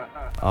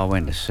I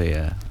went to see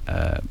her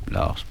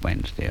last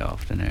Wednesday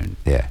afternoon.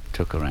 Yeah.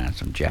 Took her around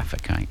some Jaffa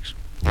cakes.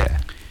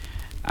 Yeah.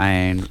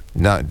 And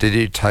no, did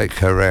you take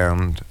her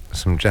round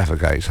some Jaffa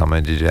cakes? I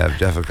mean, did you have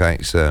Jaffa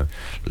cakes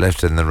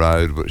left in the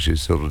road, which you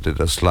sort of did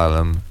a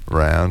slalom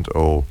round,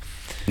 or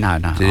no?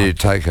 Did you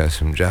take her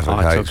some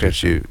Jaffa cakes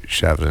which you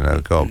shoved in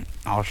her gob?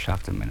 I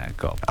shoved them in her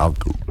gob. Oh,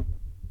 good.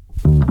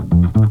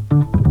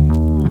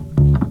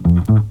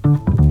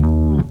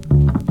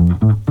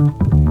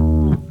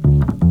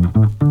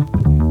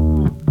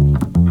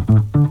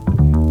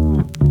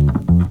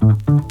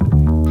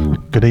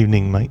 Good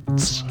evening,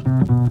 mates.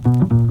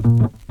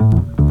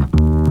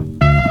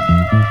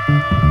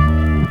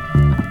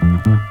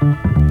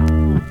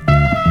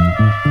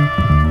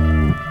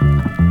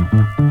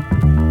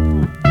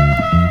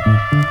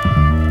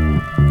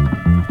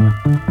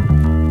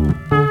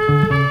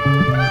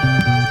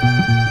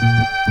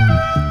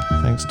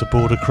 Thanks to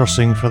Border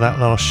Crossing for that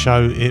last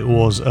show. It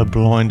was a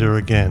blinder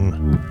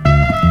again.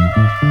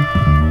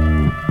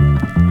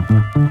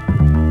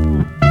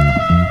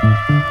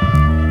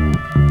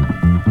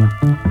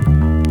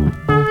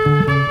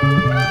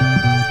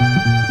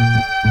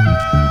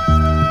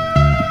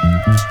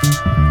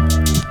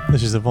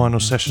 This is the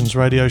Vinyl Sessions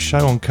radio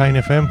show on Kane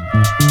FM.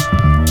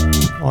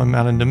 I'm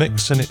Alan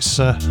DeMix, and it's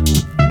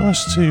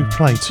nice to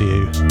play to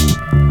you.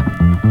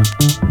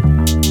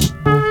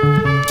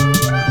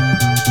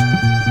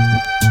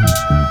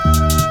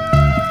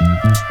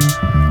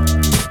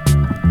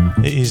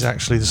 It is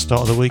actually the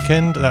start of the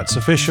weekend, that's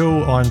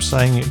official, I'm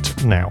saying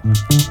it now.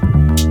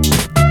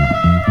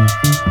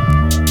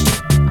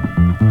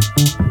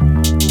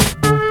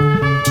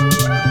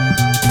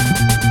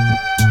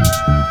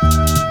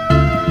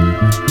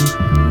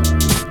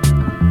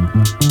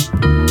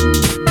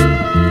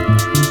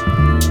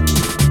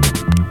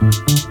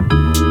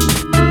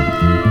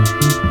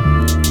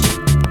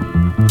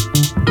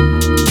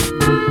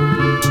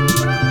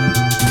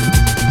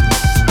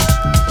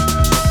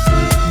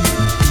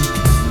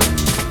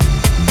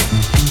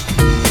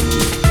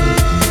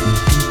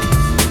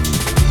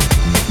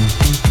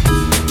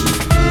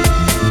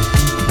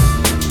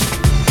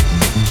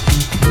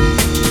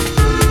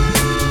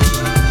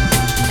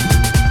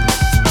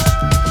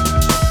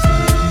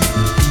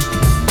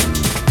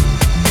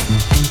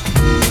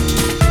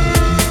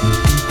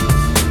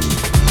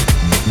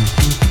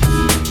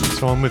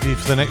 With you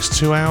for the next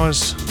 2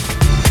 hours,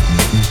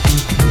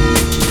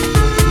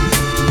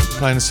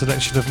 playing a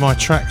selection of my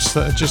tracks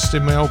that are just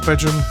in my old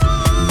bedroom,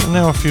 and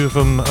now a few of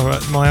them are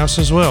at my house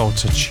as well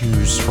to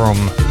choose from.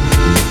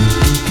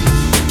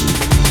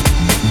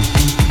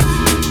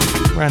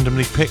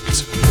 Randomly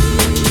picked.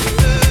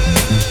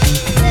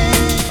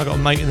 I got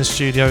a mate in the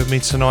studio with me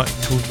tonight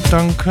called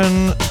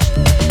Duncan.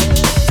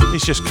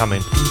 He's just come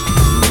in,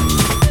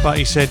 but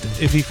he said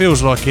if he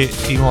feels like it,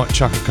 he might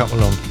chuck a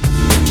couple on.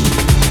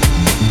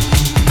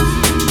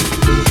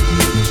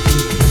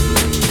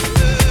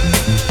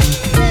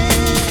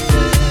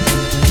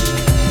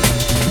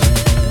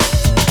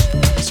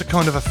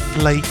 Kind of a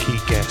flaky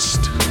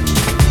guest.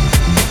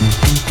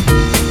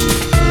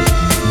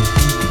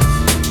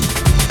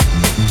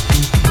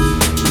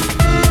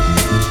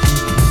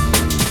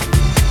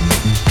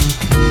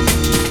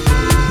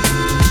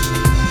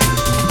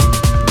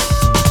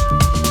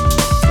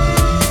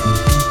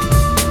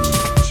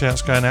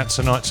 Shouts going out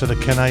tonight to the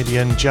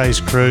Canadian Jay's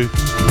crew.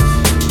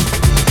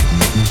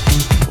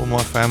 All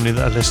my family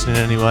that are listening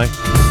anyway.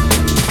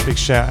 Big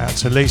shout out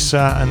to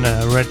Lisa and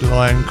the Red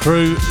Lion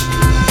crew.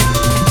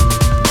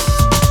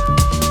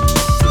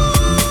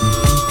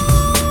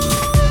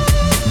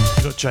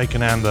 Jake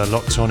and Amber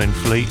locked on in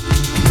Fleet.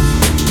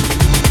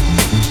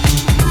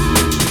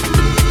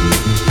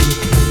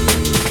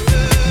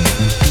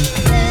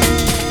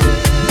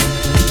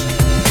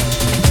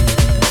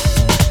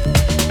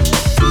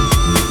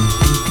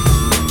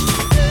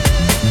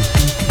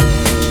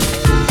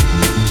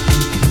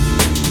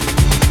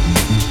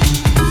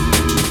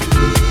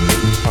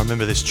 I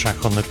remember this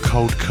track on the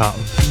Cold Cut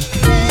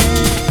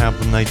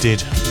album they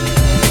did.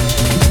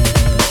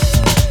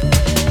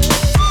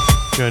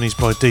 Journeys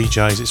by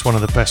DJs, it's one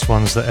of the best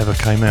ones that ever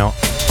came out.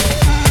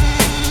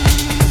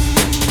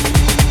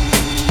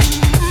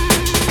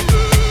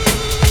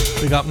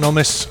 Big up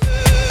Nomis.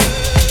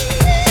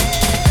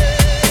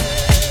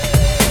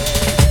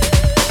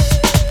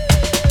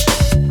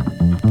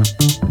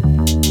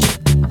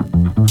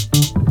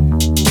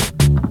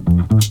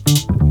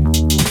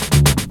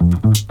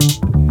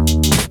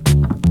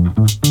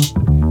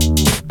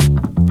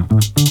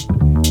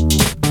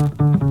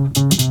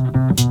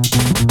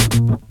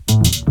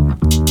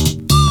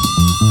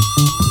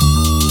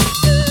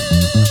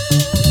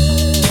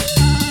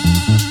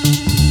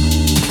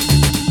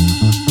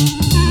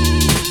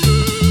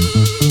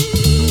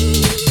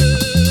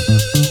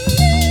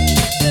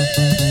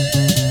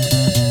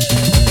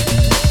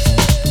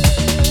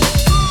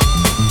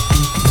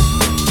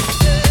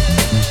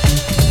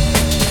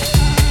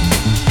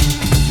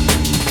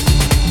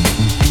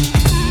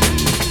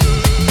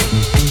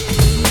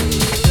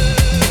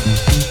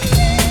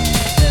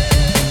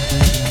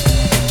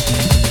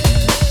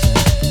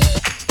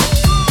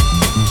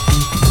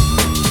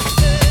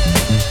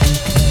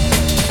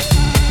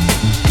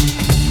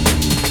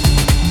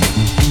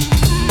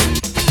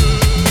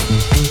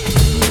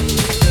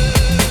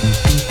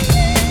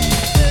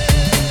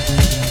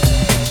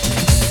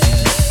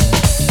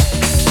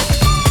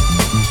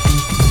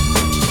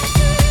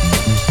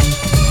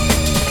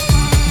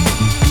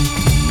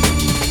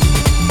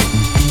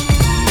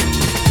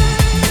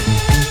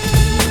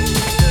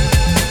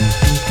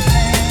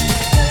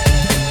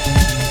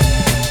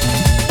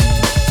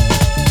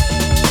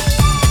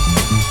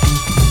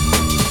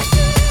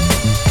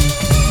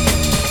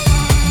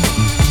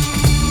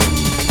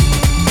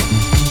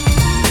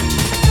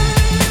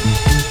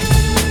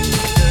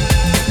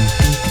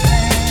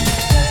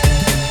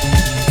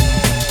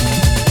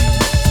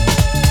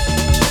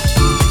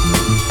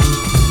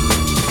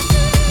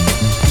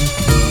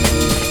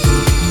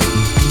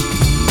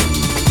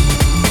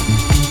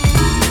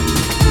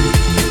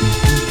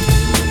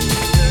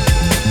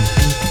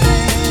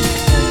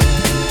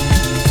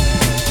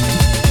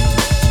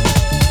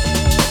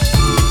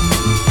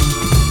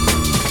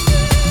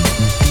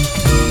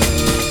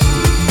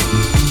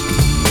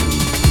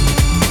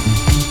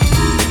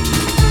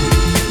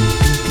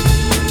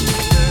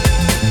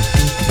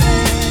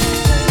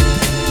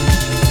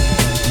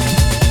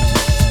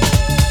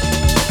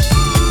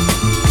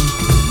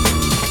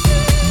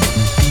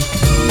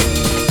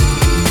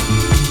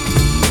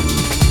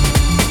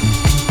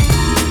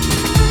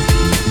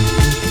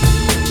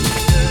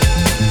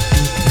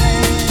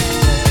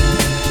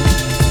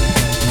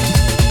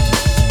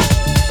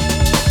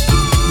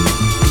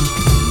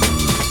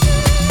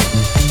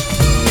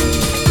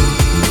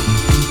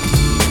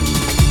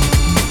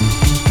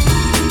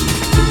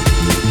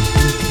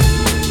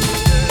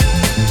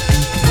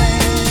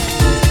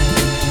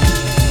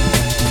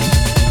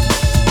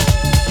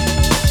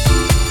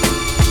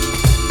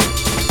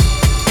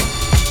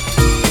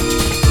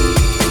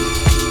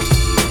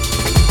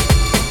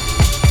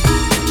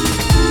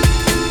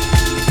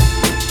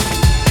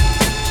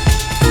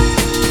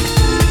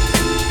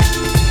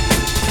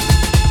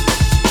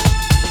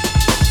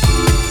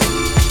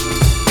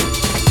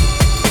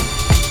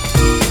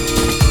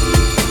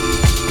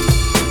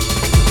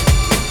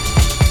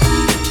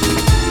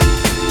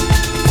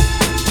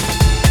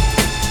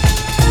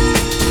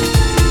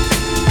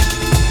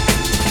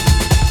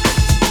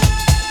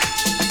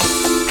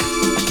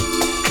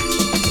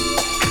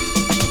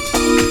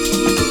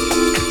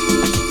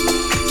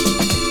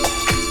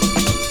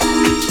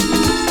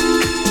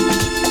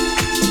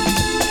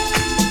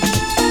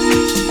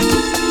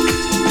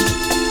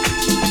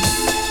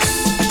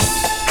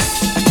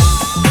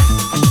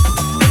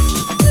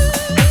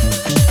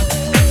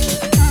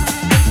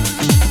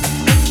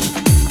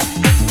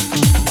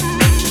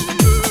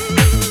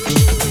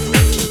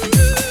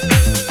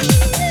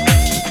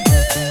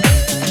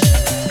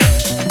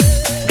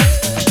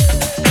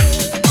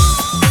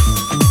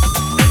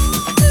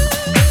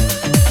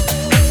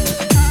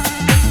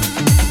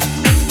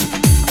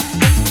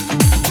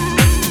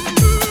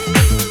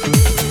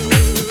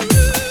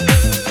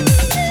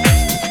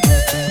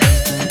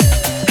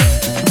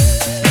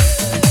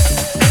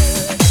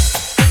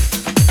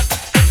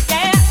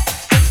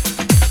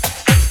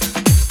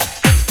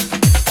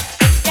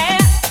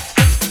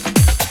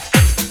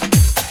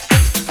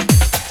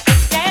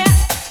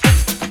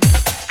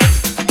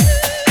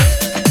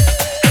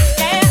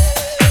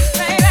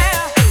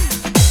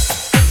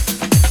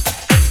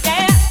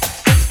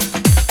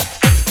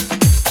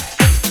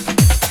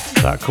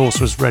 course,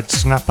 was Red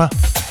Snapper.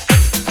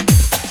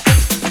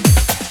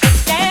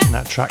 And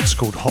that track's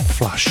called Hot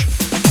Flush.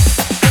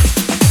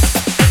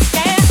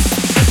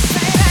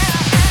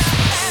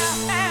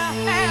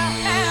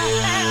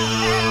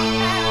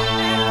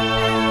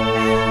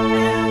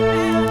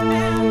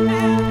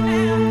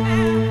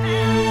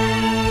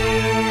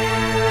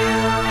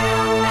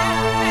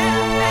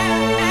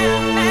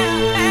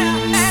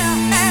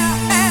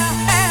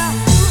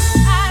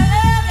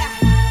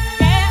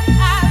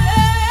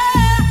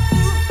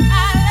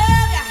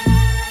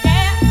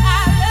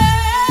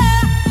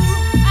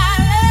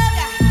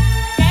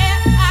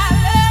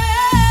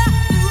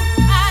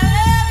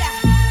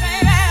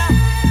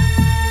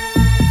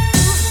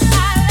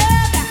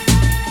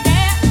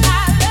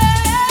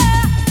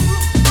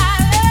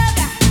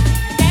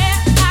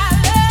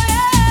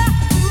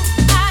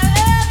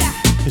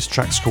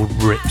 Track's called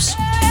Rips.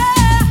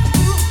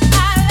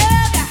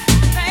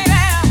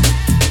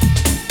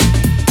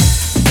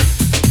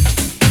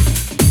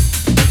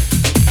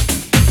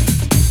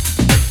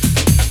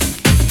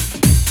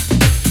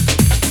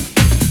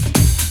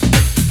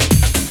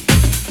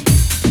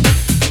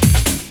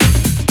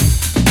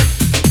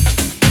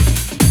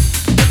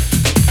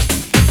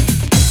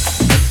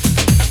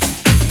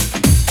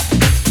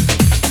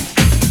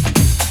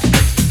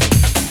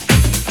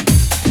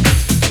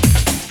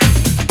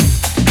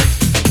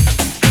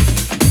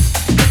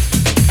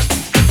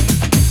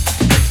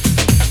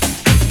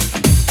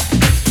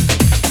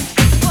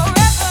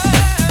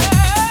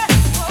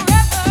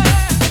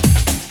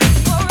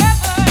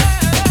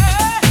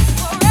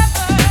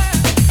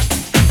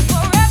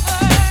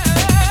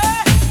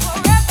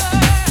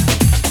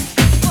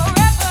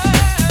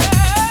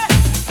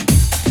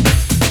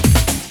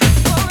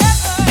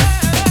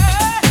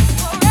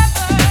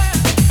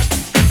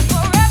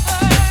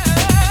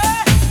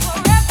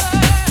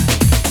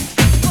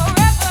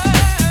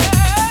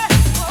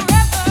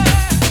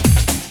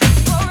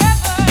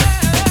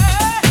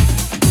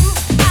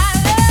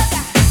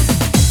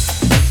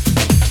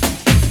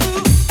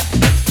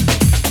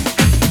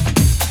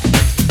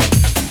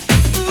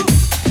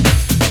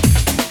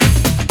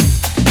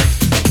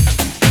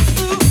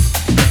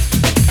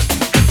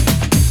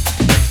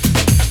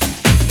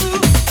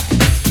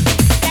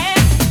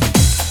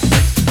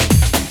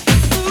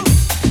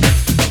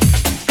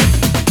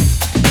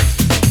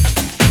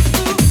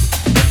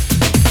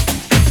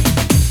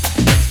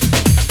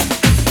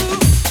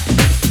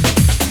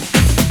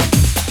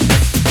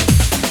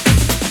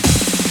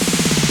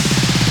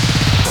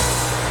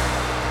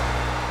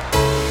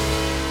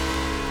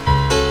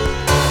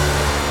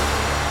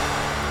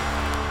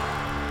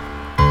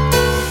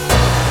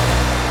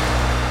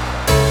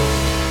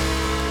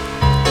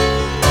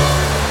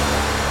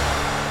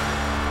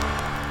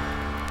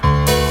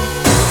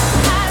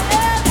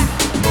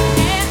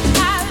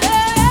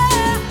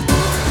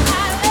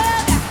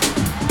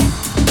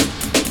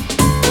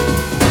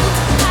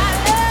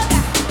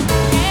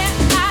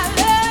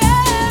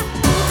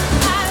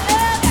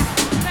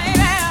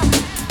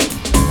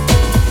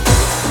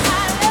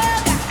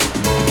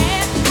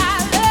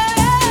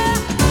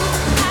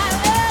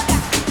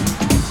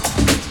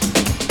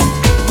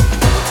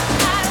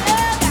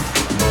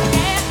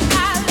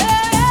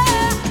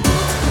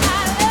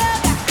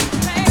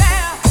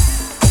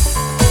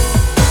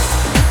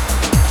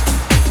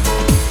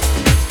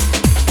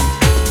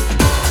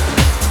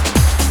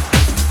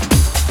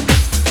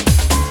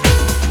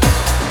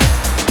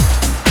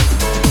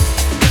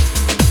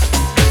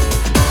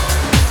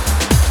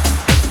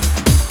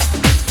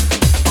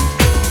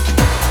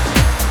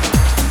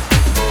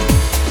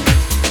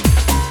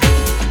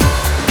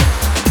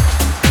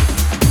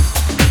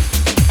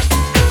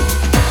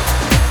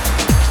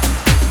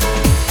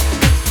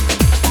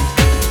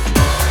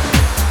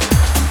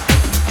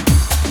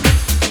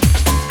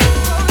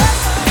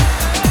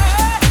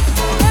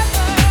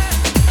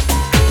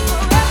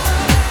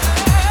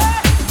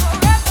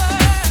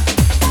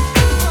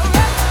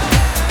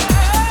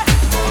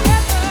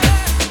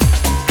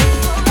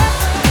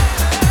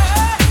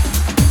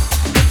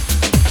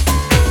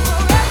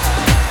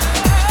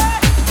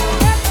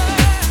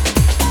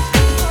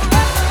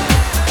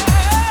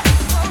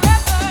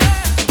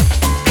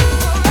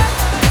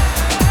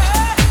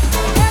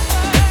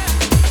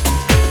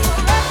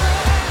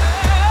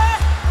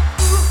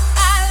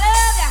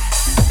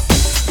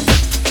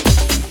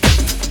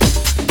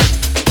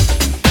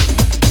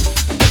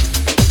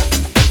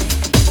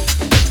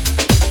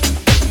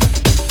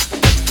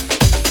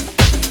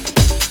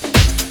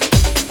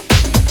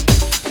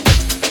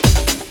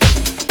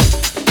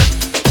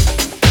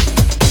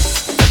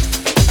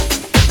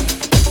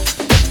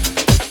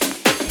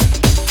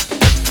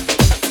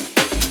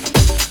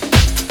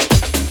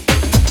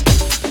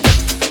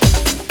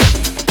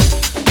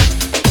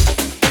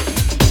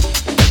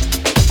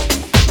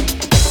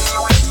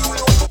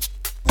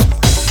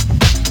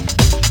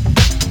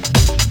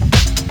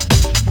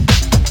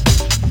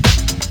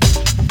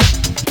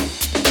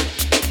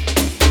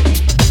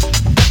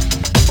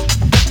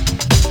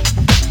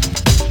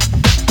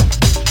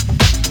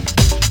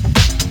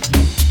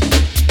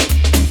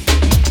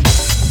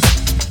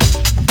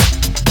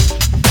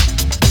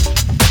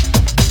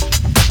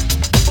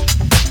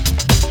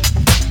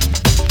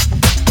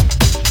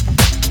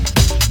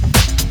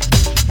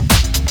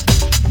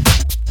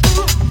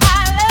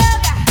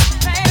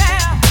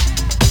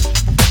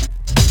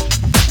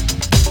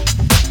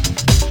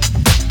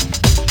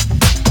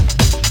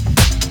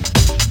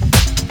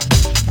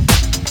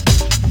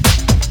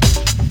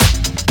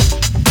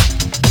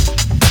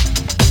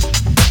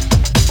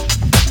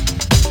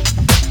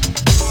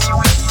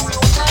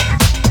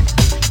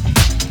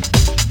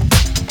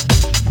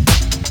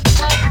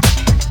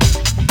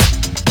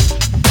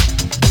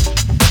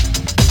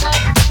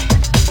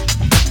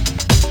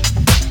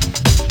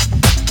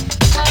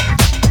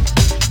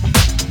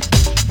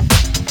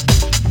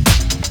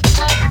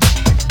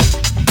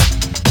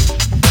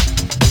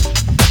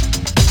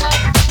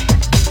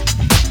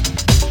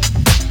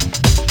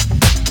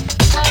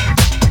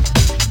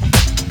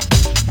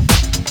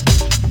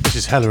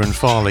 Heller and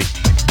Farley.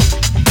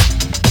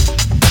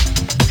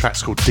 The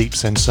track's called Deep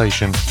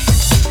Sensation.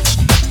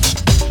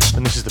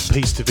 And this is the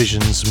Peace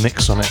Division's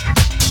mix on it.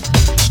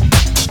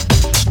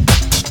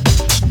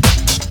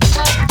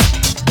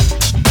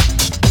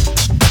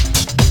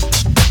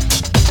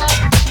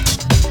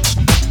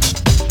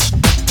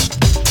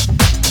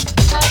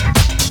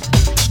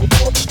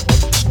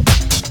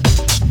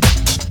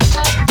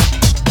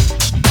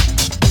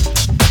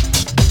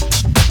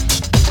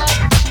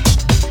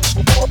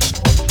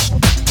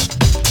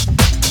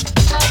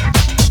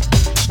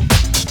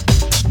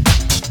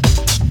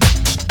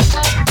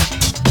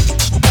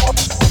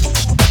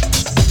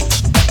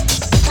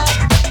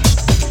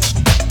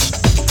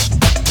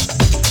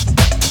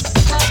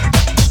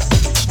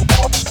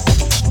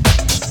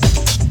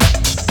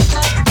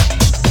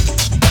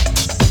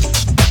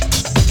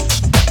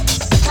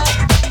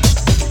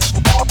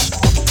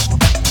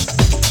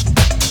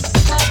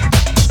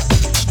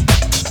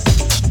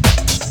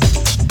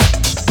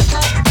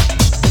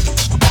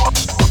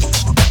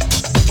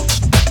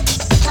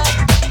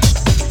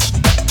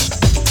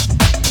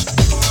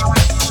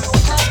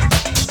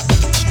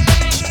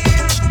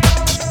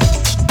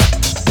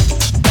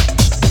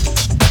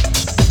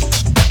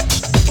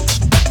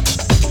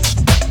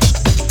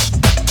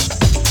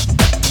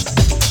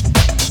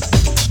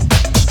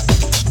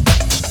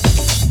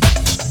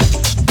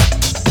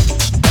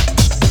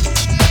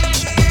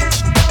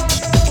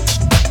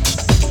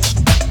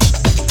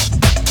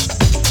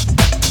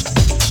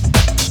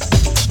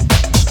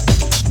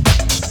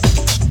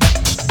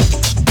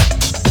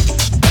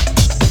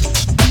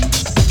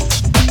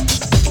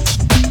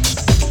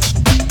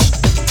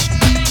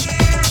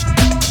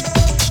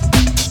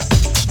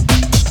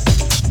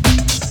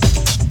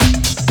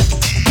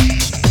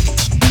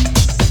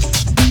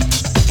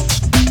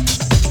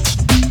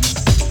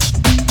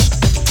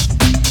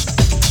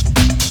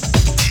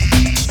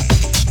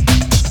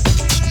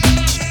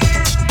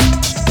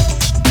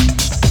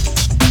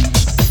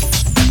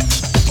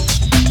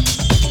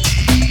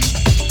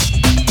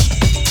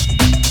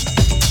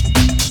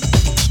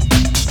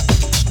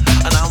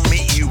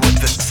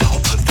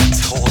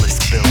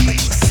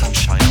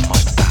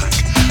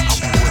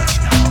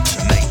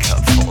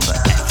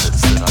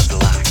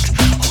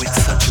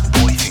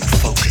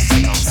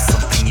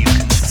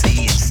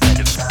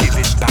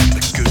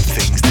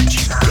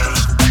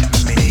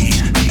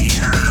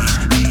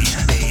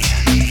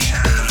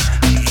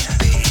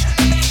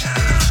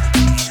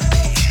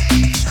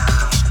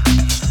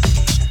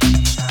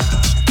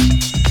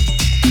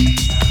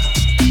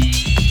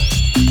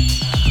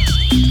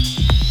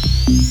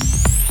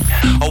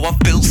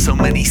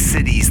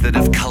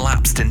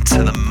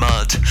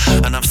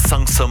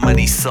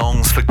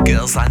 Songs for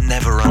girls I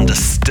never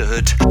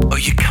understood. Oh,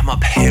 you come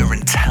up here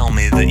and tell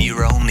me that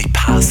you're only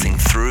passing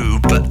through,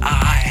 but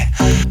I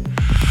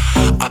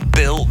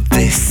built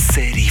this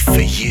city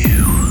for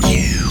you.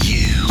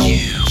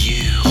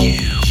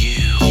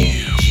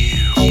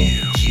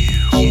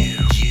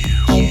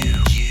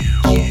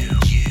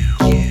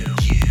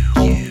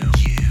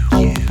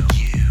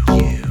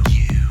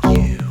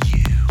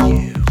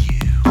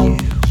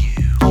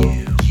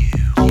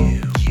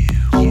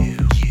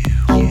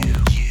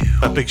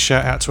 Big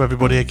shout out to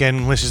everybody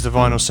again. This is the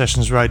Vinyl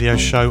Sessions radio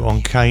show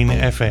on Kane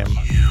FM.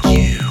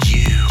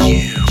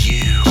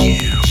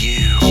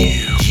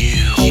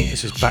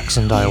 This is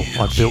Baxendale.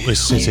 I built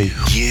this city.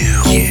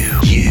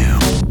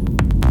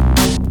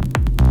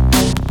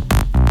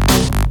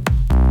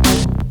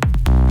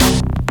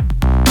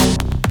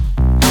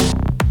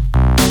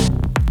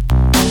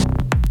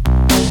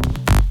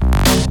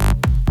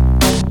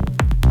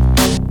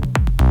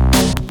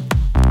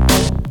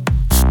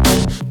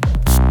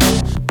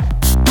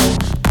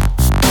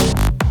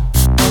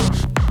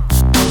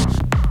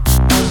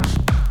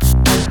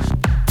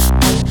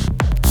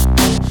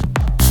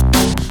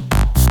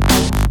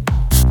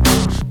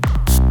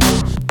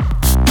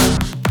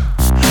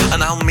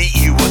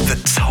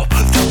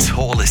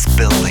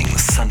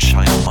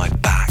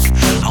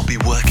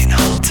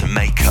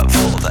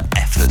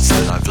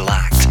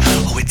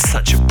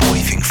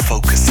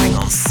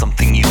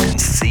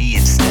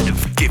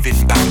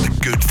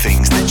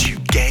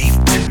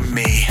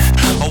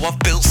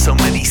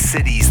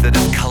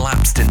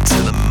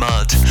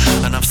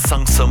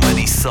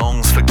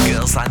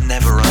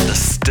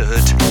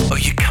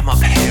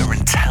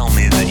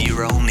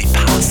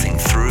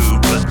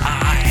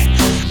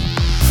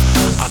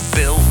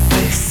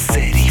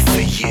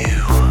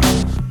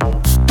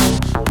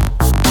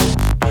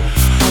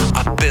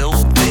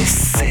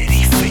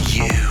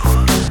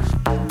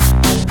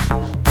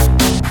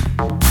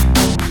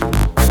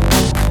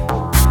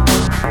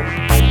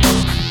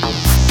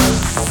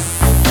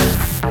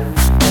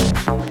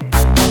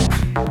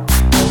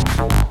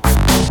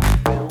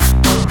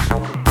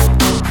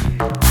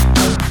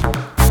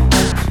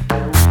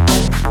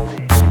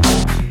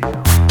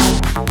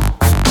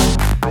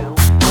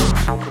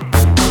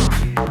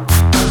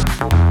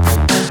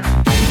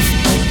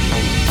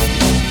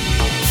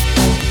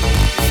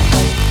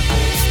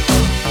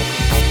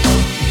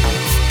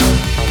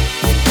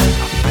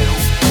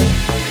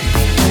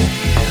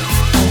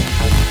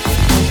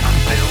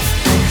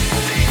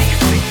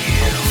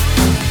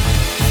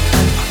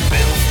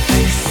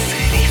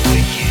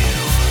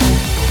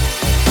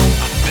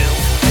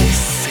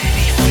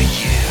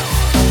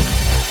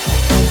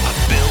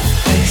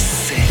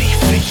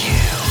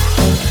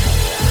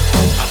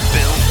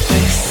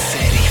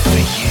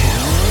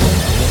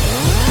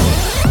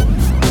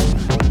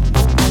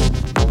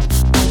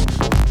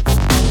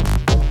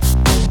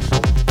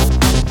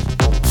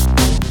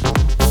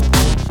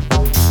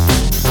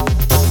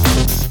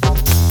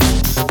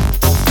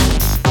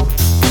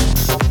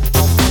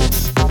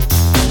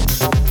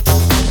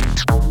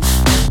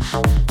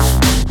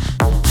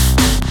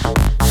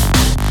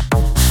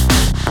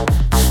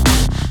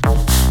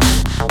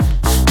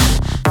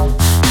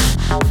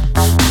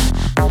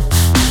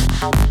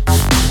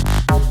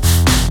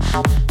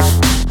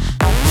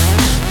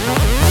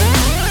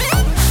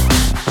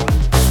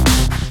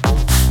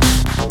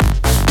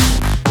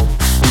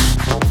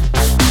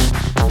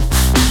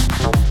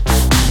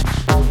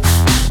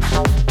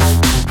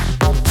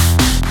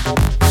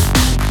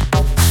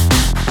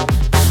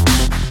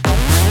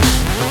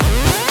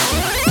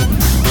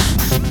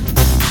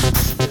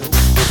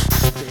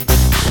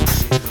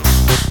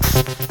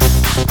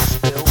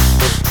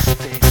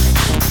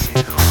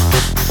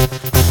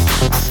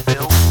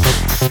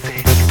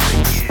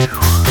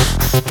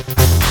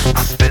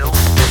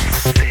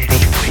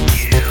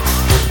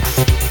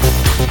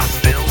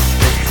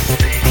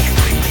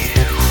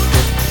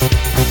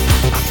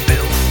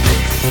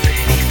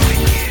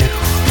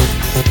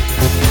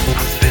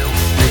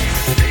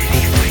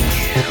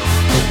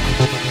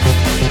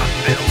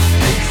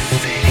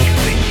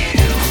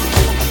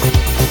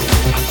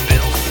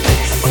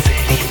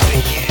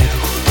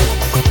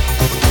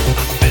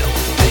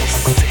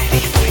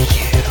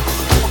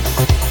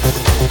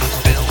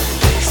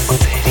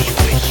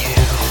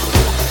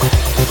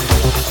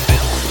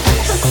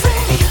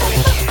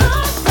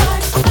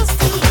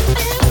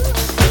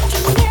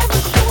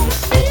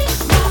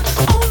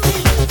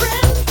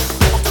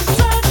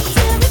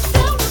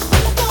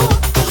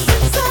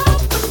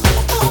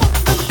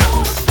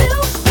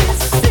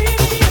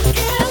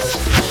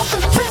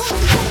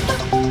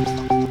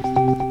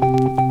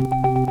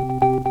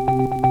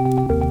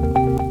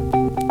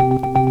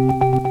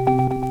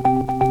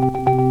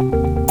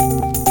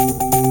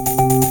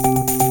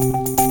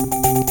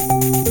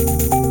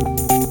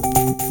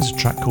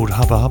 called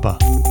Hubba Hubba.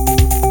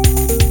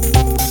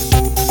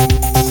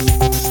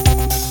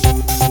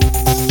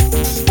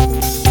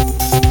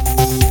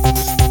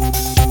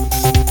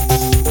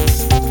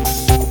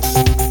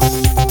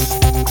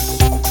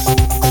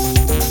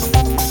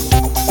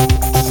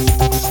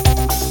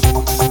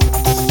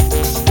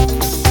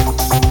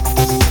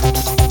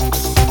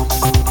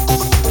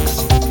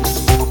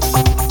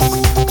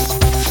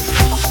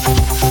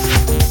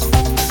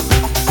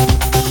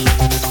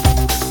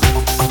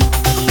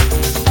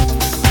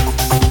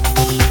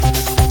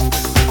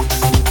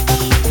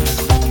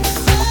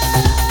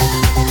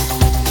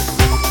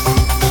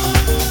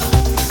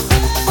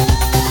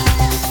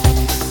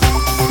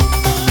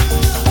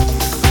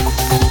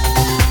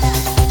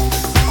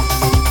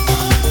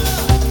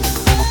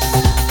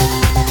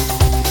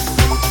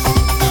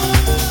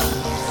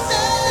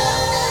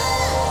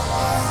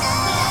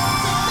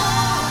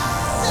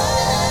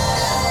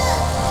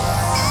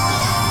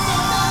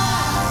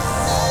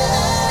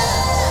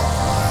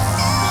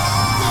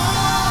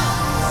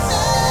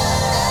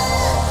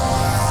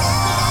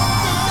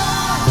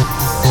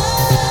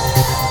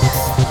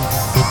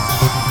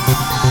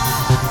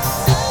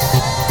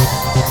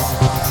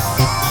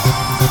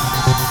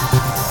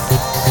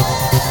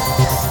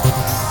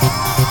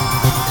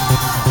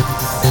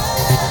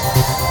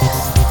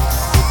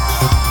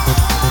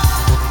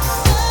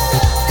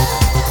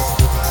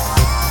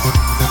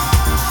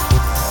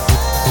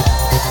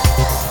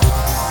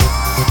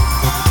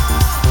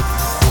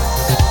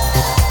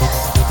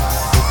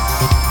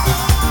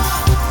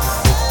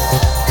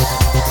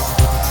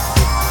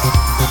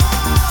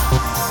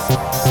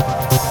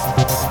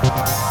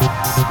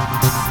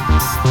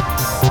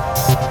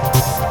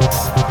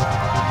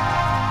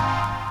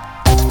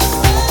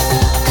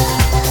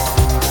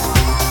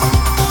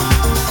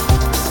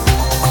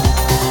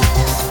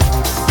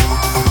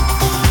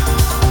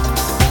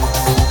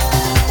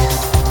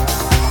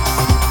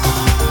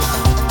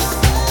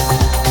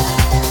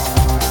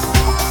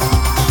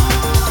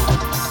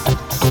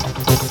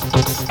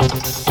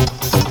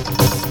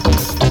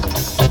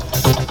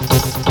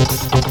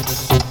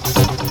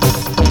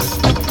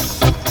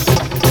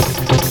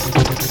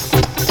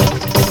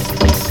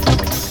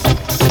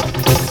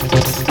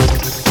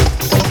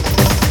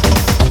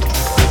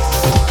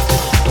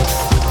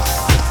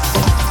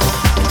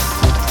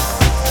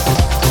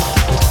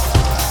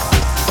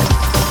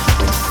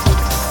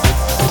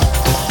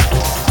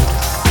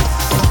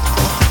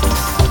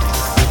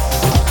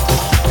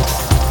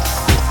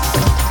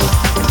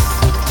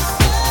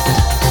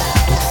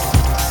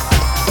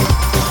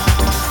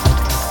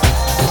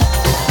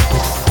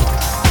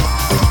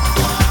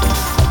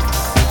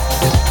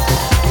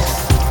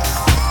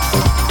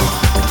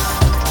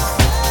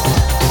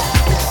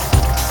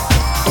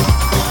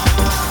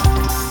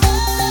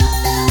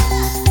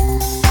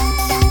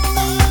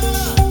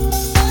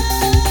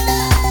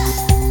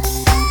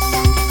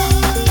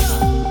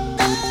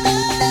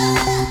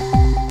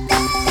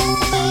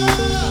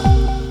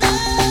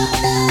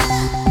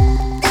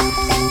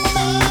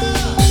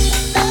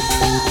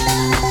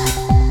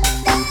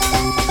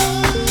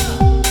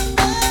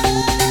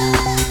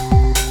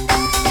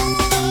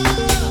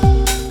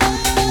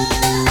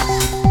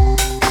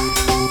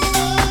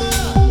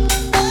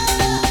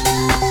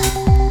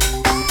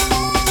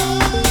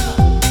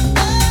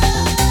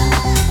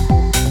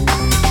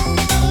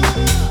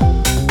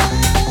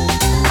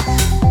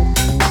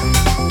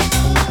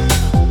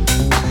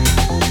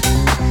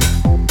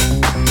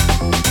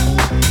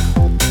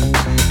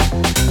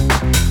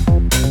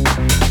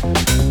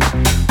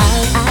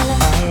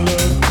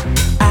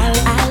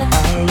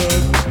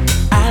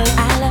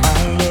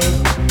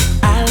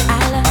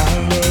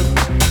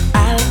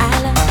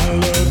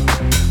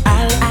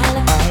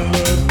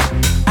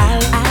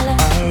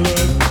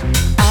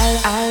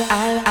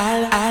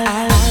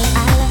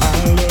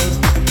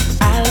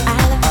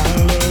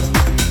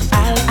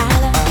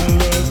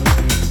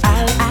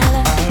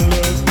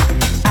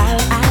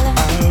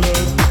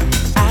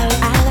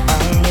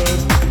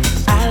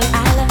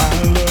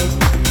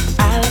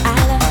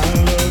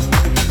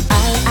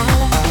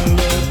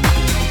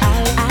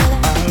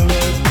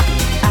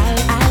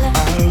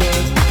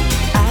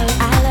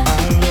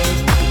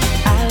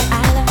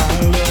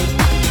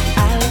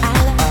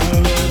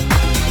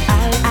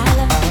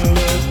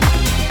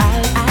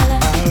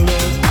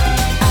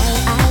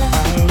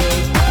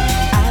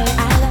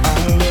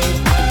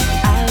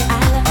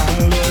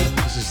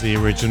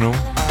 Original.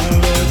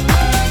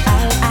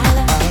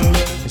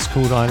 It's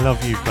called I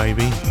Love You,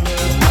 Baby.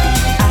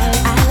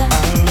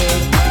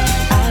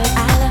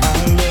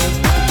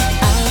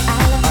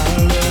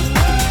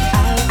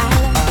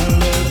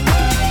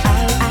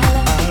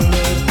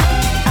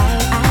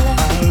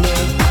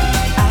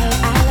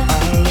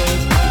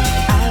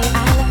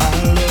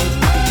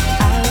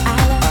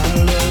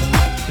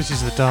 This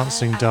is the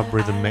dancing dub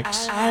rhythm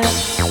mix.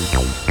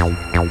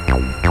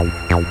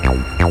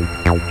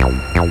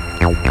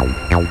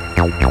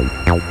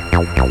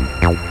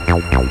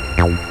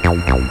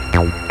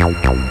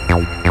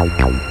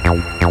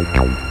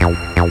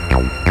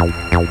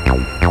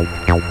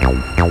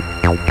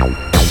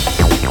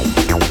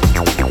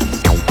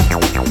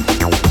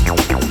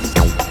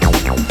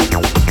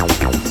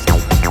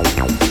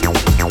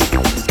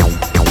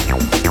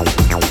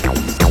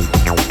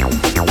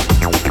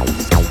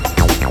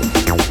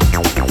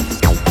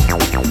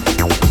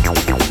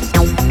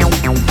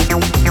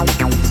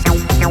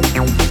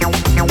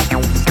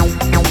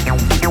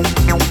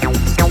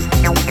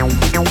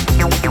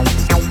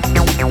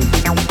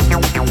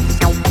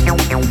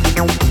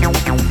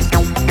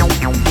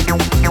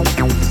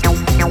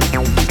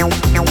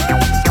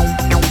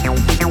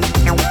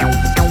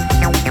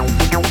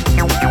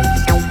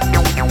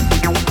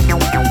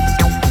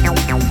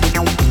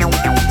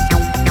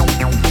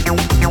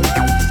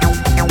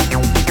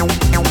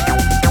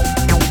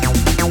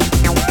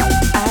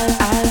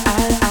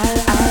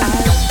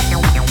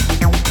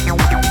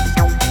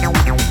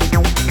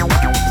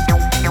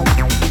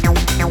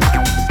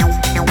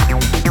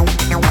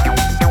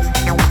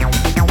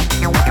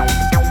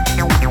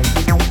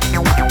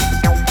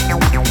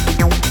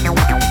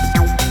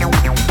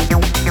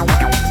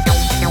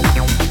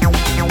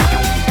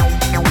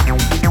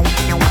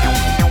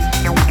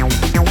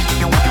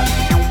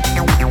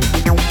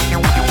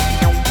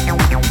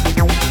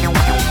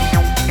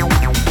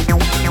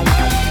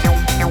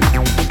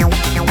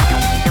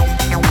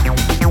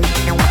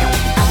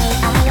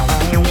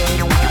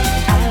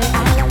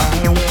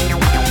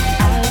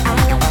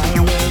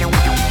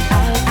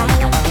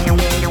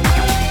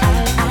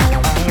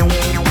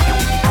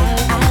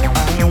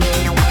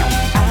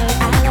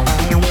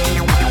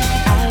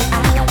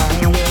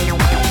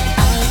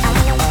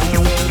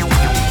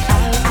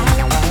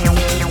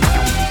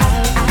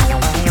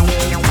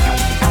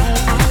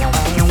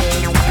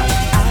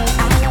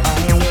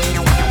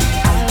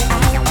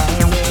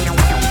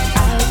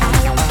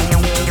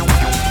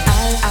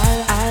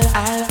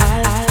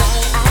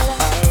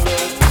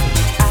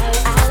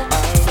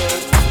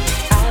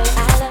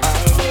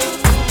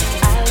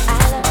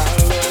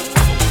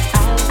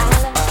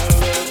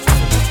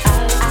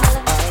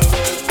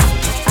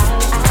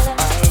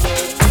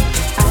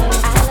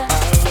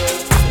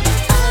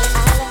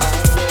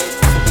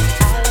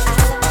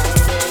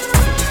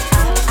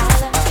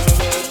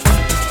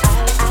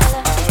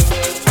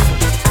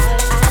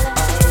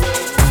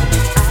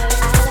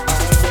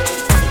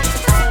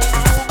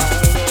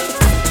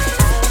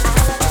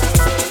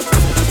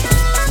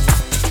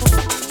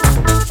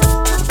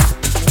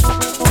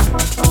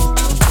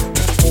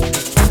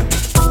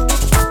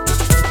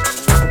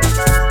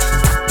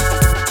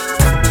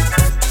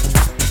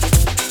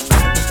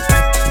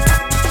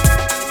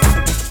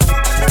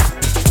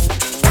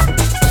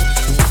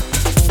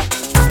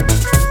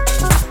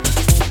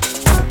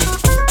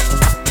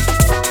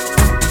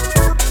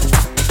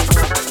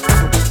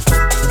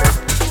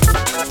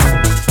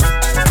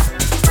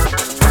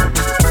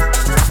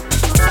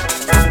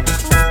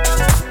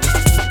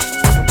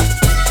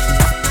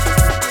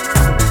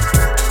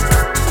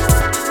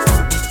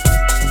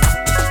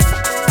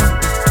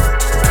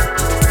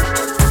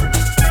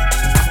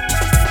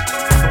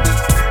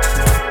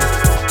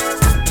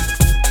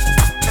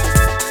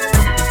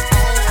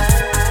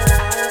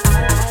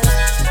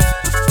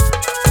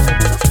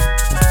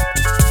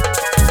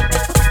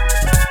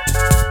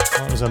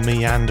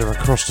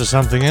 across to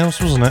something else,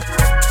 wasn't it?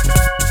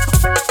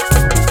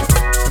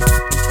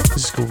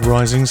 This is called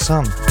Rising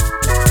Sun.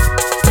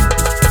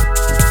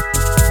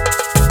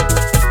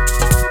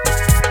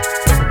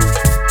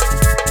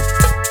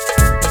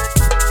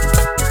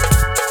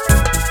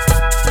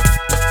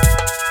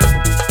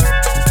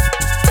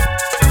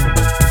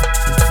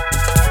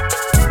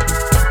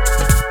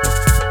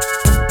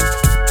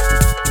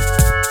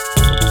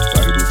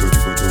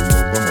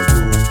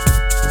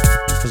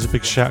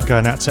 Big shout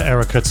going out to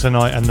Erica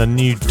tonight and the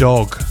new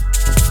dog.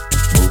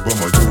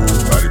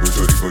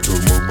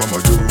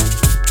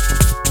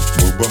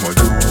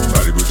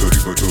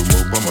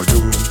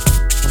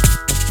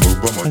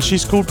 And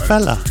she's called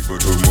Bella.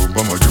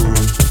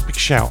 Big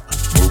shout.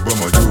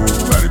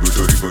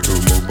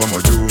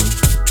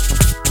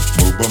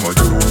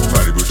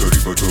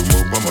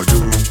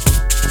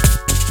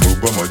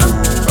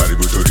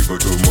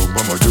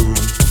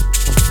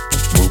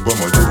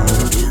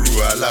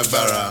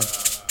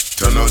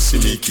 Tọ́nà sí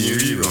mi kí n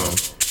ríran,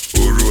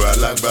 òru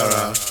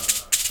alágbára.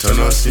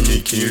 Tọ́nà sí mi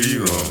kí n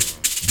ríran,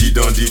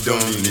 dídán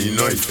dídán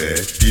níná ìfẹ́,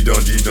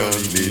 dídán dídán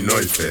níná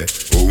ìfẹ́.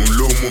 Òun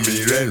ló mú mi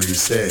rẹ́rìn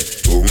sẹ́,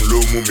 òun ló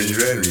mú mi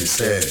rẹ́rìn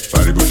sẹ́.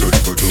 Paribo torí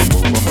koto mo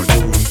gbọ́mọjú,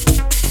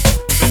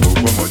 mo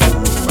gbọ́mọjú.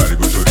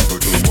 Paribo torí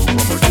koto mo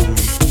gbọ́mọjú,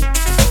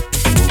 mo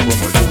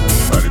gbọ́mọjú.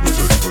 Paribo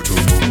torí koto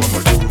mo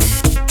gbọ́mọjú,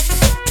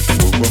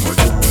 mo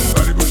gbọ́mọjú.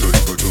 Paribo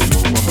torí koto mo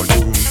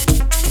gbọ́mọjú, mo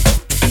gbọ́mọjú.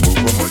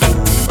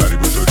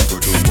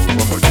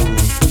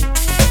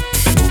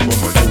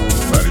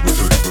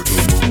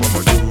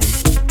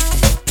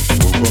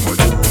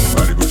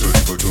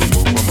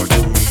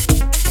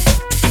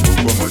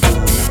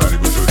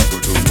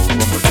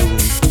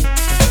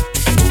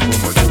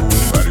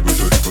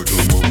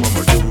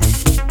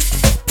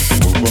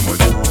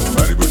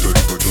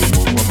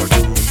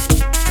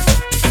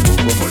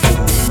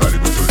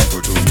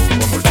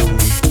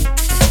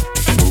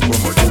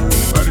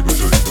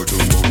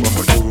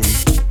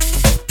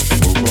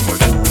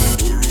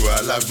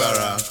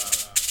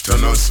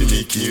 Tọ́nà sí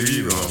mi kí n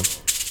ríran,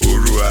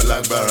 òru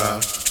alágbára.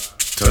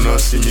 Tọ́nà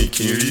sí mi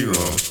kí n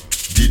ríran,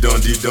 dídán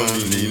dídán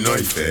níná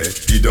ìfẹ́,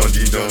 dídán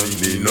dídán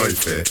níná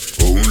ìfẹ́.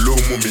 Òun ló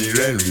mú mi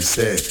rẹ́rìn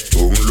sẹ́,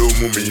 òun ló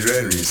mú mi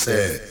rẹ́rìn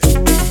sẹ́.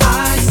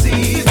 I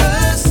see the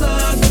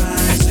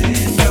sunrise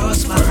in your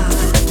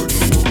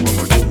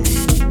smile.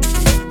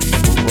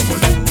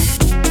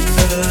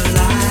 The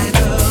light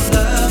of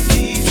love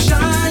keeps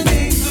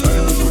shining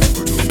through.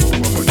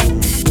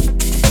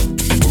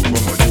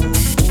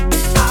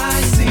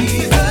 I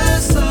see the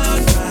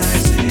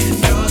sunrise in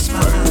your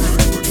smile.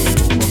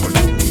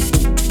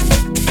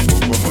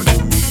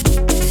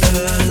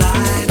 The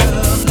light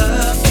of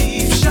love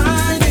keeps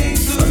shining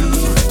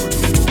through.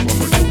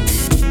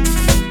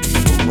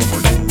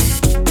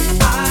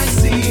 I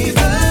see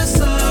the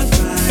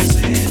sunrise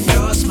in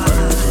your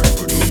smile.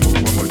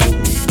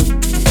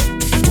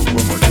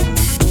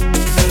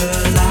 The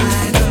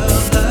light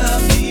of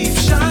love keeps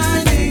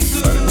shining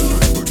through.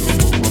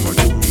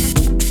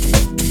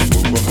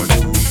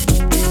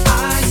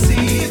 I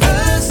see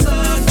the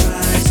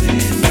sunrise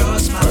in your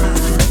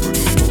smile.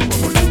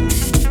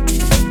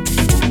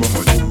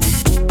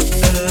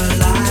 The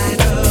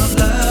light of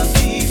love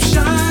keeps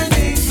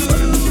shining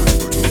through.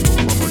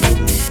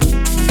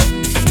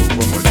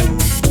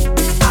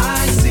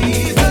 I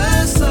see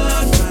the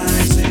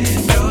sunrise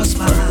in your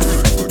smile.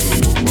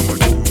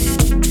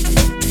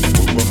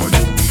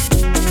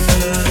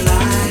 The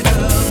light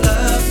of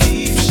love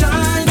keeps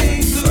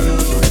shining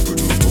through.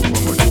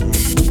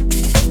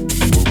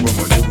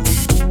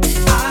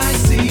 I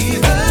see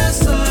the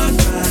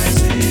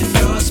sunrise in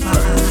your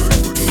smile.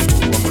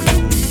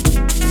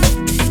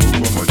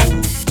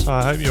 So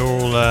I hope you're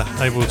all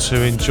able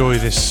to enjoy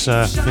this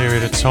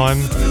period of time,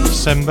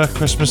 December,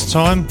 Christmas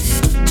time,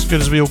 as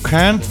good as we all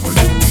can.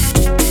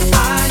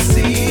 I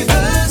see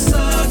the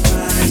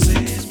sunrise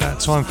in It's about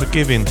time for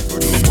giving.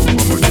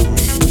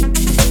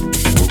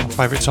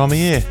 My favourite time of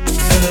year.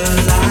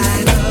 the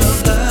light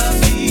of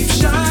love keeps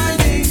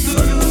shining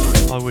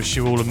through. I wish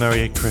you all a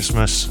Merry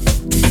Christmas.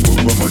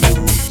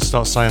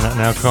 Start saying that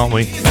now, can't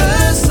we?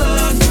 The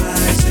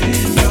sunrise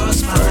in your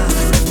smile.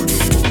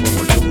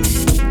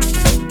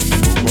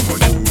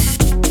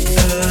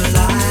 The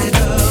light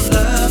of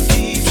love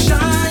keeps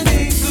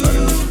shining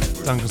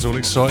through. Duncan's all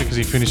excited because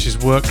he finishes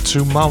work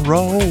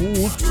tomorrow.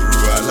 Òru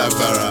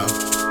alágbára.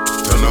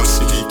 Tọ́nà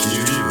sí mi kí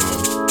n ríran,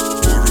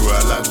 òru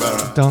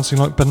alágbára. Dancing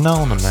like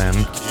Banana Man.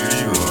 Kí n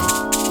ríran,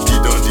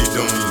 dídán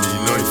dídán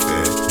níná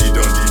ìfẹ́,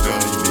 dídán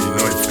dídán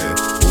níná ìfẹ́.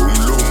 Òun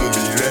ló mú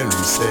mi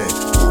rẹ́rìn sẹ́,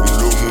 òun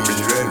ló mú mi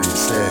rẹ́rìn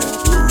sẹ́.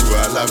 Òru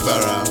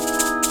alágbára.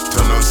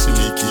 Tọ́nà sí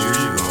mi kí n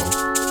ríran,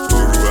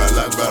 òru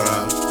alágbára.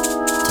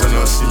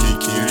 Tọ́nà sí mi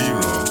kí n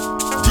ríran,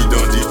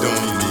 dídán dídán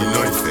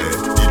níná ìfẹ́,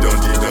 dídán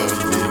dídán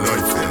níná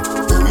ìfẹ́.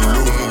 Òun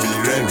ló mú mi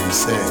rẹ́rìn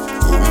sẹ́,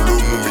 òun ló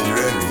mú mi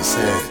rẹ́rìn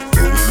sẹ́.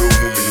 Òun ló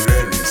mú mi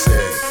rẹ́rìn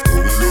sẹ́,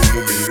 òun ló mú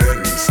mi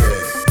rẹ́rìn sẹ́.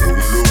 Òun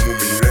ló mú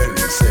mi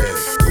rẹ́rìn sẹ́,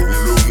 òun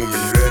ló mú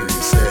mi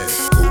rẹ́rìn sẹ́.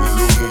 Òun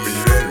ló mú mi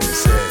rẹ́rìn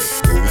sẹ́,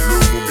 òun ló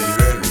mú mi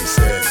rẹ́rìn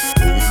sẹ́.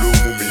 Òun ló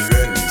mú mi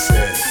rẹ́rìn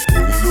sẹ́,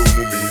 òun ló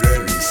mú mi rẹ́rìn sẹ́.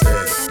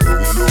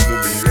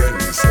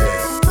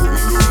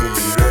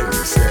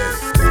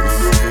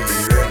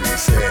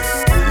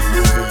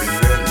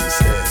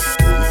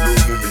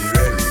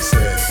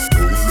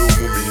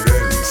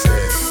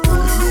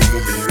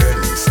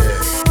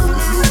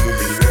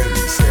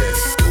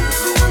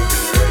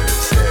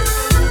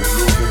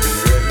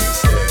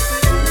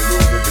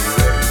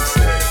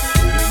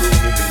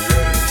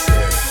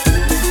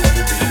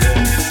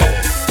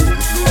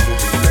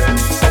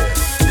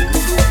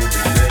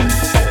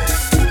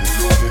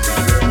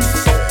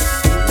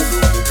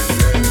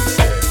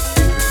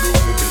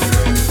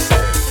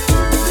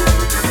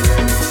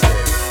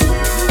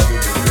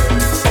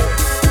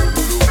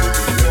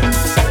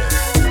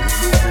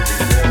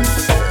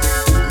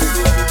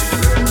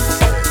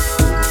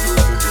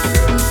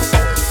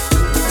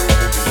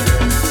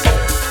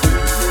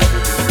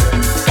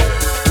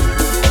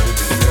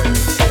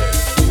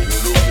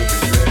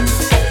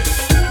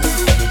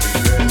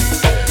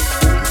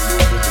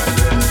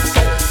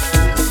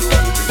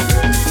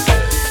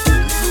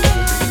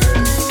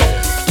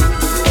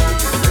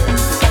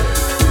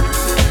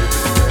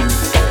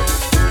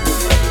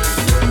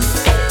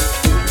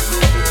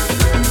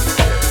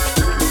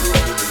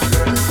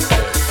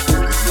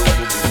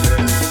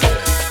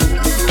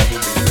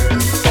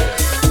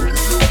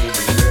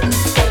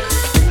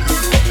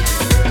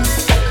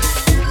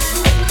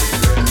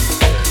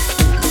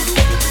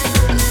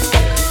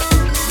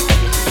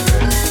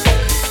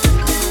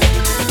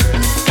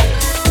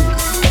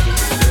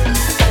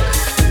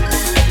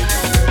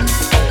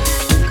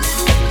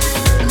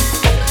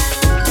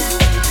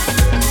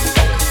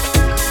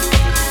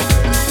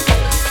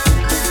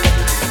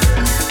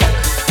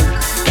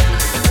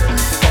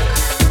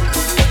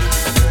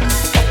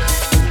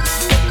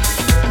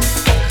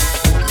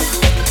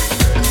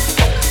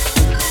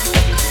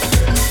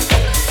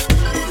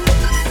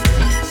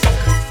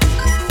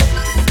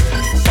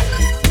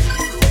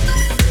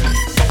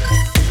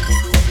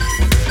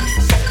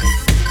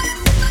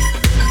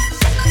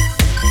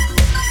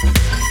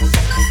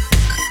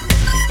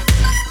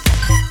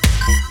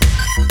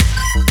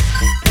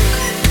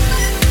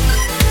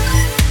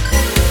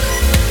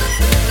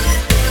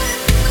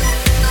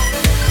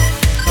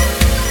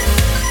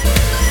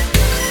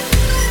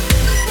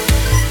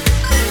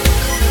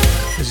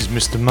 This is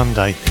Mr.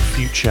 Monday,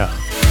 Future.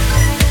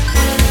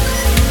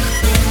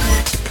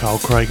 It's a Carl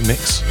Craig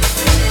mix.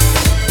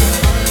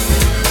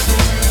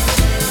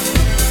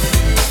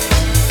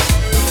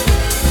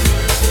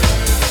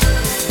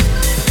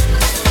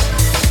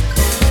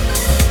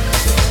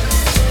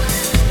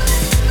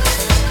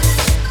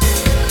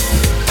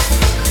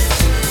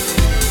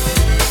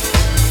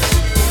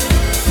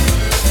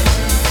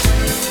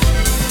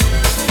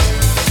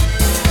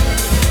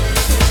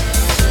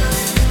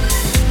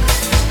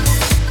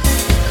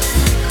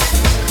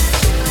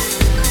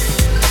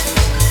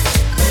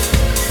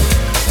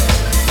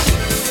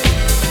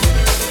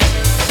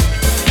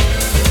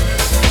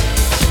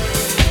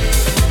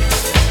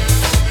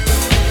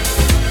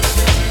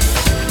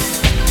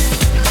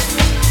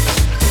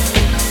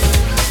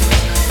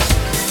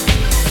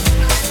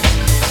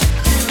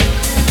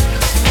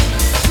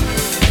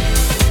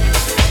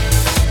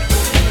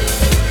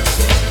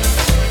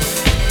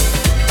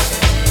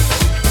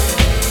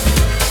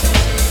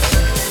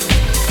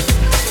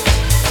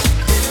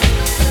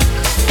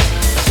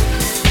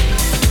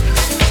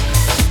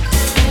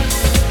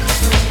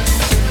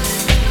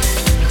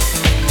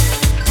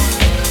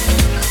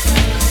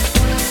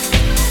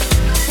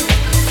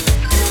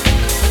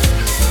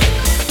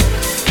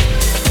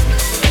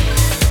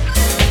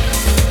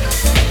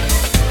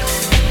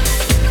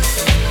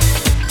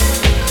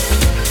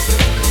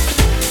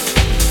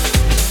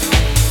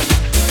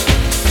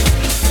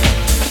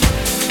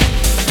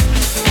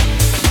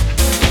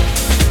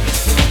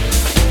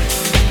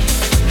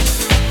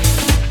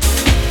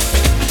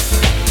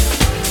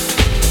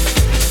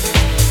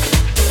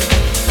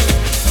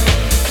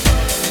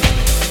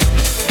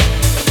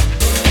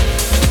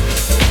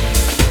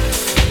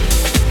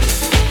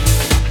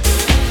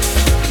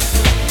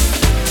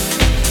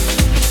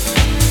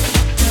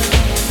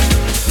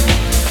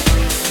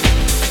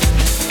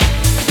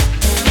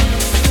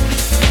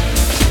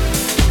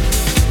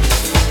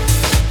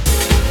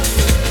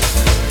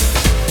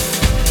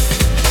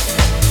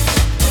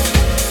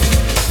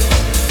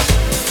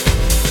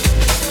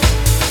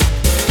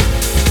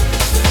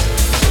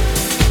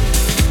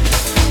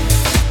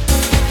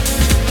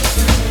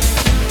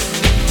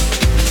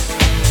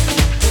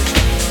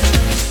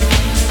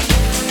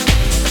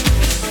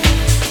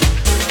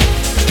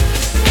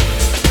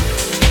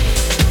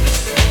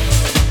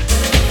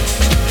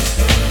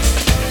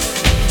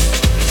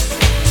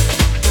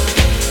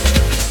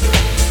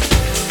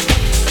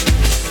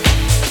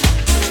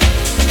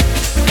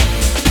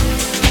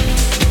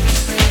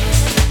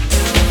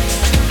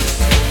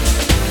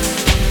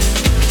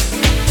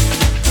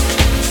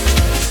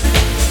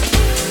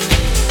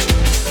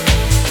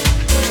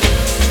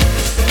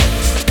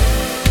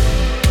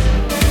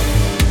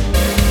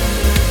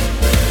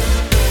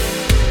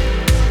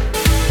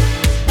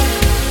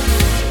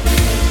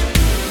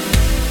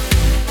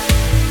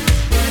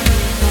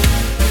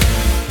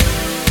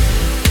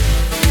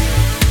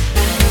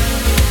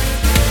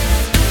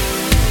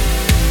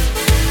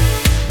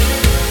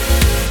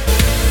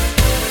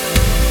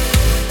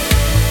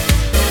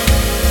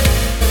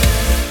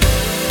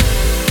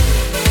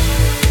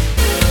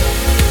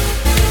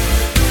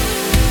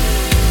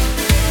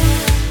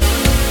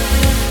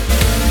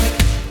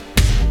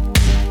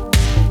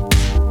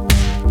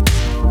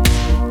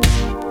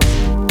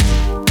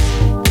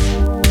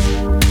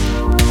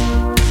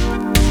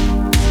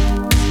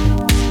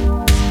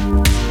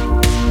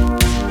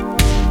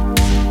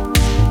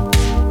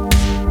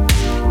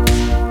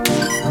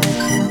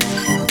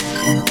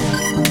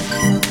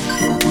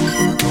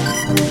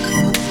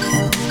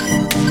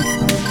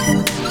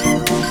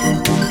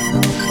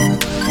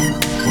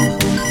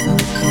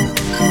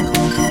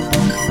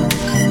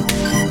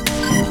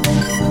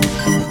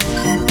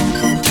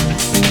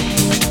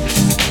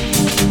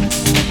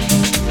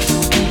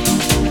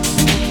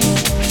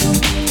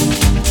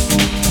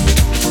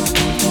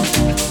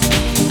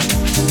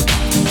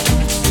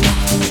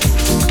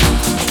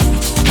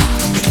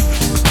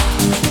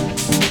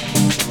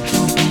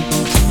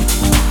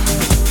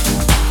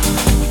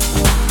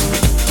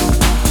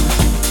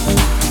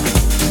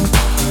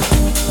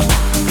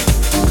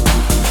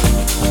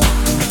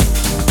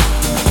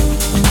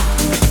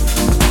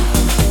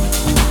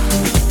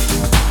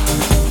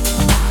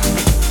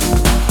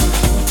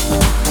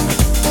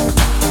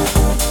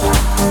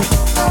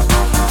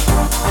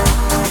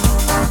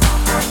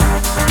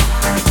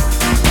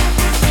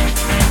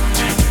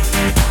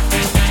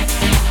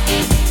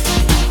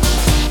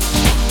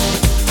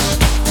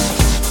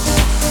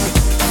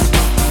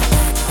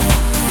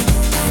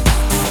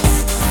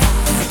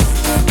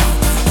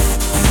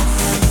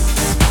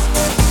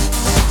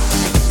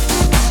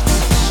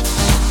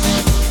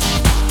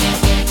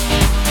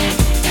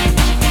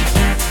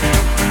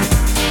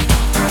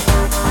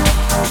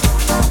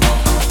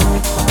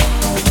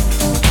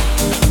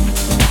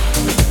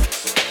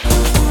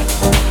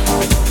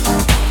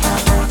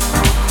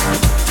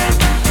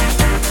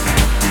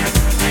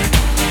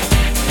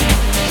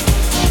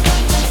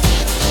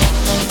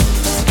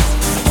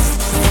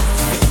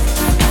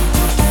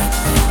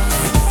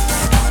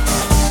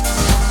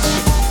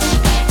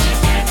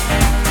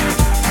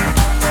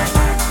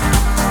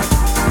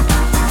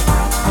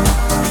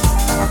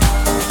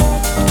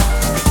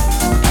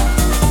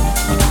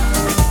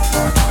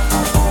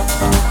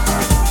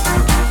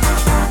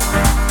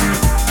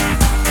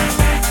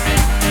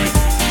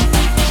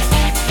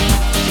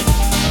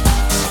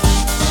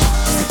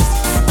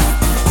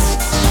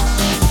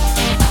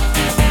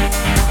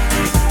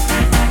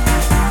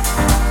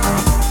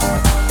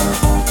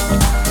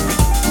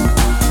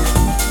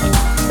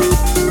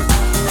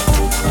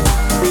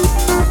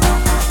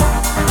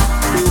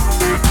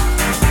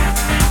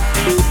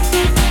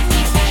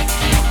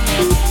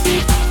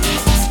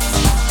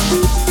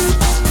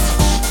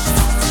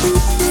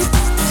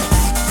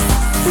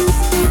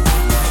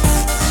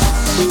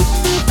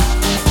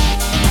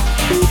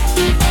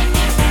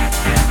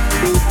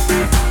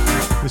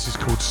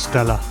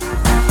 Stella.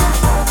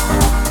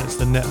 It's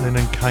the Netlin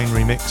and Kane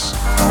remix.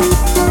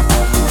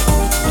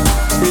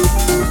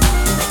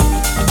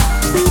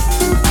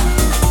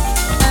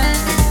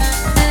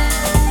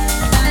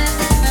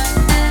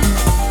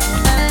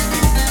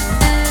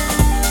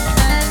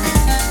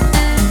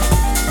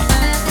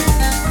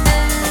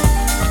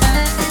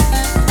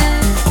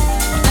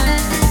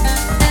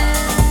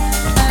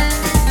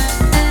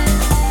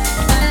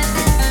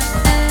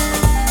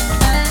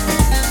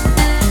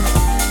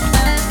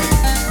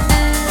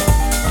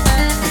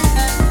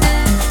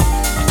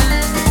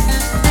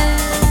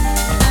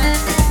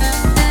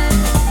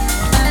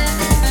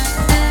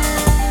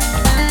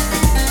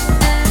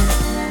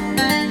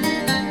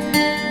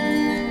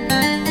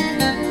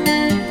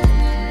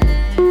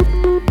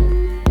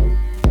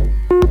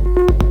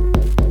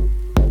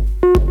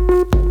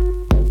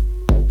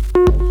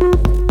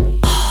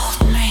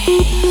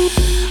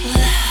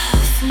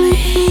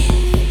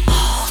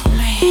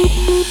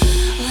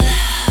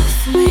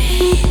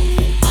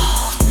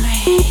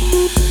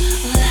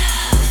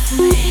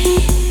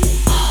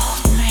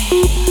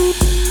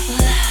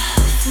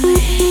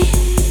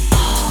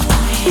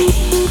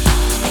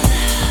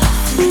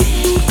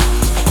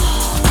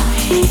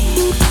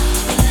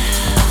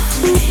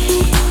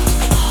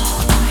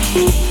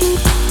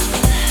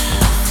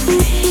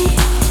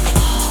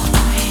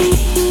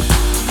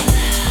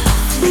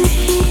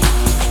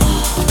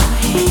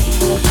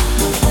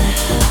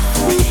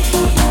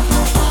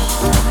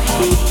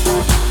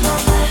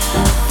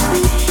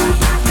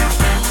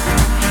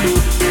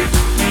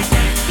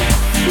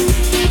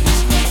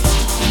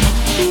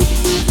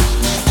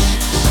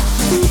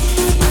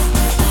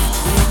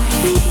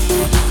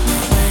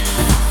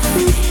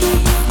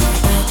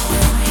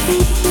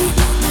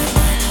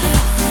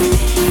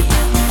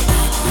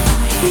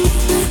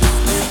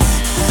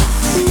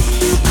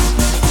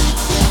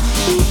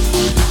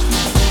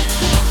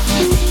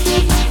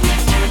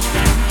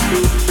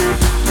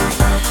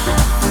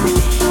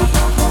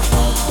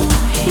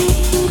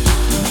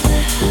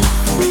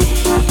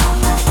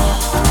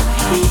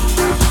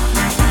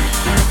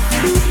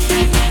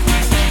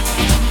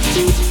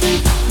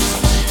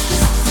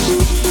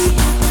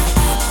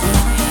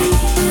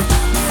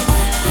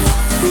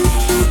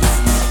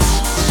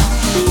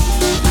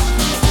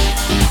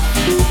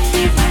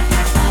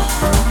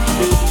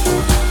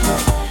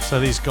 So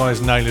these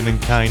guys, Nayland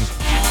and Kane.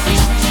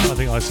 I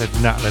think I said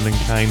Natlin and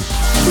Kane.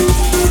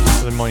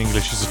 So then my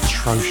English is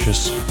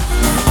atrocious.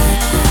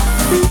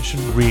 It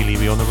shouldn't really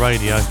be on the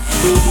radio.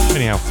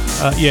 Anyhow,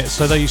 yeah,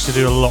 so they used to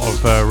do a lot of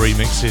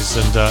remixes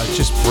and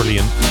just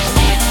brilliant.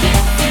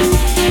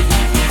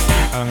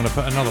 And I'm going to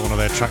put another one of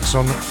their tracks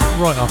on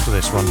right after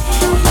this one.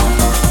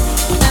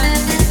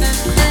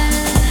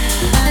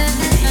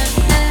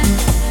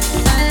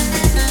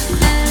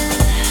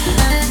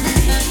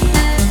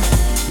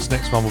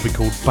 Next one will be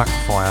called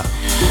Backfire.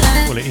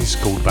 Well, it is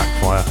called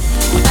Backfire.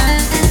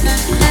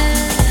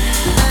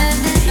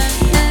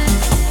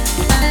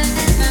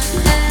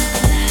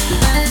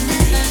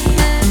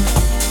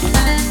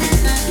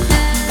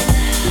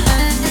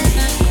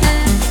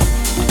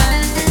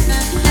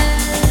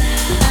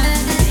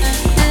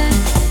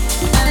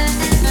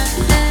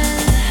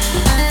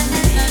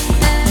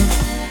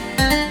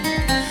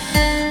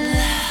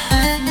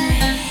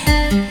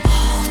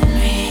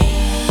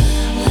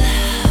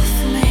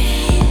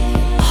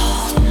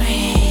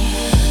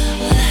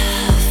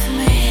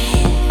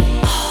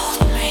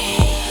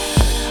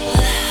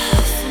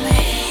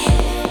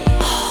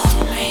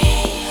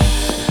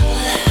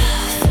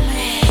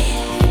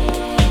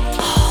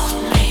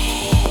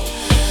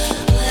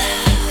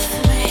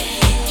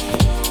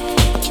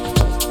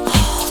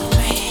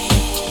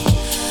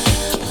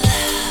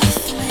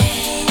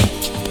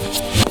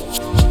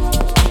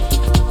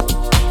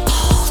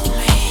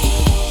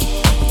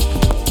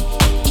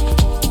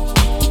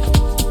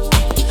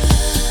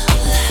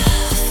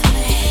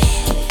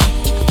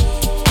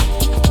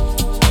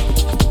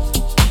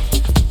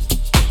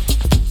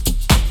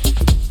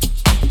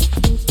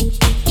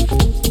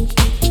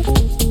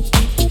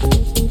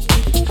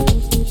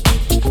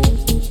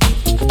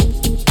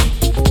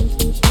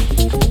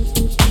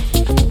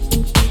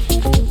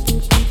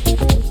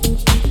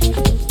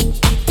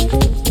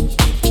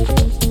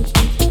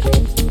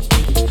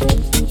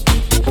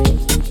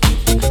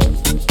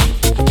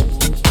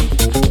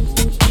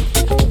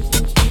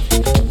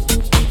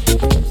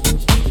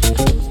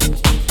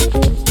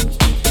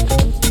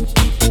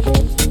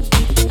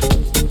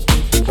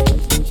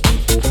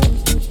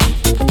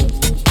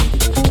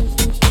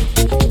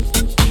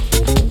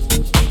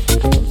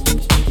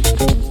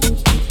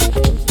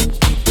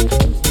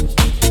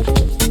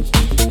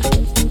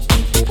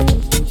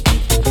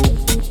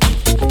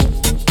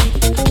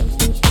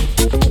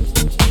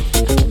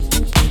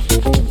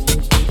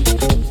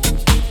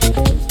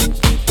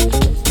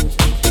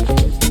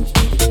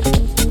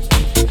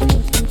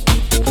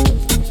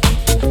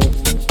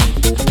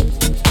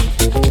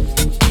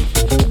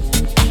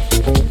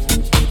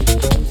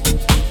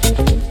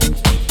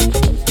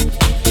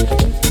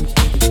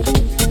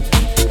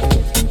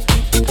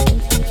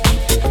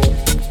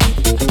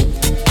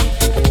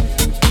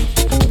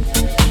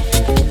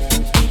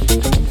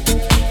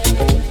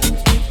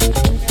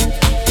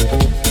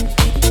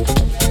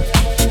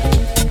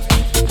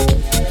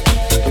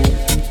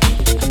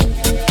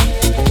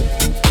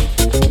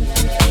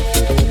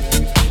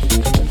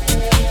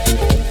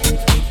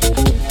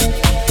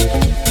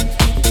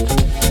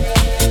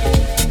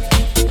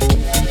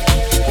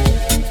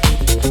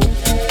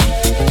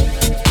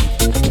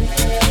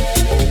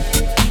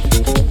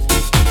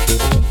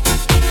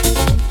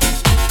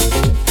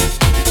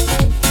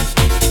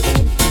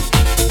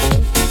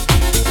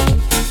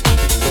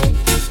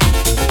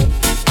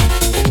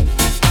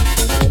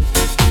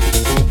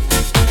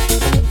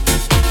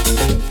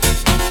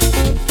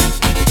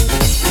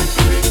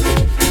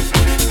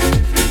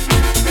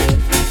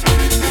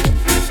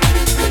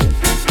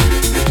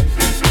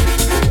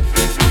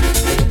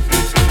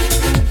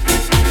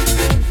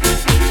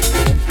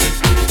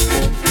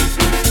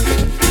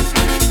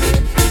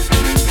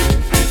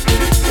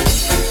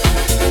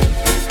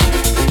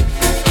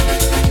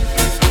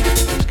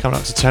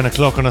 Coming up to 10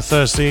 o'clock on a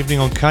Thursday evening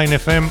on Kane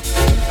FM.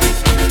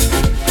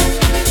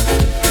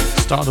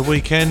 Start of the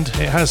weekend,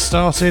 it has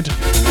started.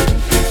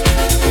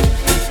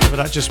 Whether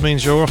that just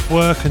means you're off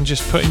work and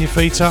just putting your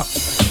feet up,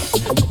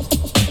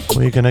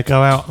 or you're going to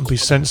go out and be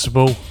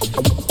sensible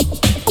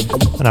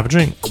and have a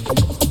drink.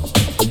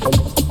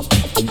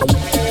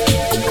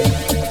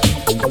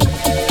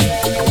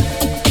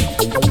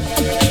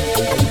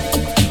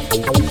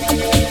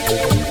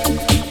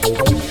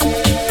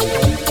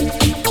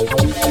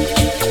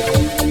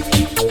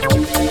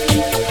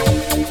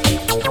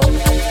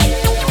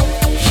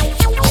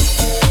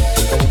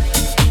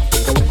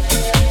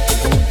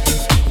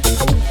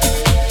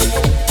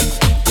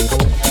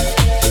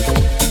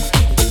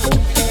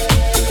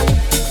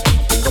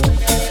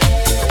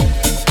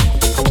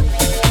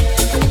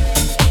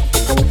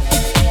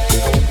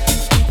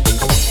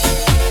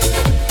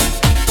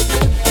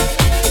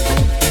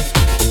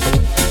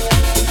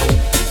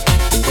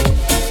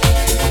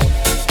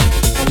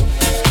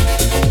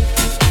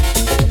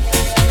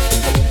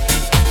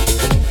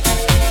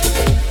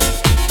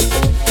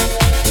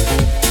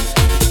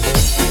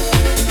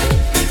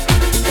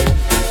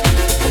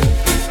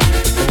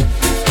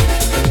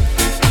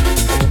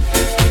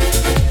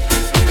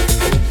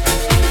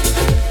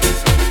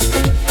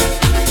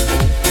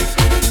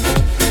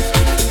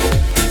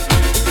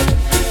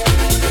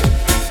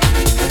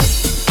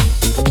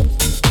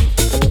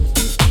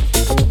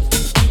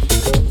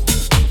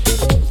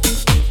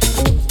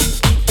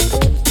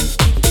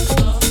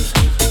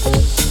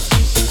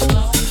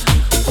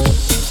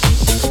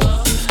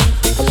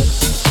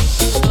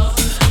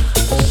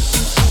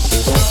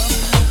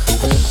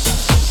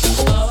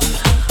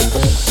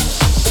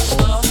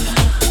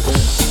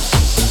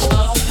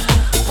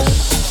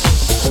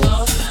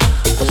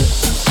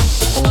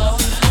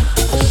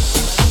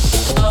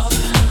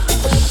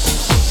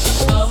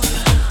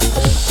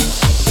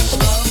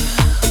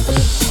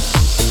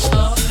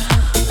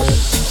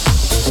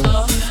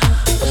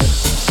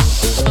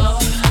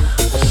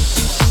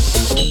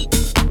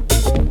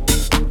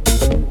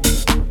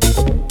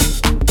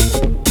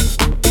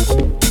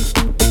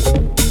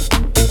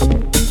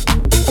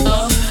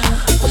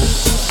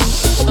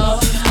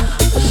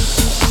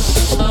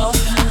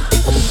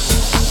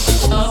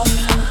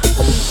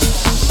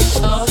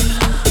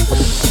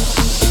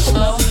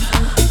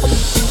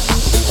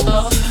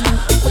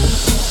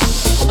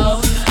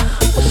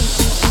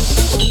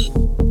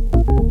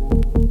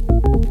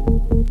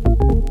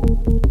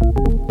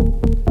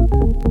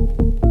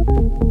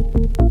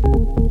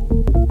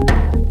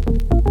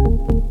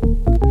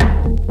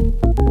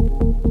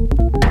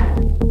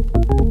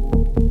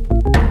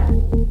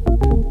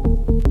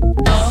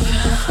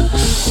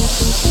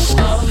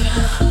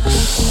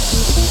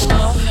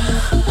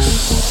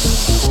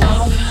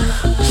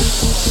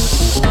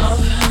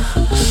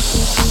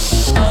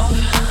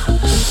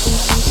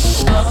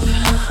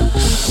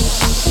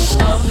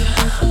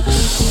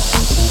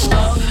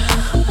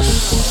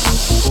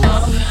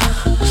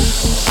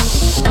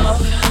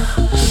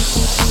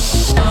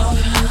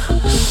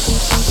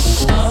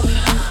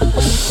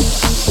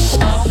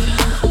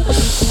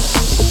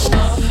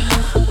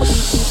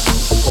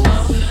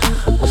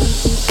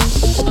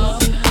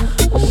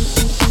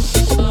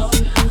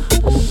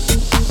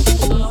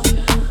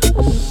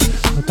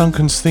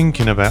 Duncan's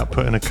thinking about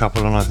putting a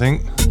couple on, I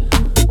think.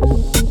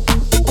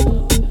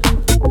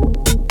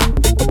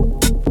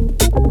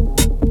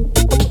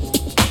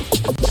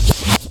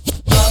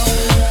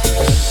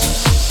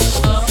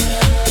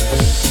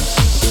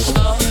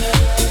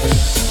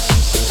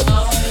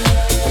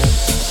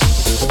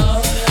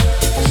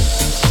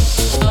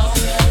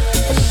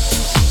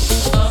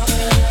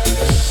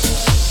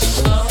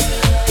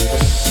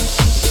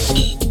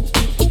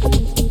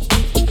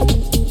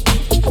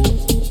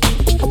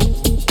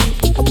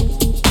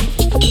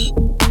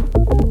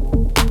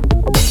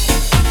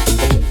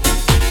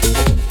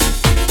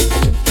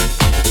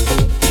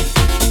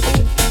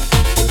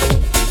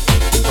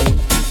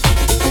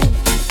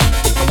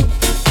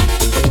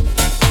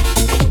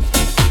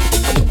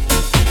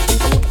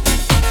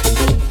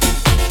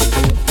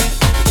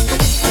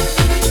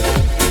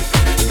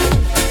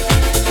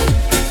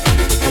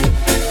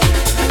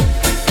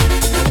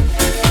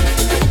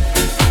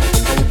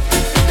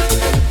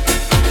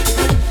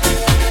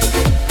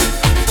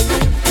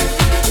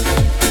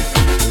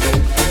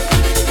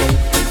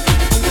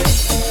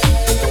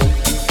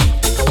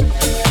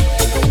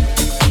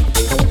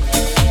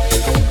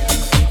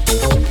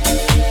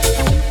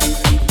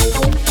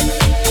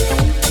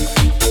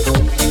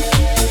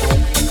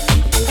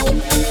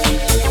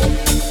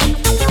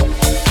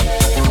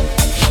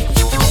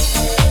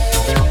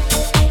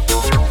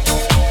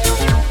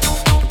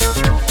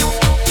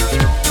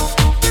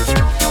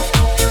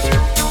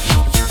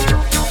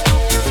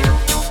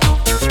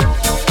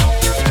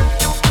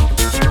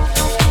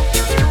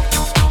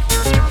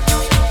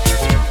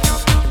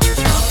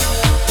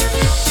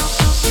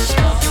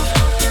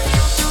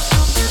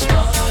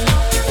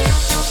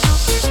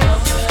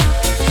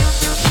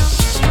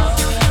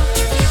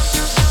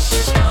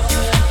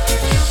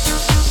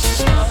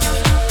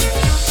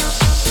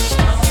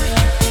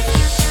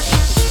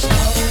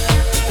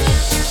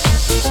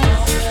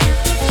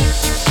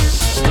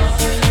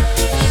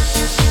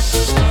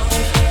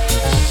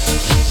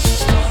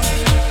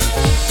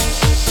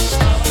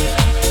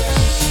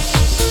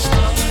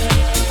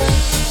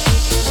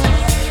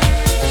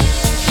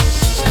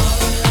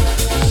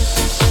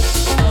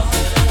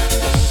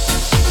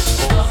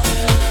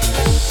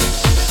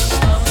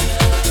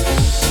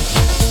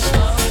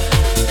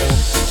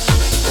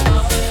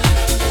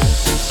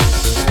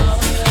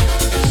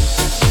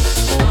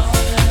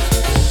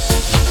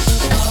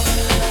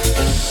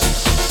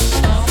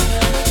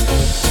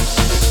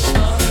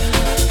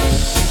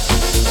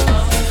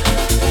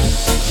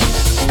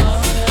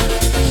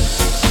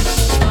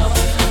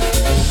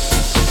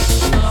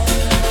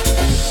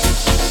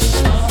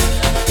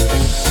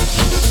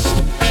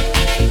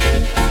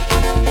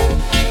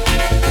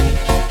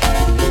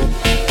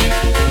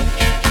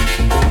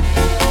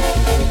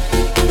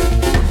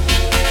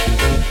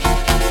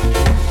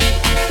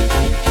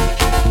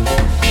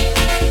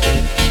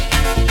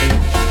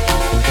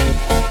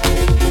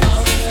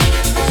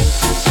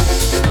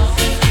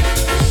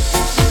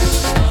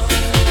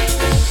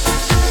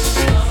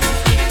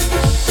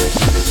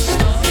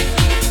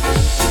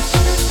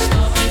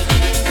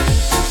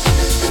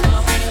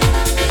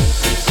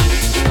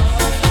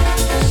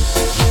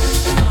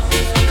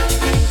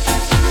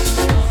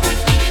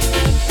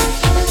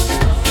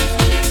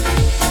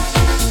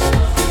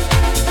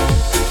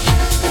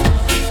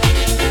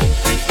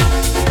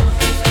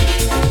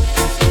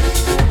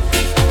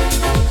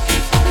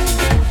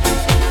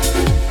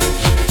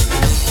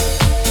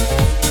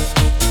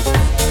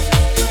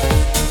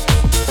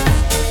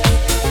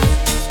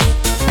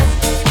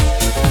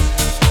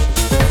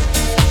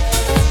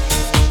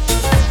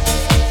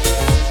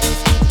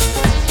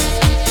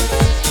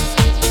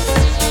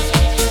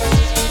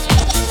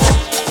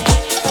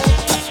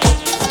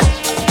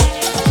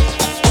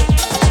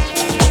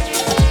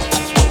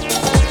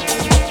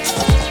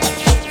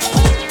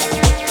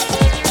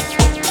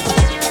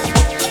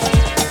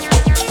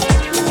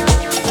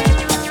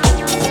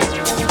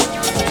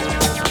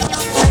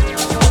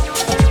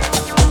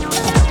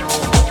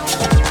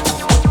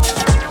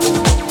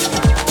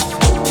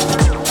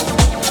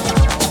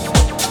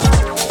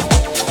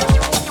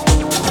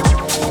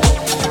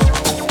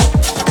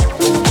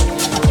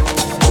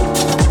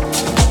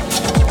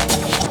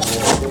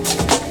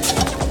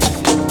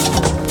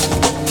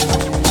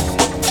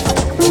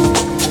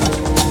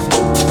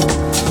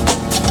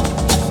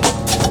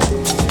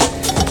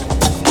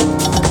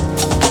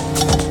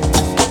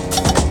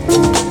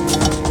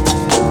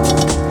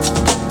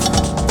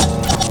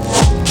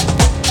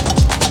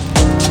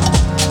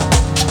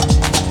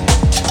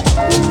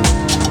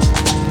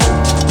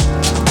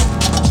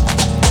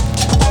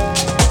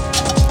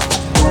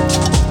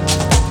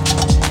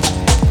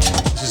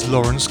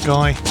 Florence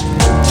Guy.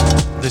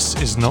 This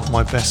is not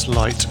my best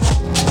light.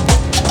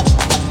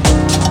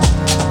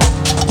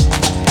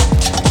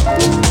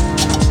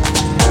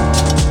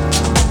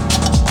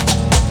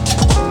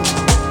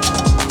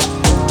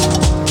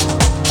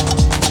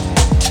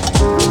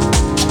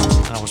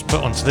 I was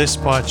put onto this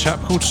by a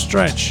chap called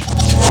Stretch.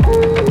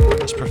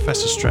 That's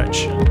Professor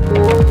Stretch.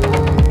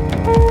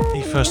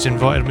 He first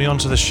invited me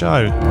onto the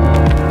show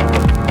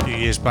a few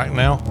years back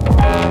now.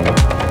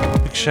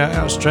 Big shout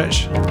out,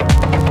 Stretch.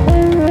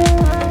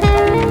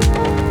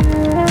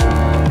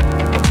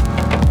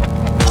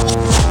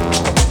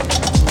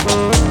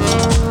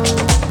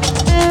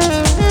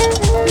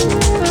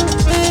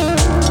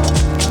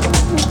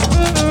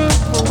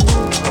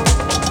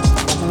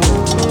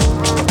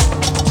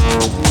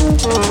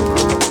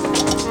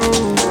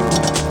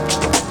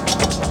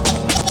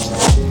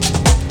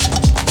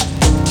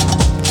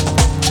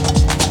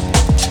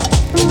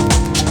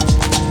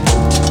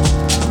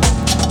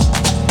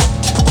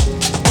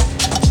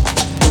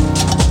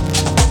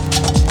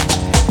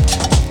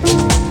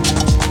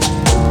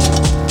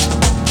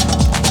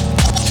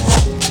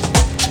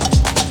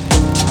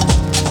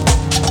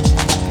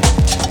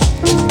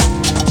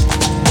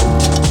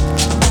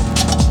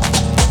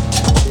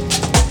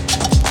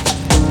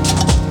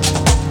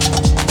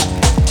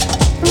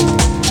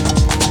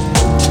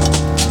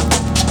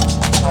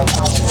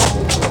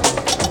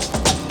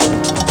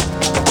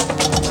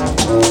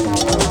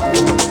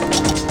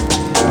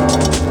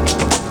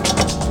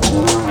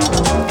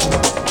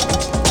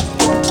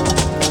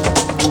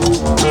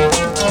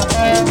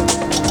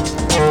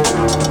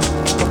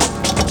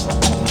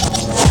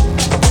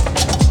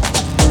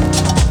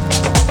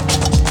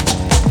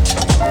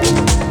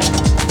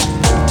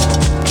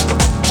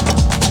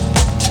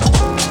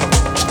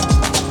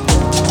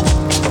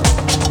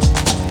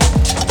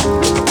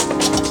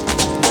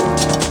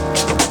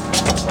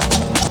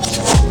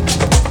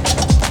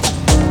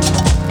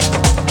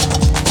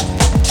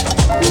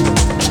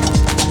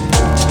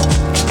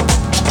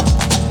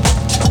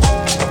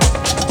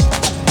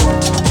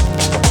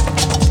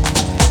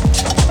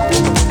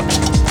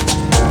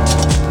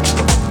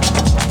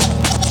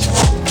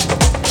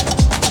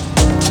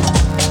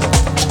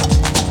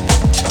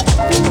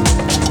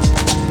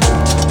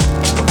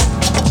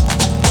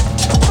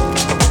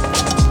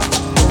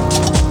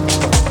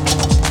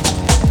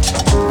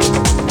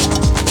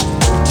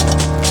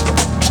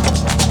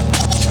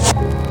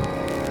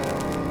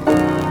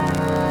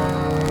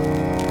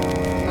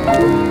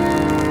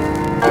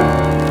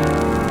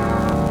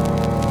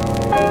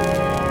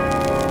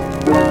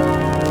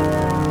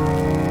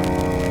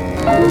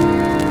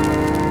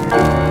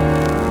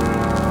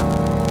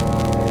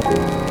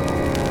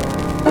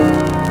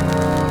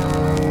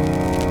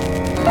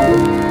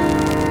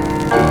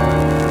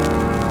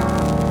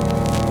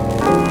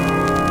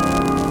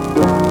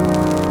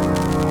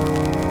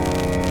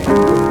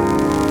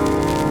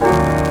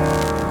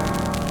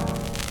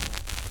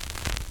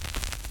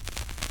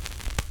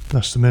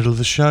 That's the middle of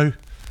the show.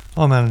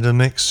 I'm Alan the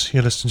Mix.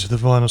 You're listening to the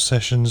Vinyl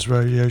Sessions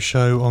radio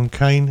show on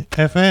Kane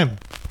FM.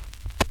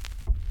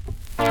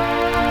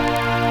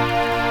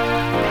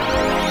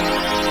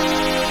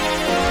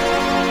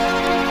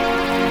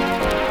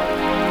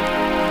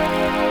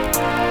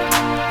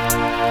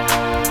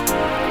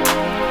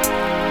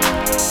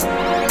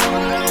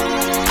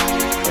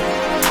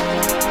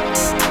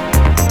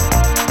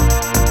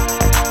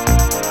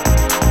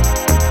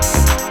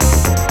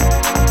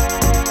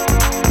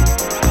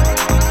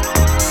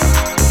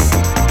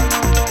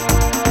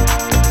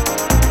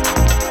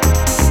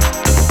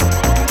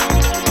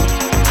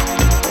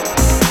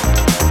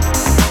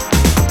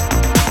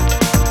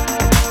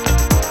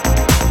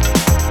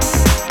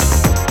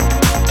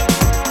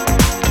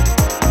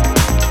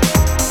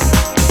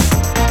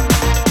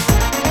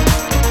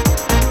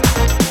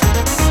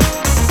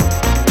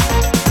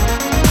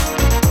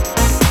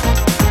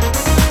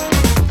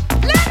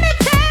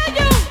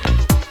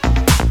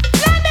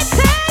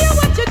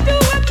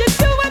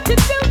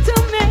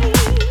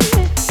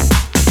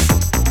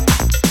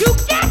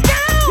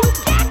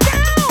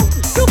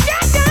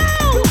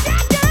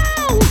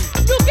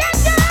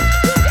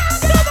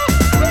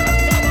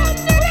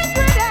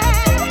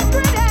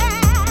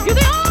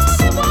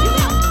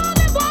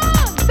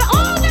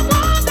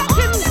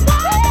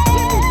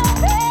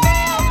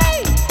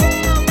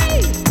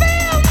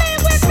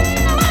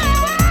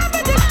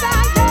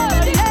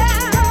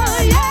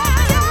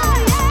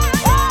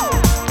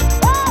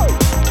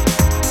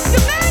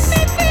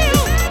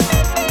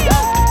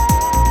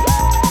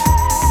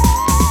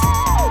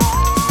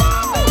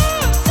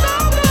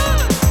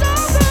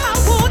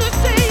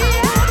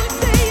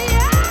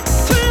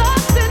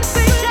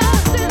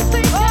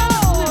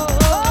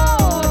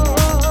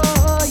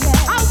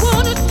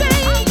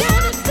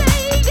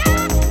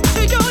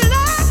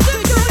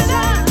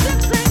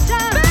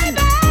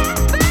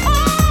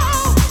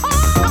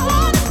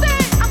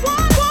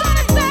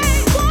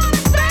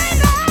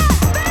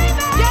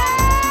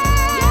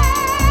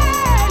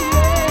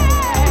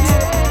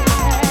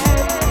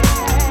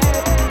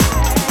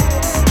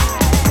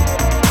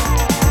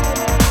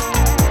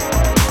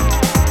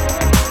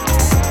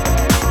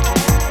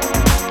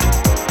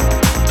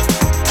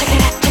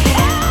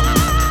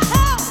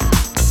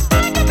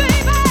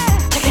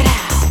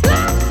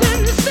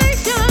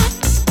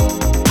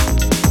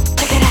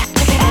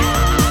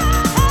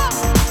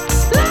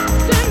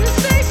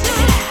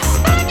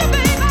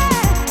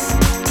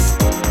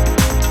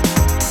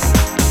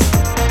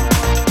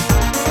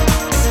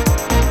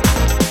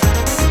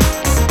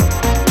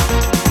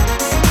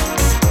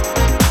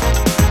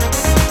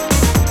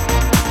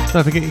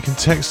 Don't forget you can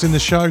text in the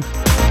show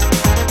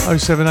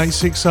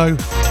 07860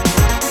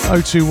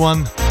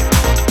 021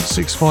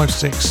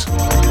 656.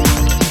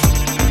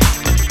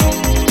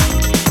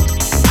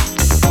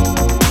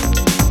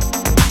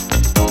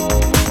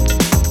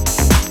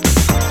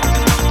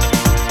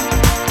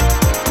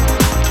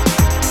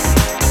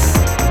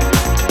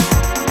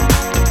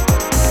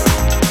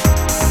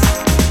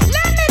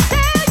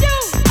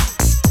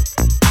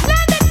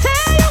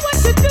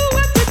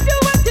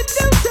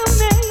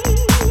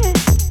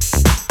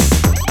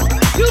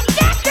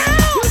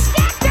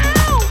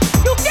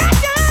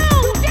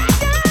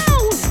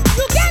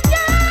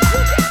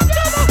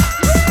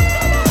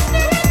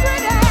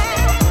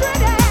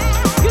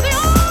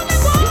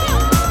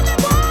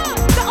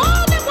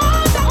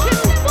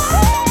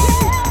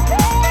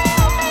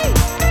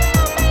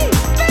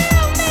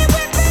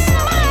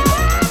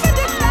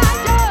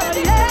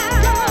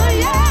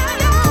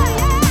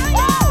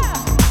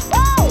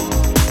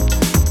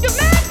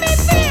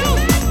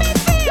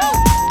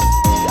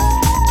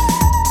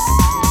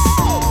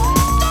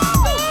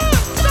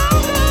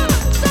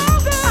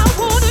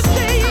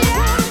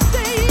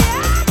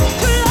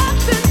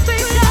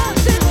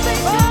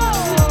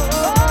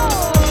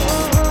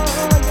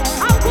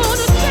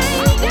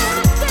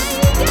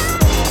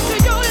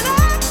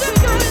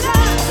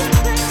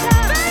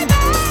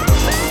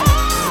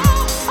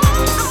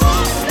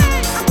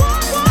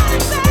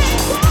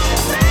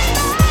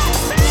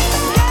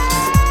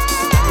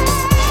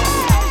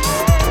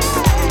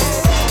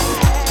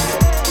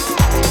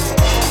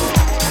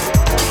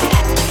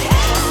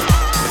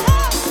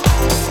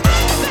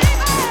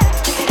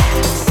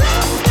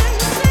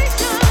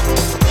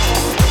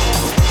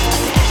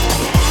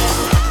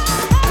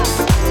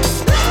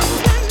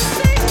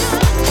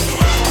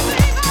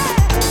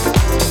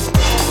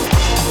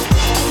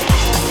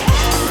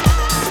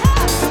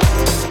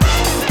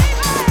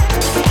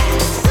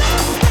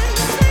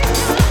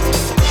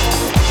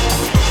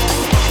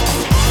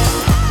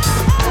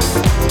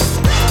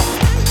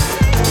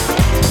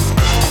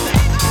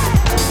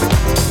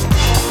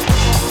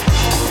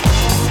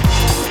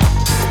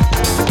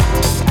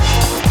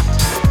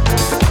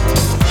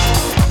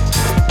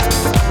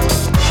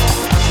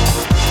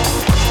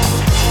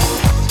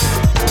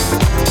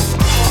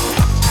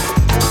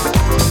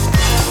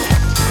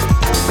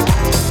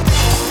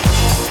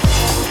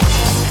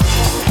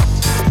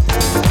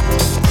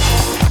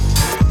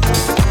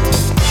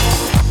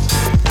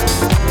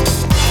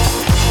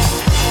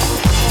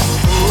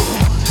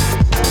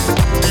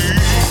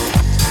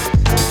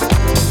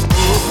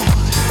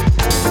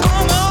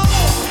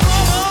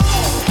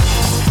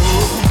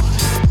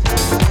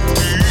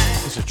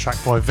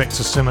 By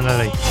Victor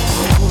Simonelli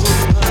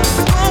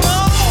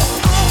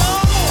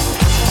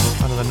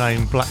under the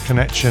name Black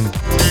Connection.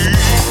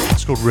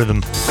 It's called Rhythm.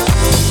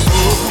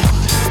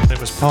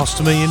 It was passed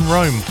to me in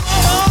Rome.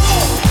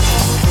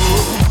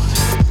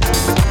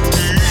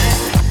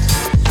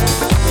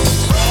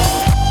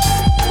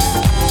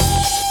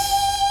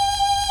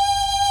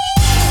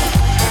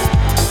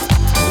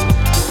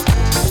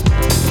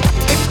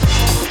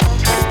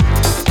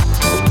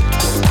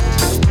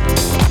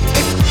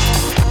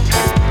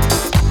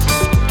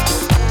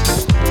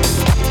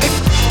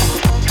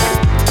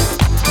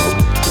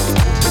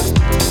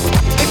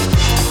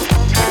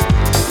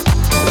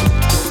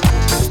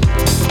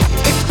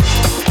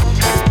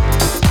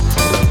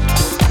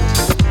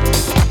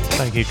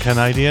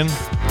 Canadian.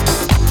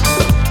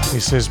 He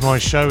says my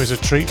show is a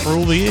treat for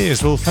all the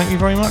ears. Well, thank you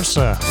very much,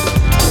 sir.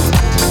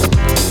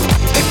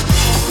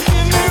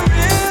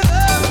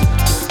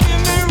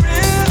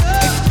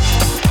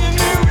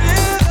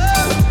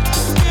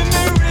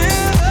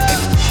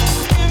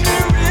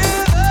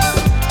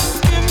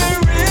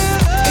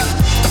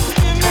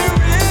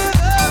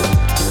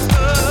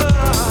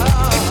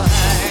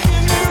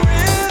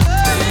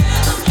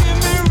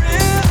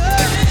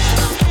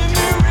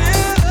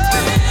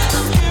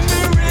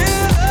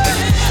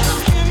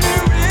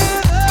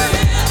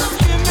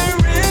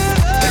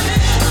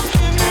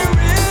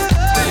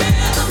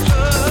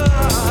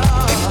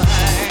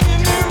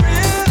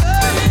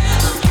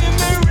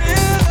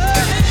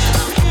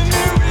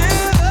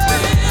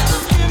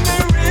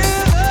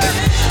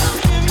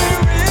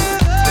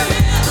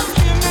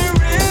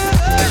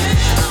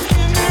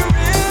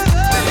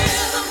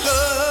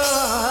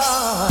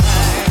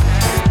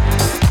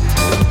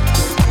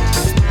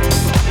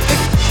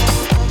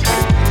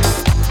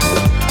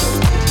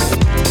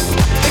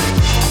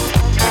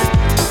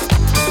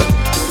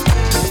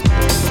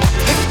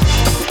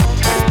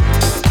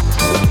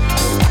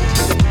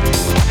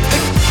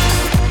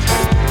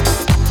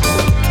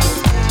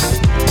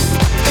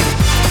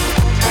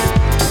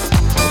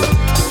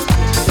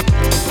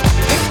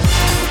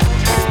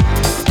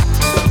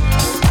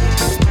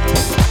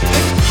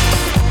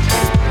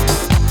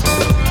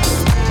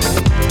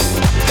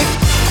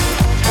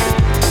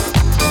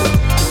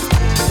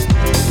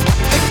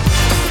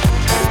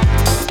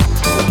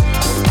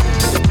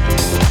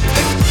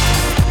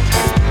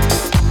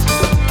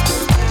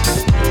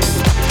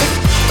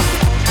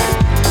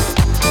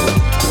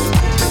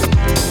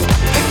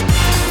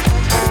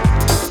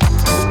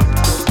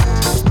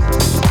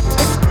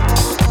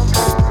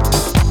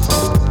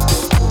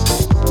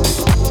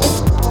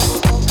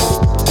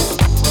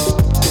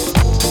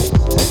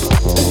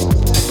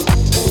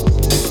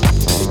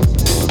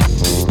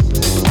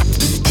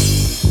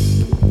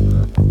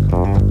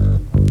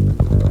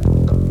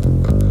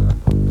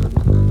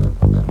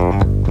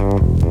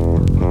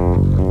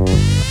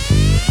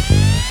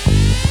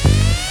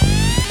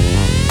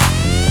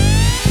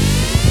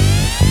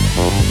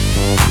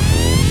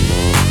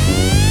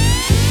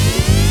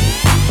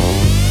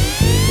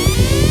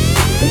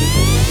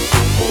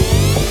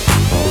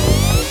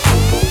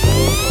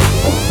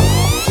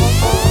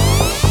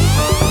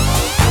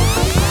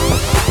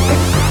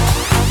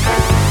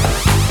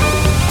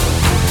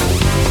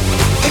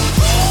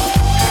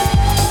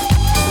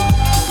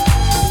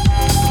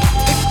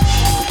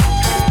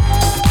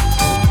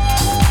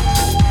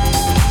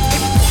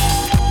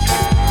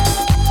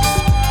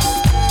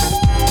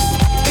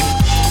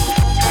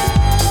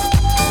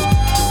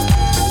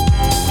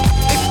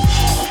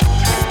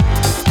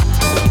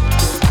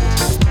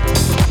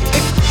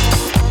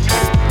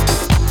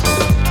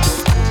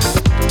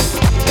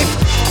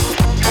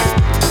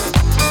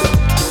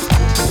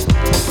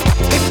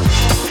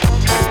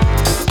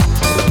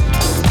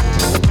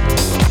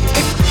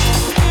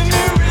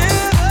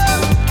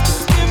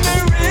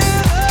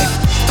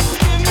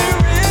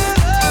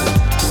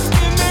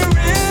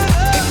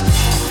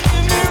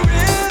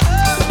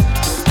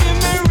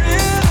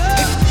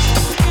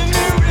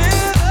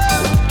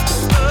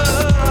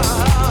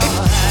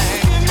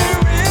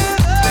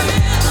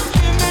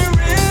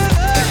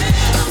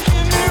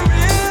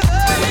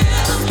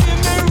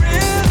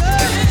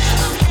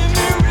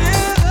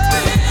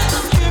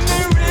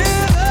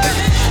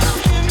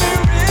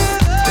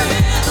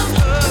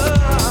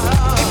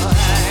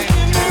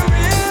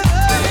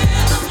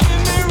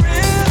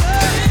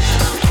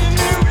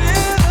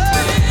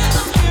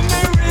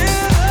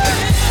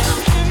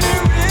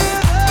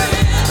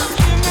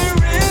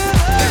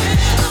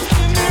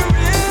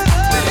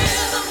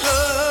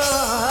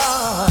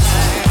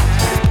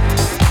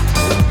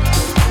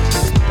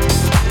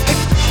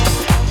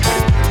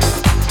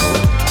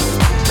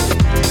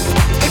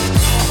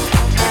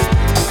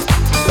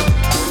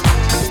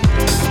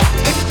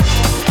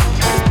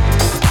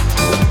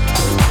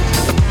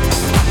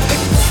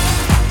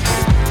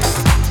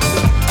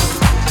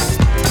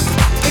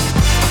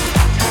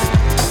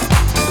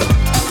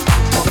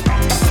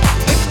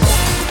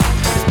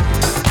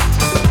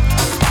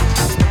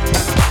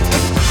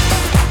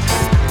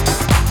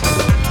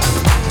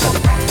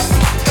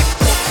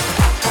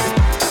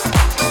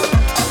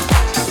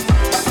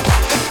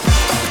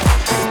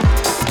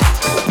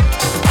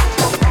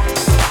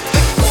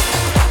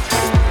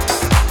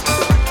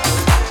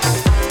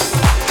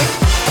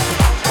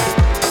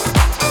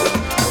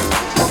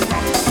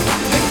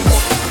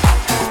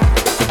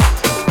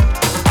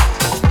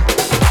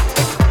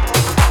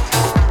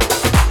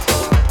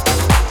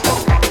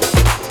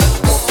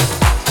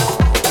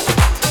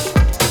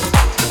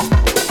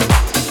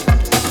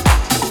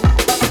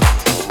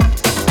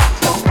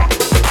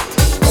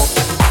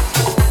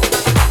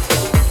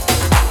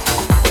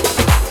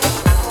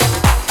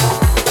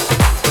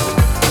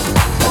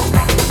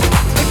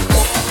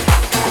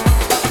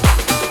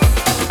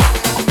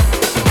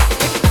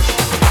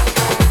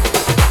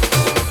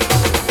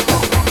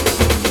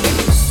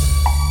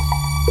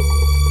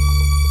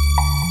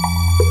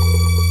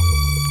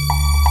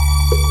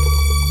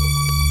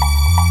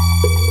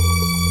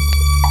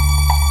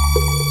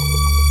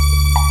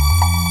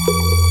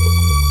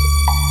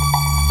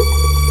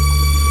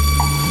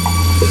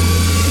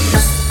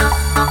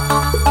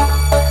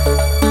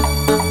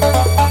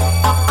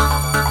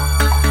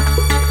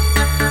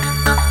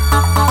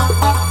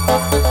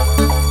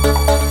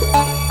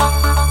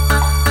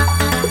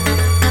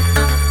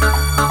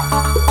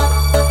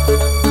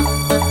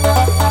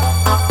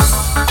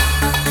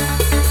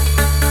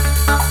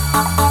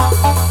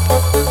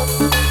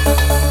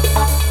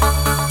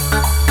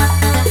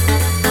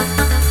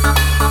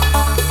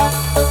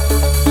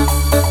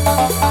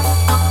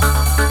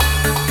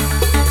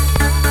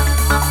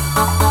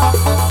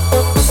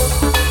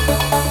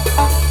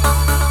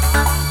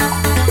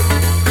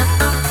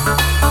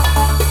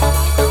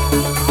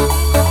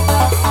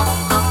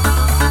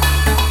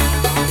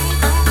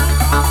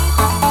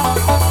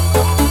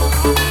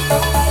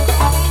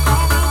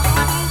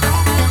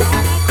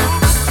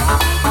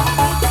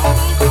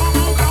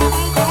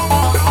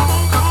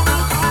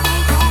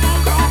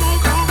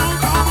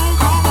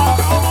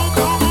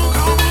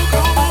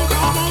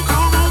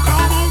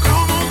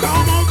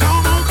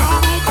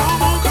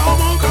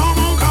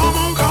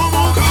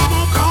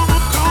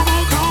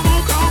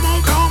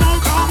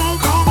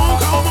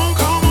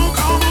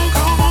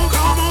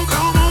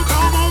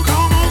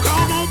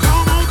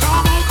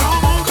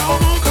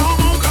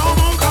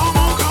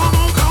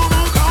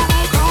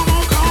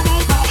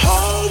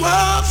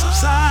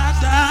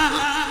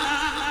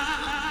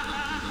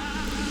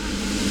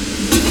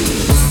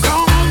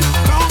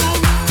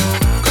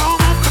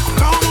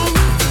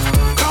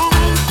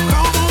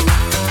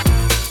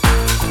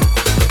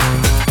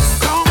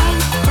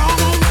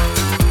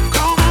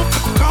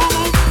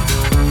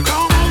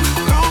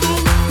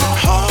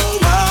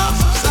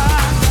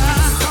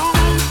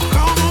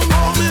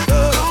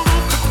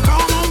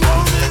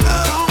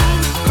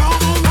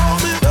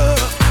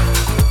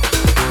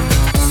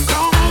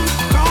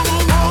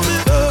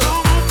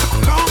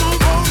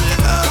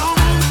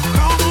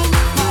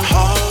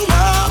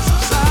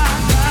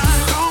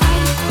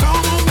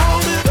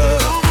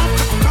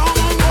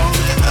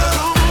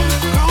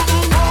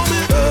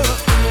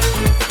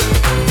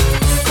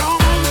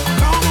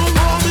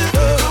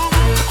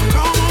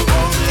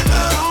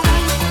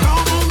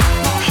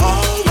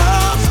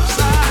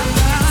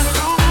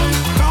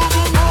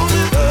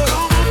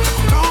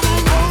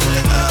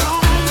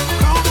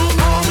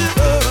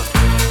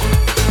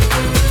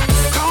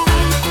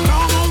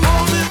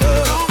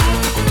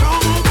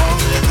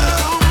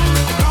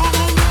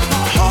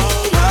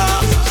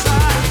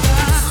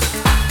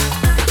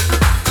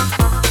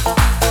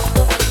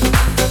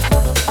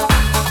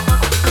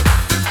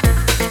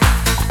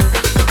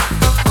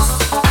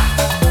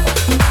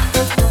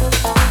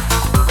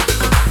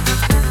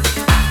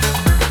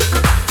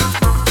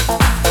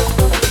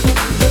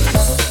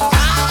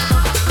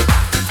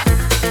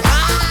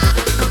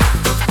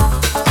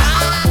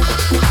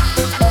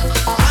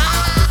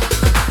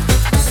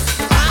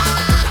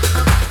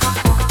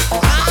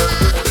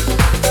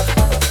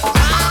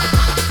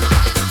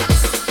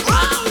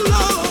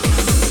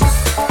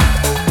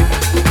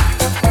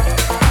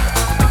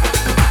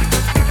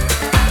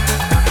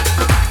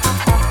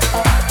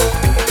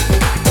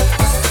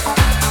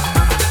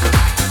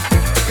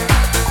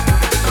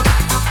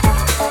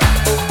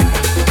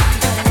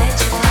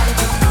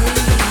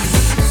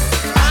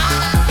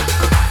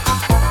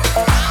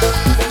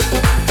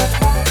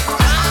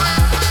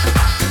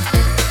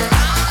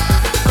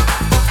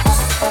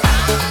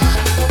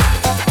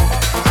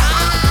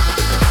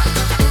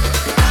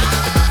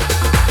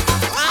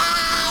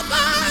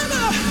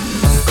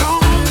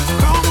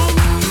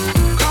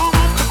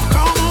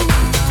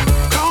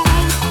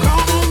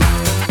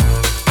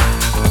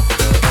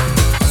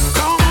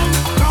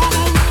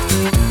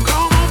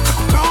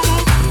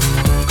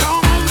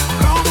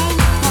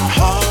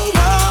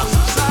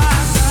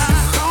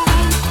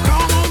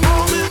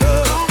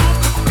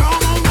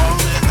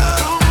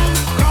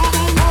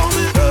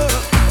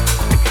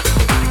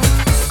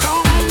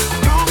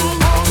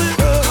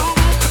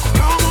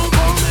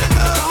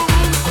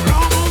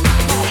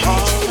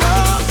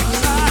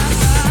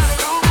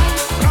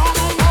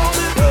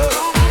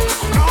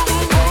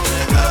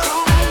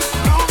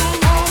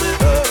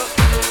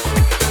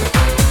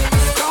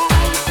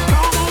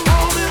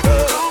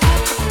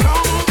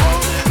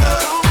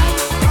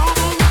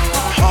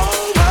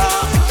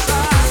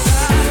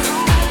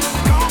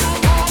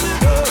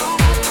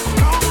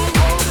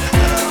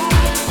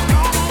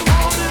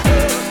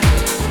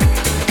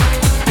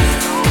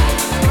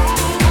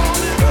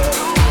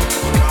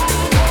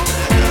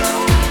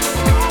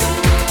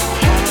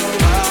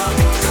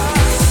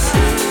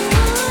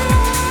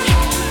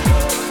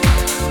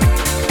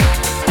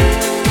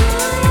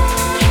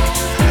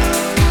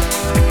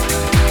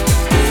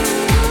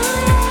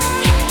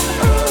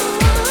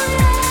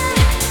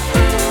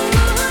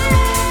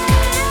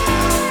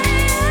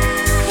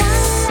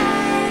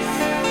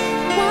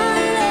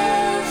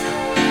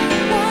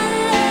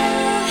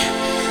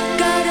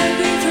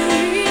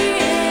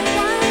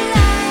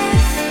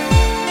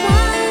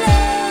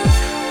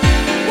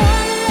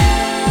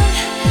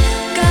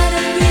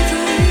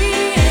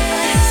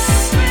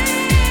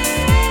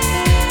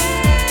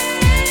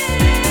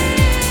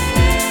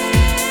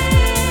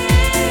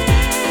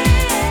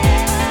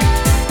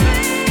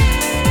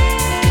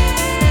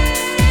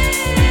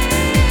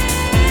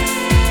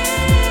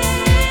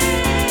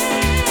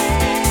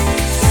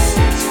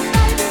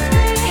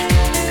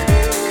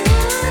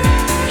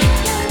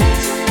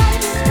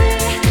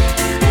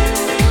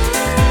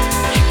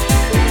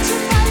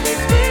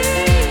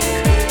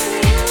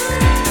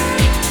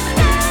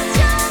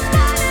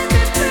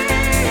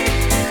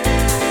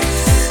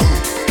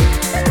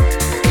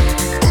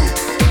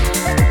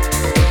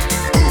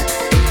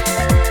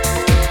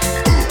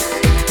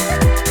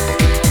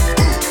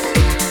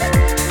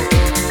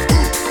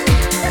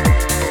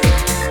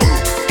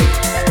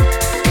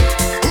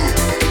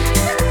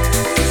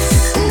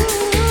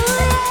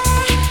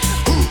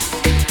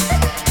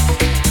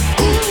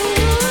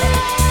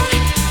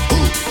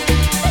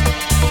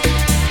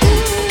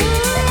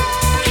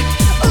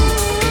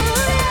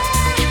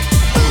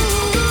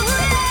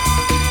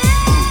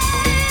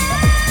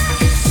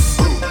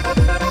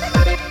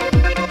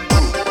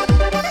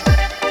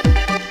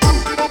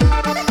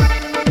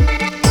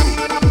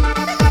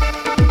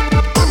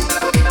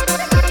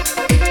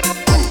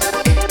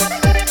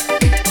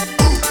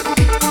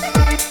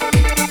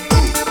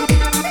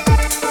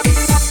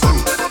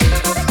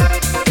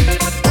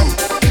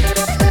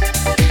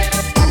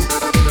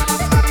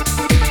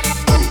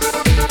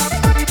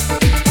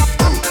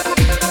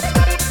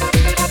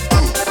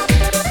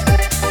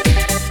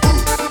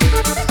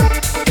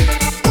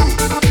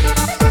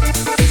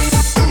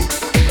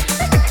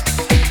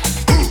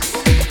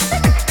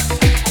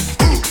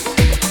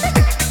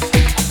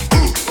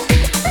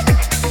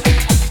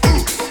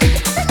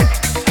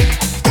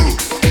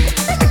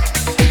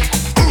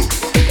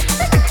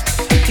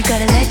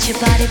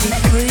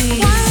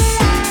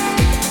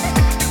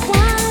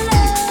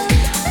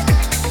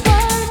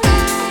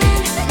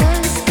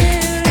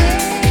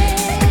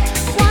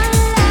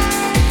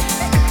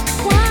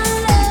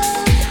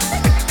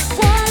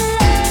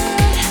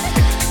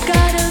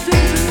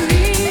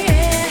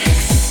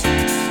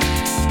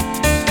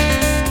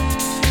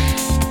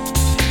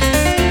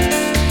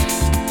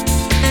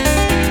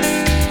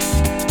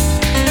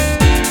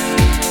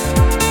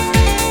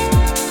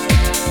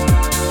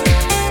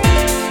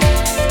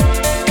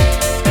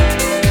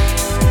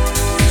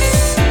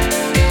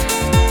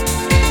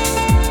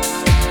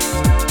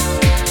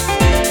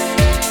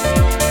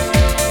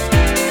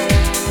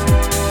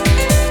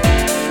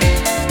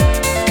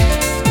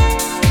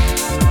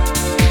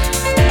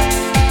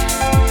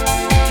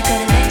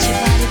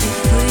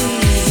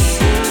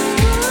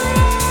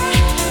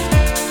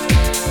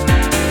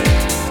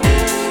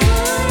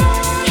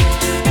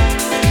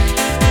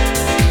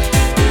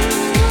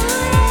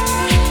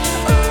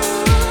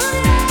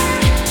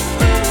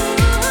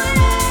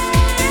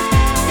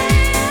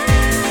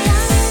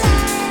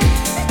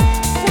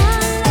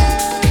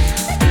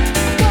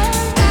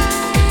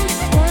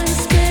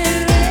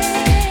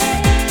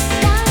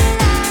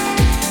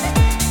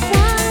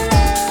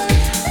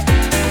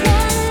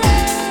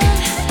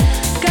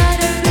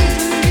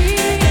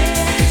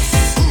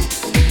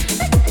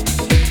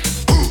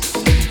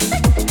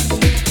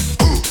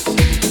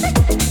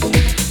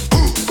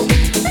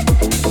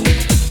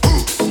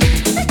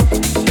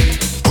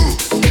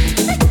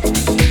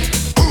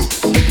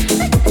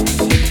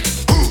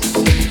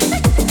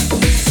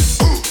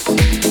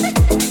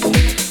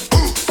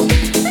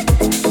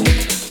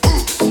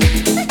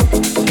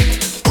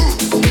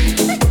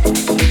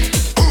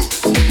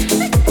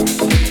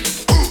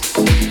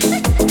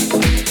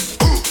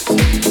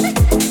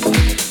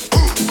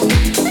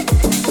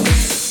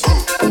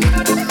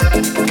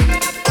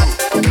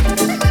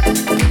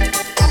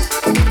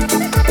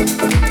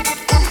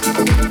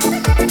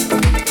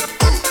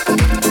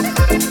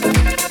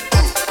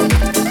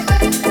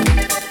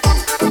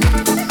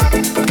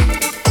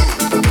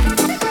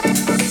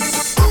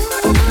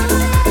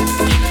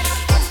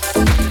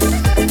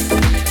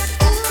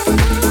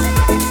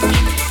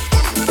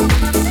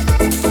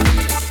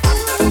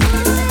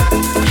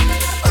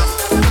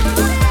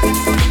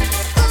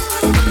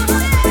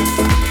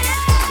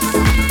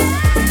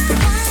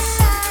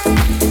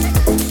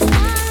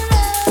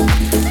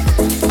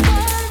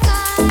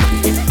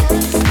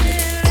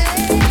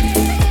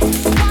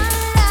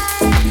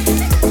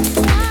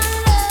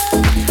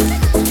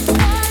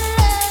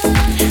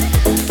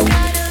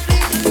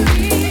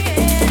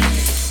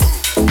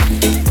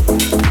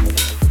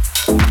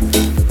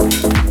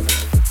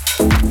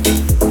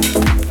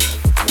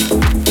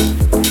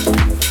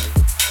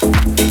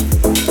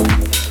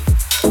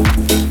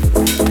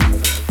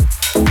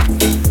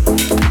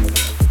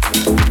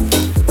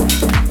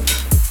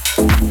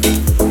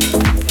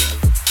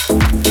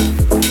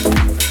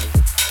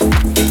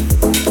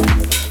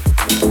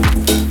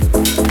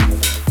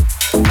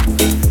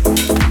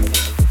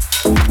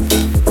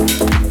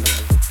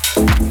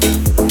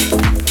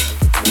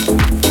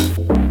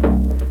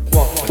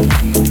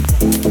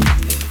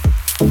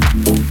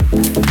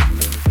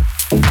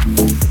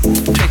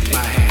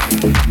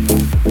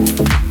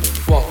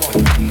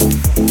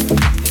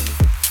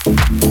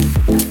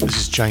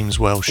 James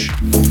Welsh.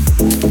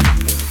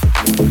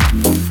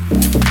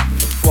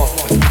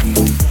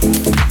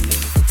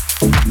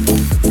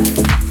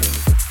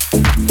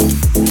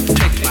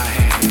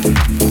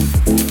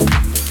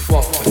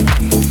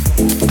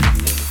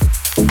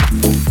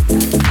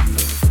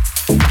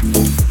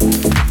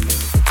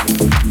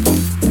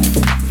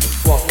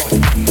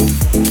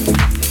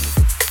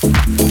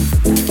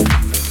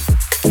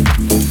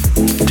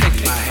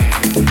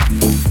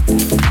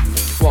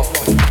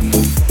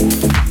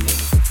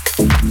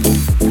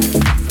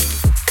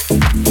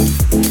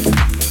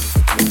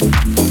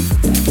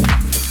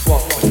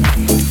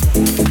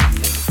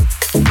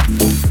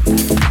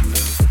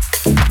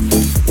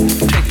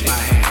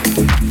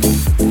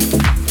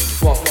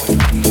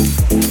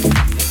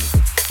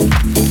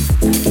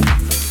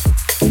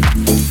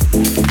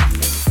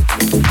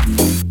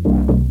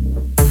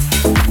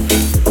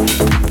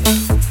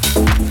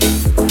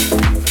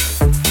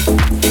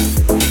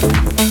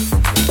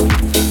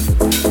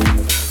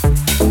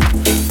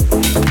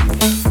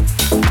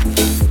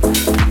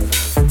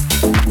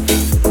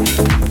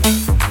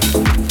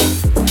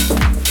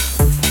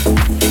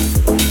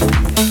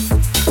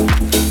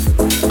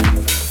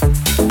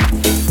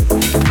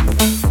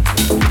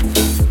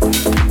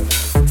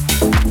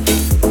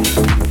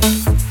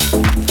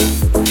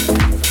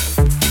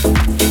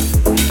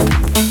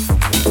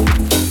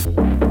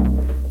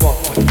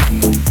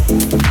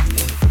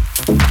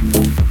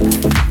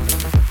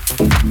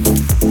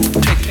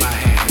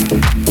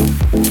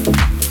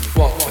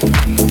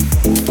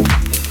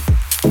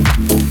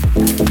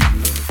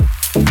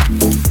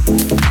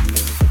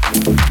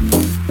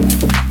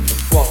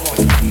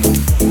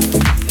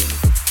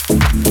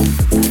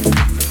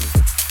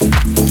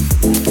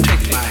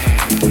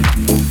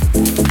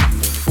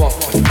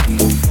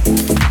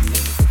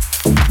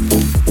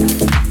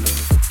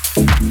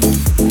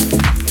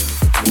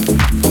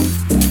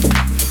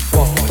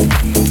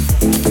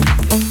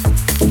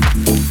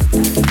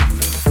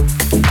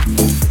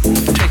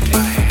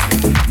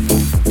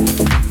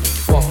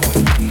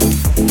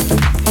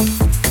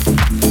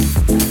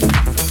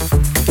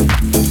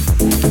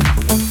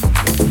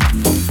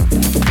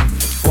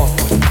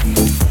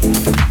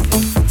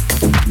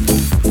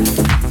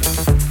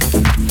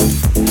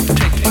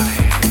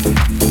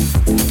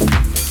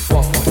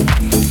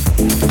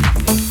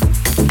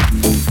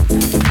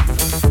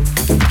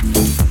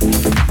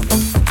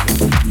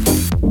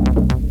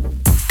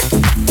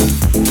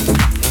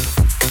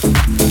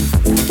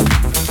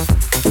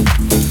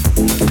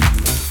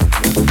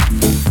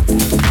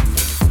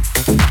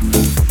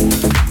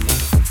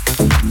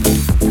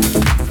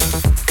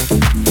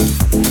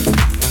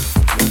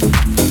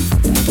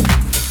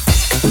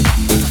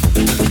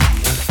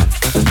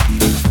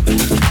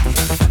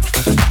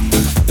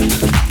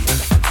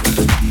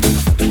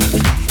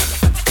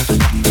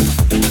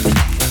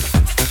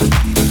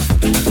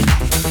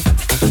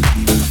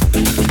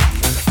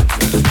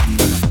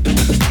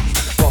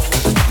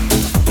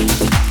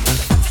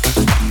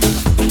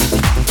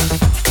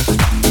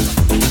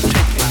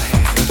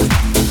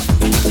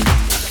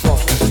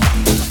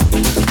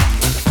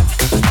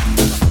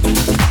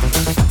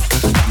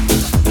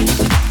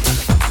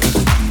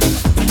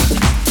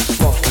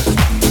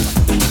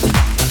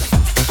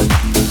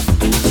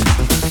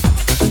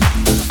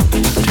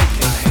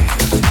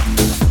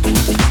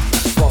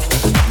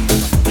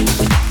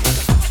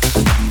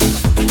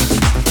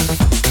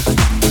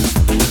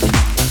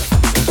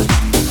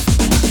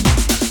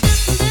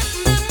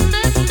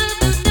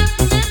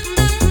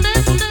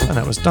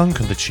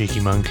 Duncan the cheeky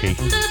monkey.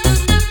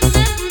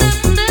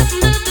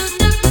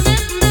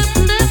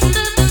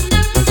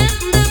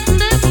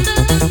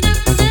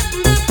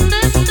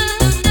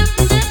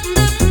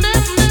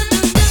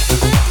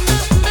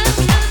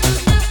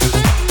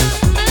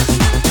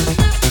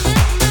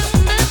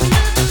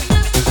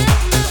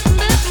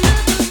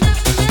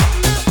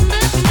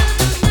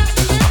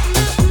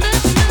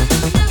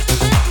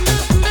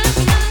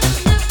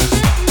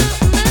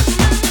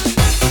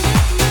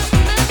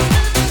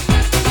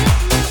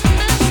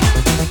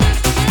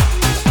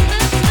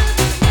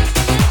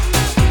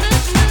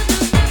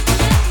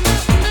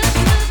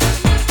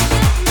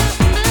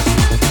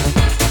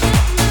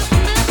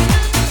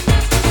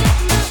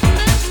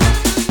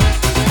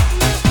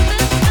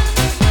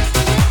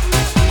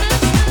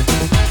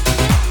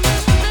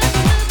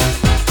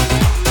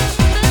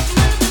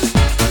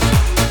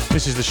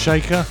 This is the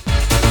Shaker,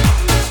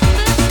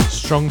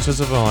 Strong to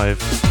Survive.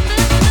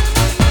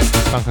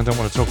 Duncan don't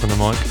want to talk on the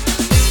mic.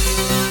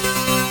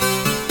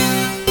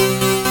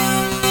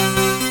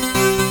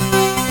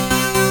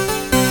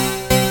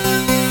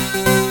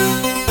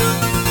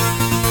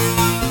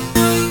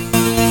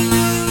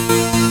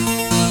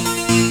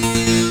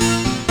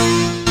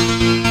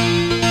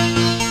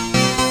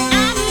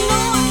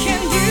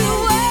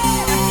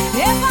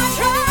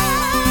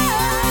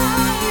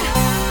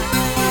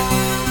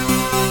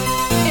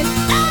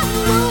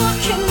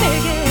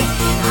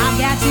 I've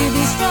got to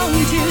be strong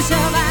to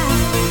survive.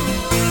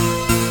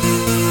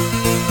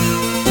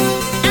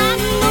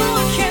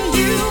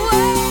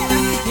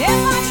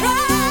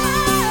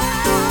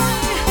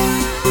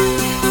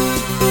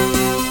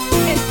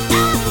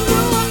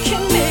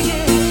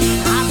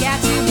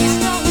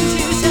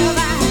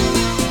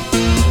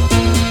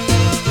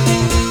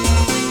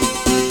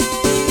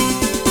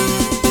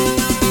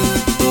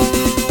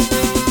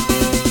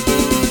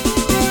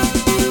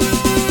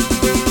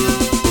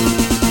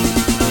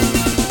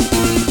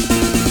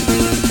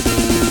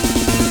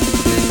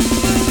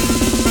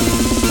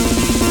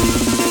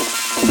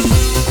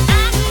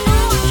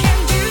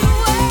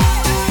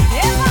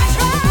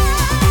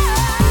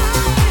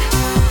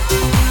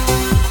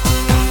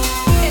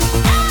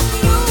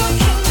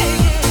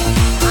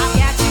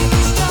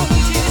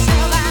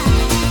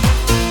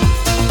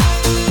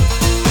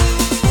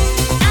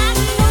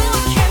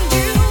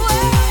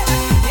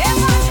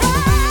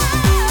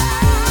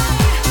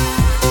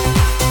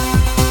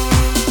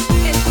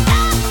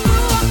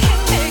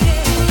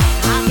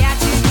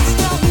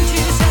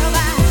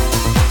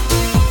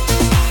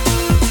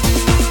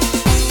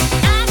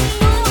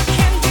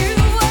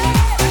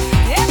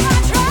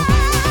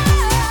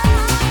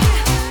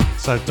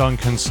 So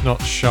Duncan's not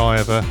shy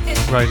of a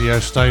radio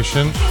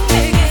station.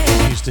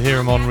 Used to hear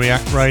him on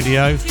React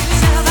Radio.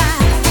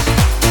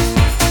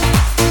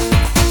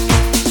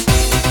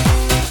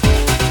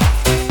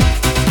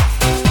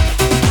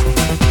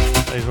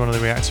 He's one of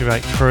the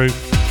Reactivate crew.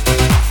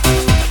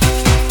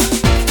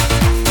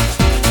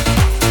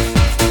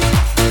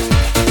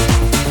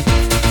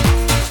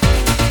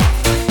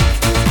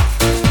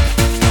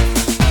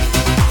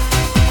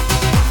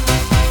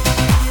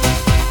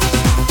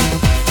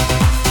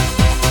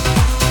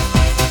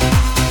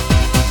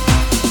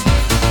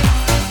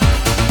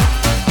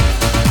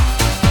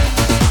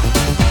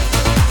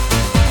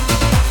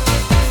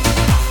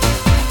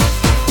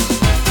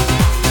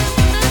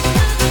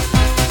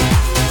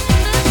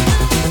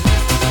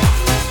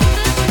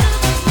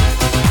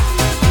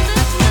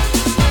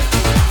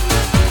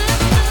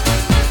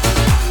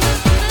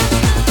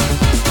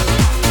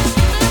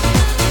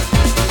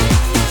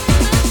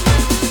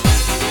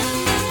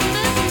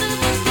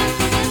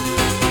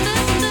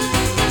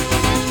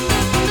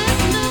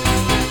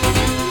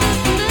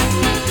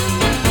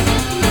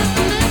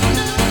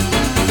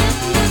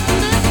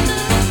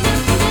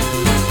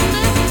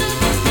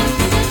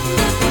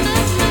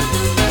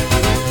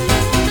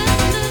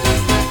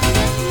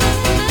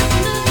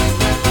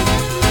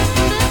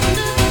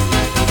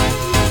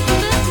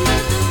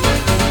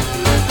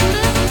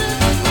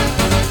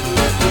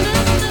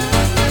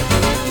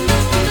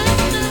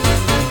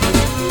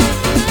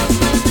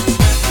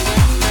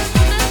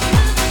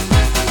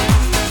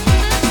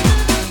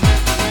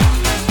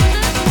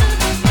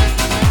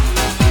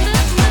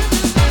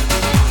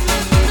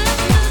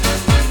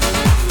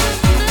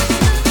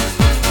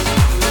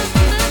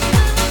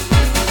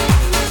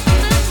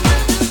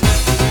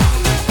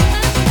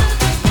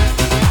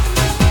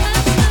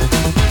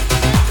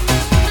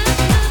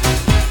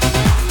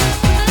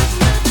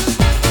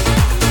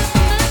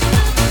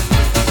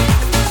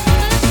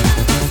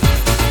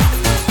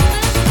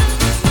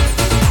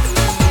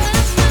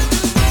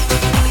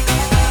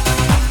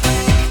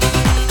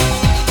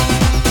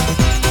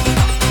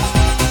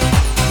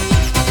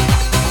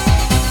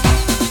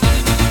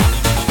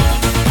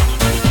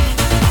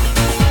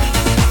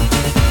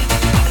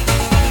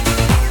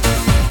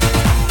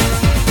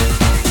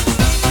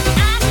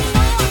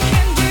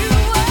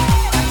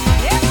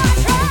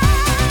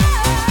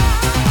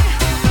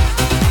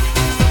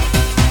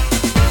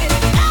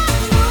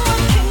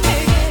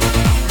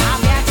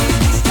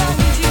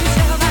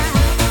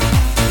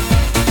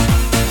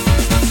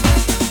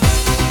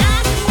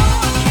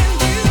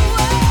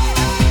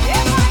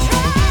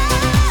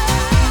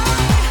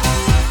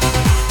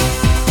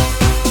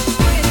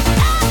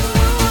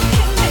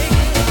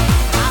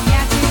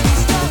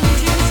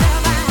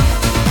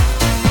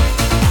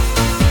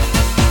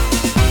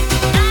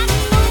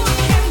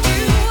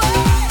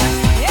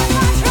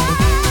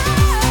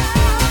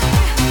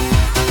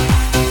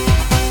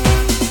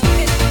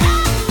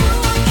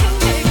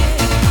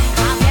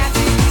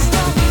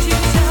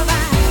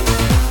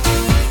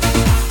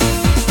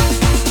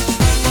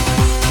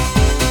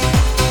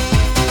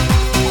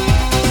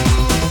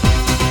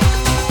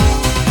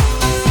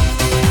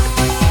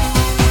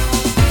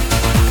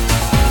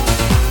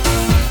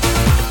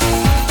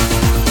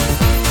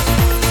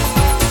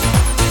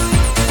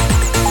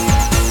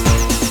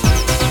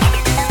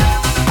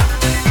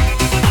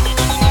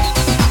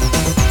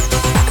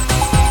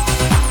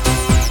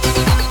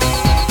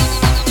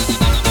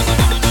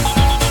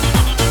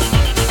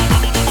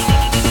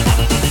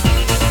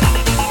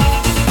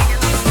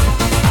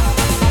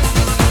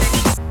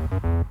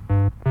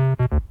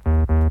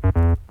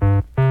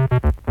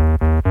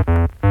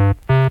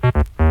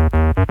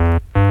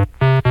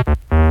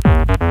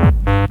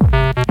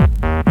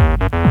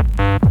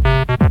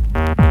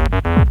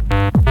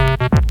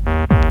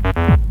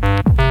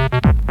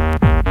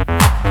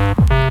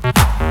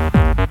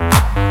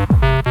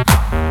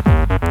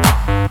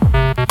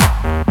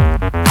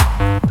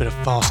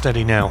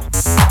 Steady now.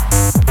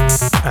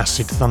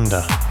 Acid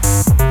Thunder.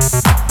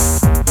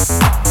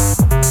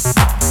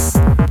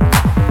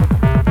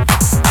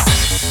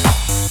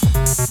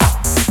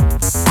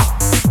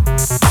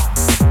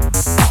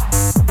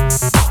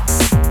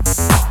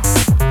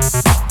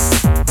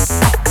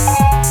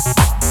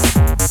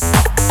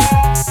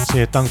 So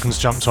yeah, Duncan's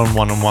jumped on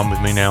one-on-one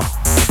with me now.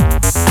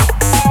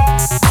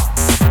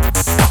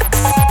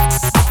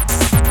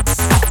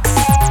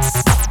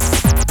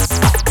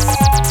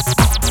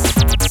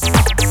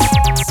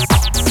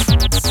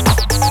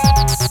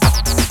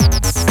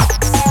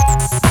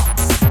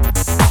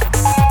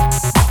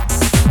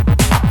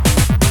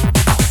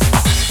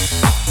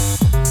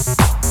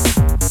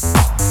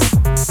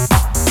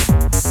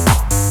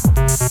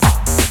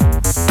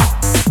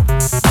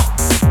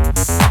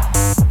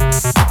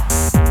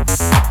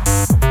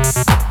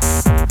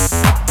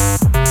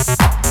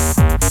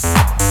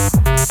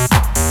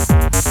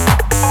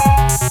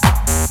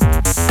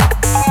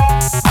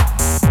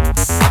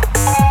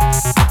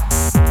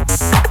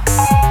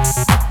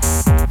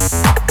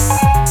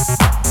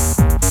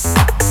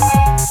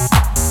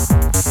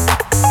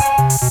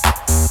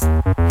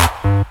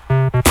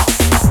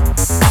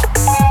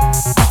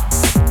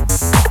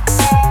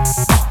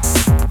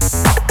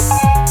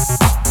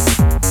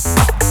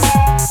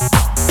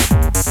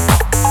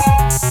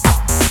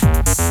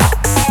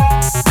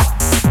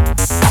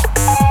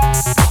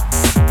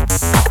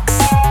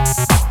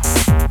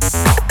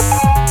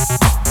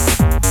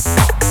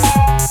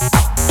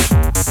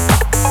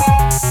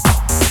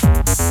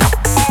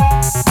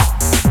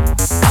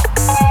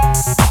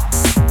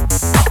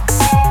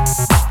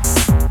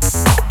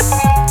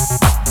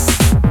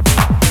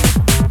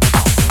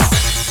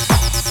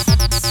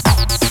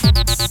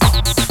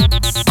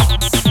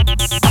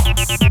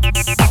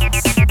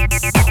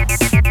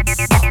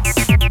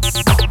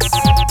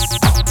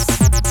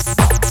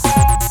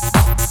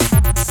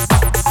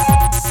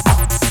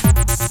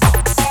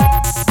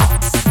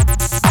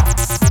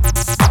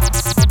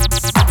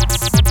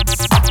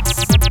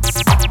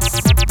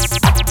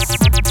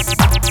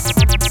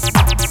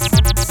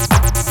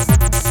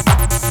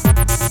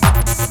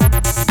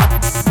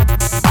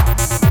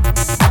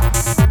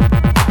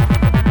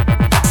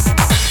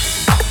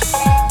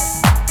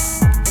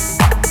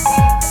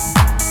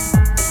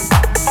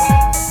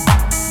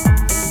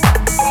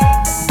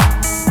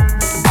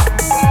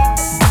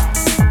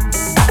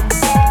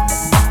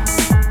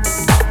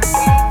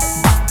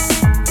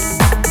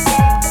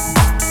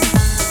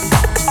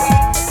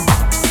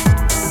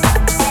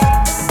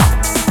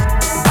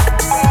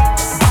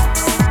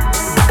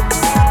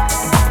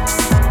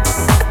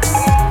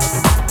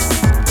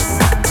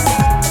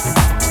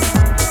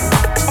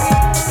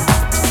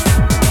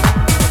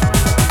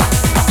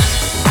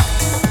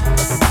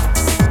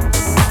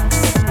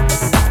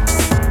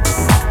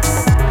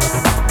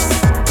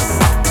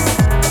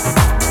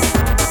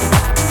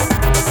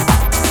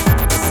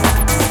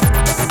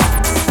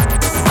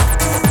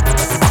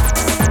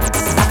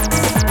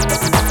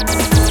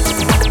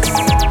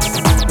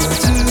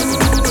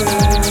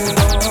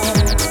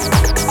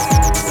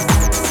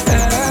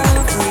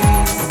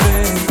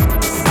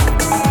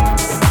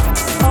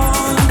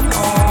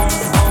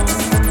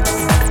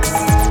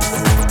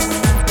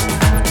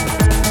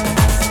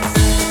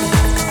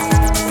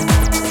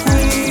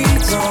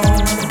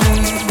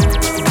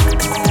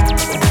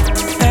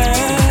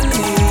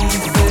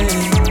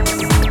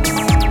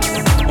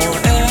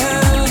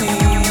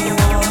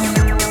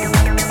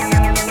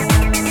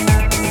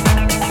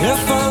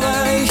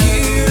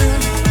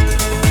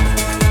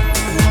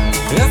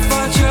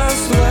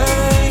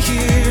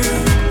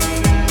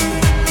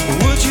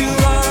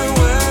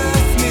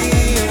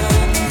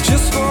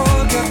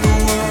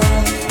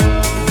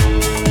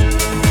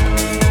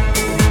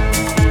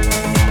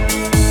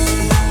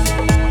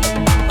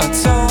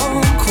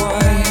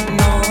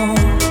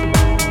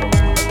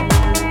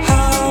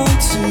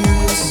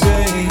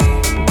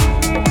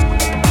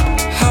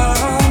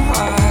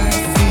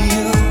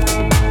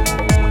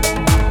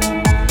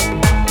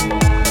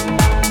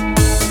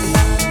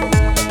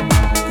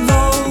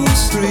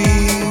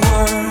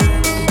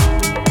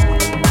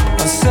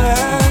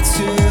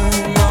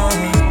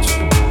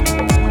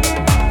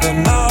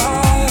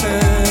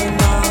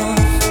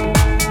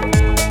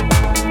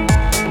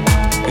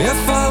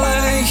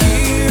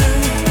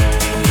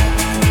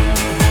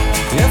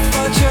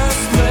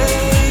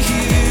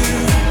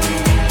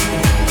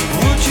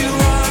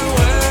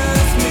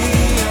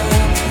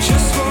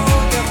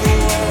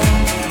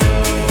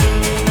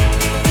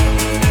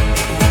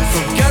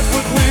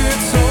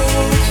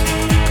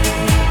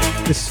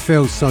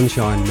 Feels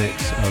Sunshine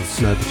mix of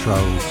Snow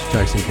Patrol's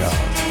Chasing Cars.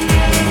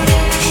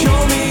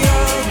 Show me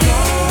your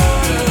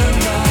garden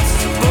that's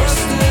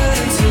bursting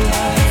into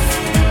life.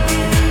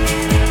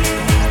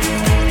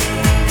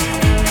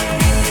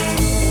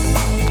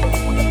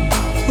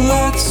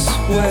 Let's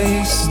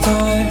waste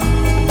time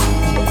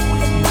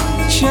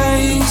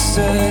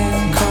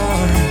chasing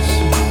cars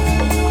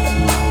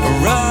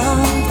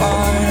around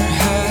our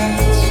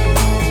heads.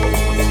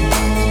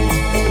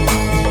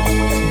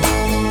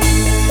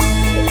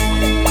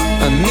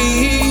 I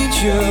need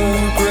your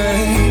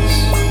grace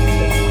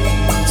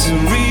to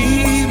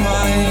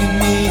remind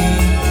me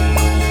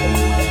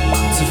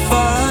to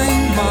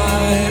find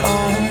my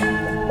own.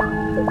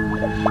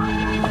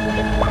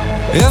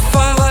 If I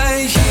lay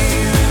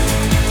here,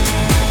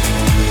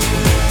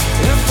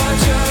 if I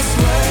just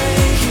lay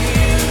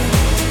here,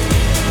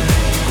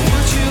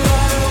 would you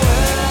lie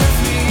with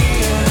me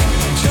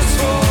and just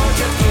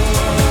forget the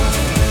world?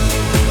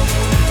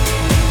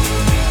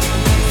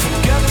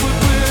 Forget what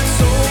we're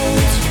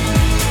told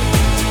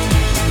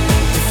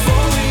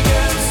before we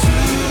get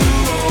too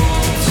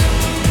old.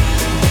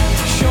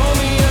 Show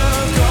me a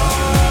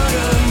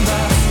garden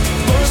that's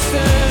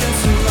bursting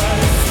into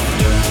life.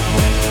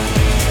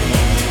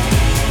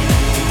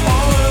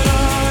 All that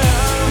I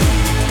am,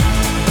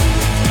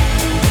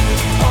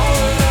 all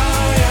that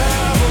I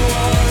ever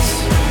was,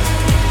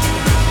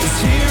 is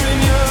here in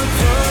your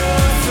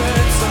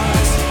perfect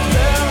eyes.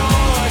 They're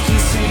all I can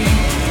see.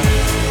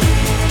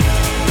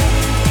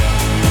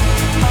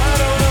 I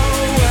don't know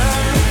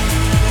where,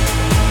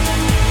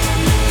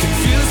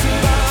 confused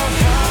about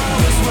how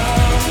as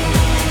well.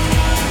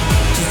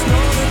 Just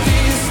know that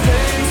these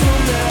things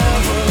will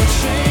never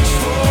change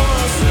for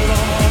us at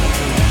all.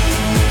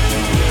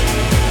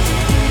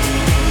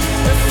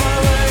 If I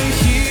lay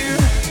here,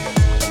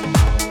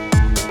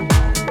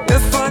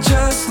 if I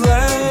just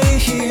lay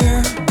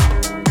here,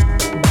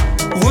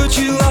 would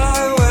you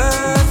lie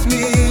with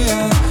me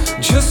and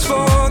just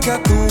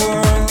forget the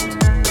world?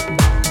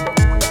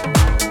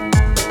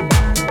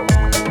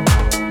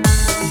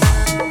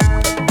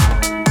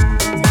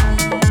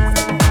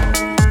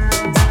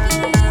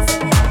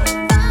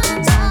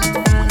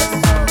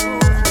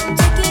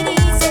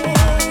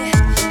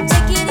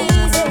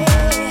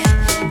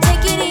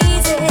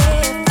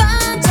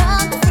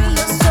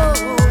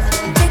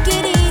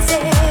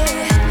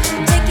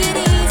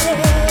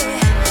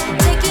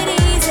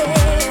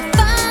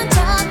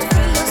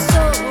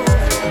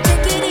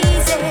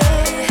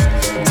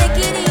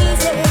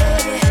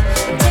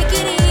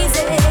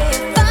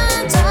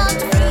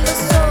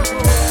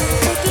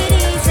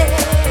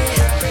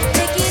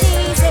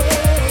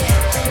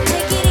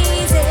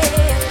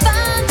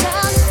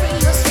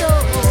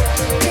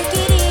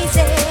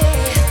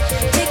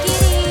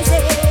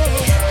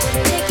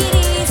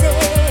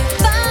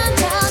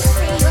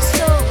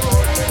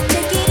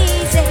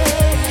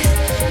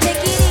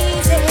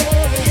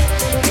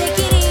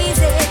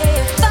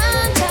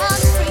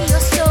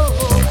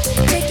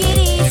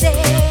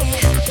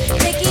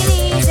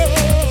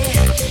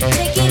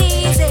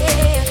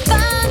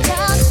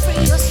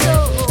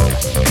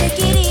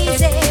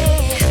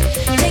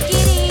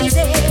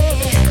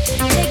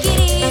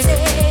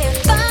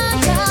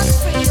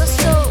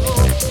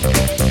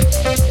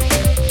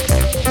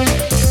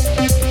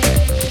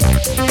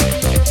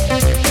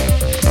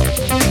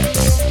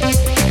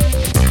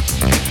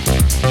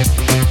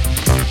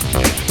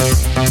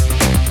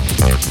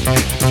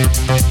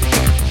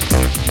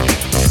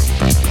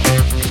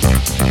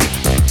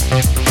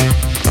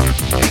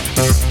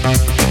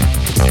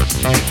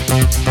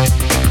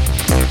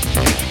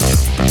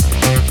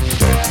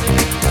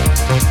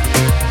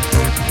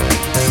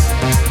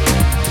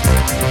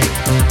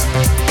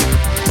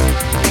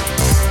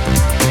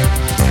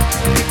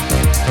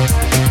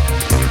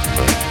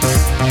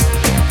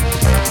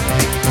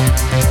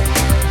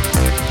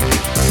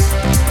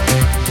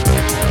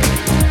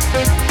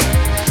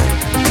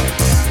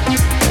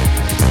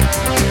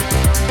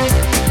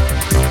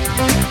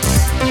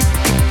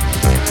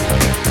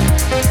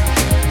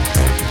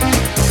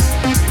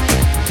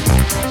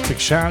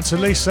 Shout out to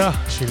Lisa,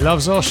 she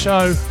loves our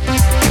show.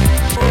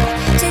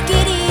 Take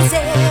it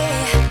easy.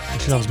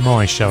 She loves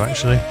my show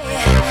actually.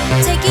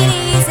 Take it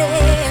easy.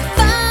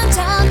 Find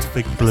time.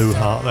 Big blue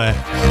heart there.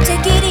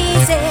 Take it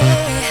easy.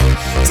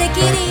 Take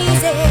it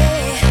easy.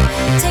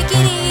 Take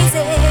it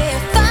easy.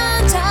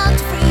 Find time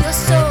to free your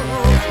soul.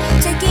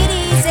 Take it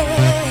easy.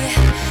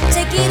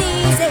 Take it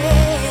easy.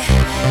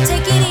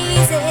 Take it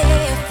easy.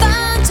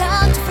 Find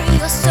time to free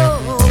your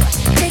soul.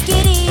 Take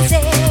it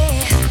easy.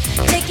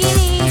 Take it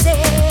easy.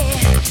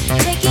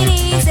 Take it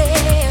easy.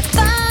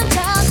 Find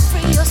time to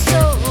free your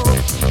soul.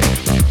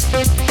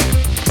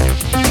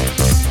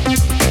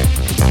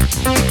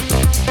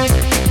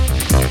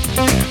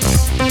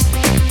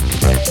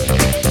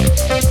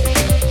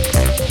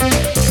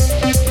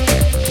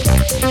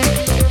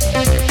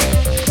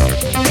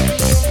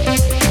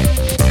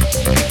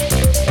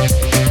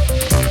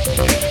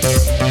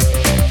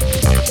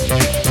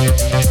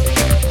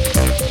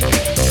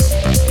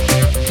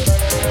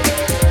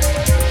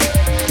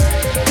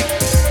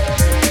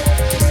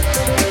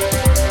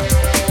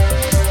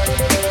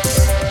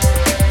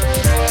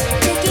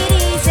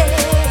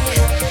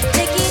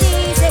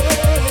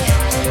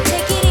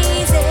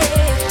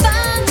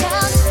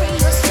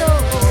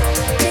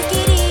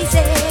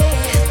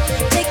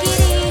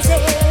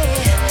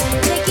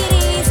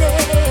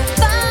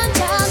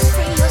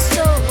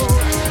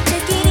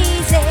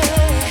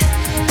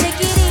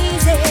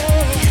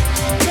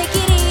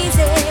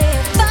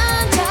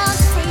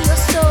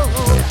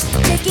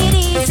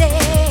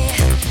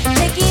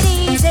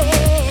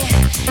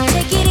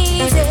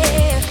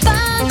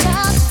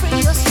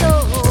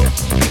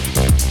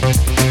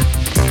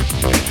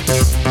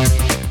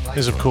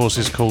 This, of course,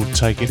 is called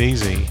Take It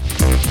Easy.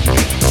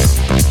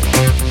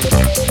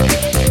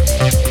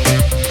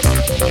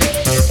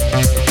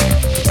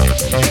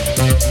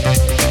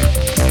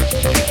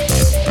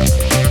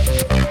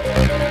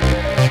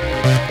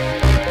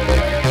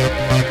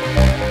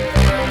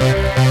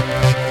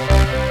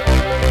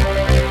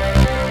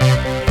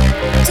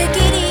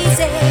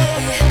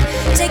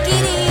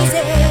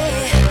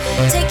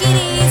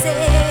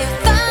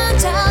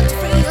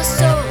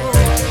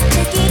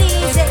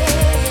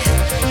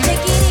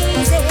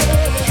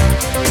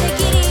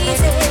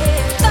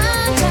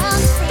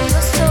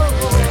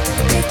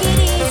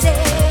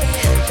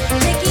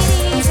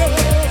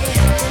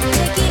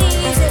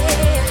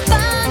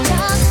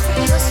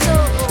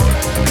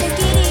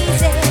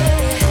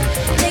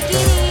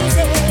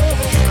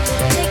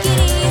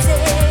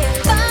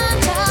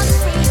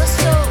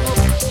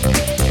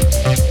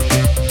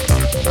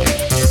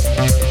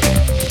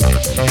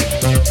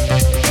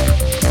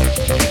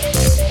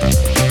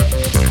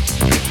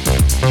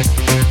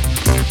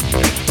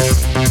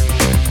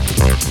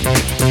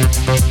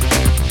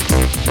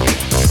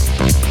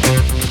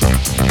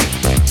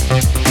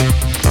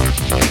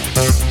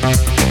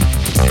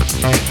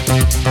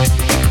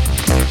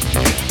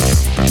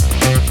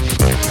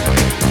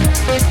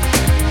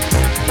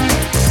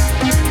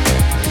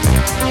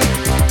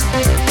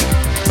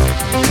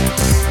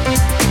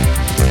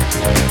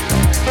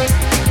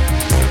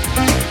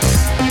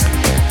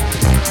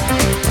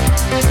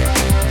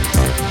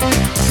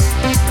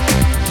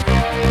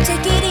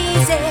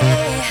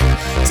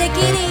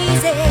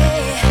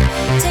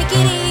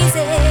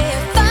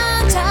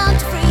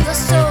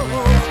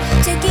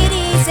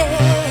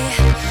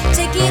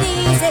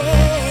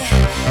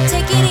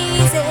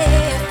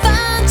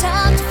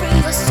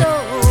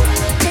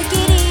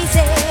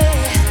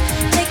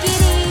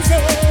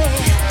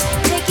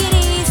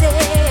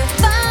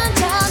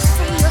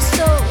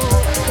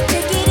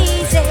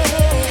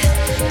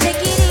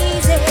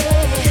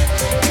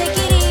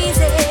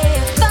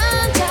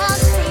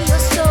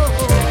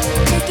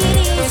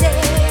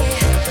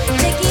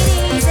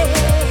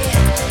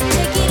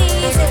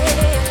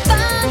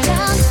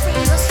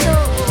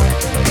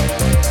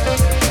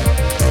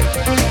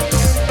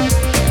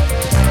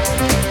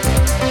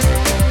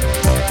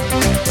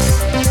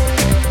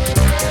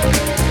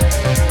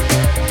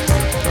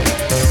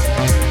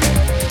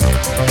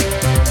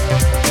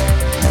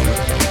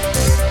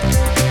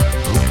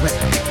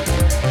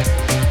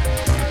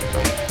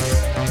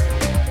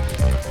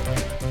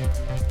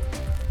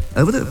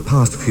 Over the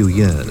past few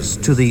years,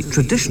 to the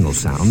traditional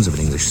sounds of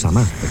an English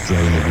summer, the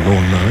drone of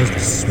lawnmowers, the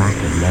smack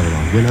of leather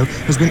on willow,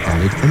 has been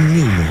added a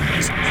new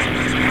noise.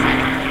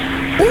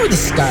 What were the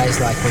skies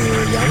like when you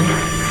were young?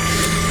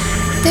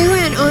 They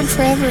went on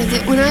forever.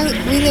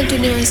 We lived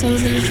in Arizona,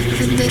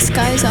 and the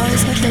skies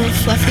always had little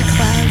fluffy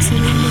clouds in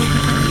them.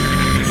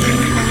 They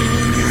were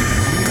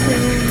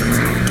clear,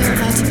 and there were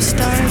lots of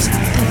stars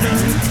at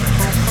night.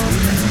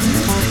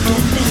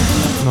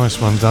 Nice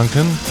one,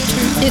 Duncan.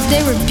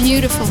 They were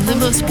beautiful, the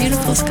most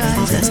beautiful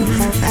skies, as a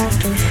matter of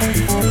fact.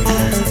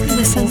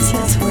 The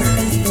sunsets were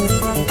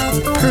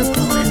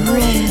purple and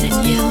red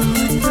and yellow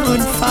and on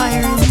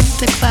fire, and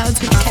the clouds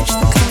would catch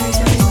the colors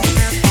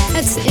everywhere.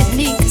 That's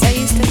neat, because I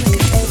used to look at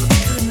them all the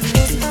time when I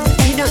was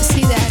little. You don't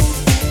see that.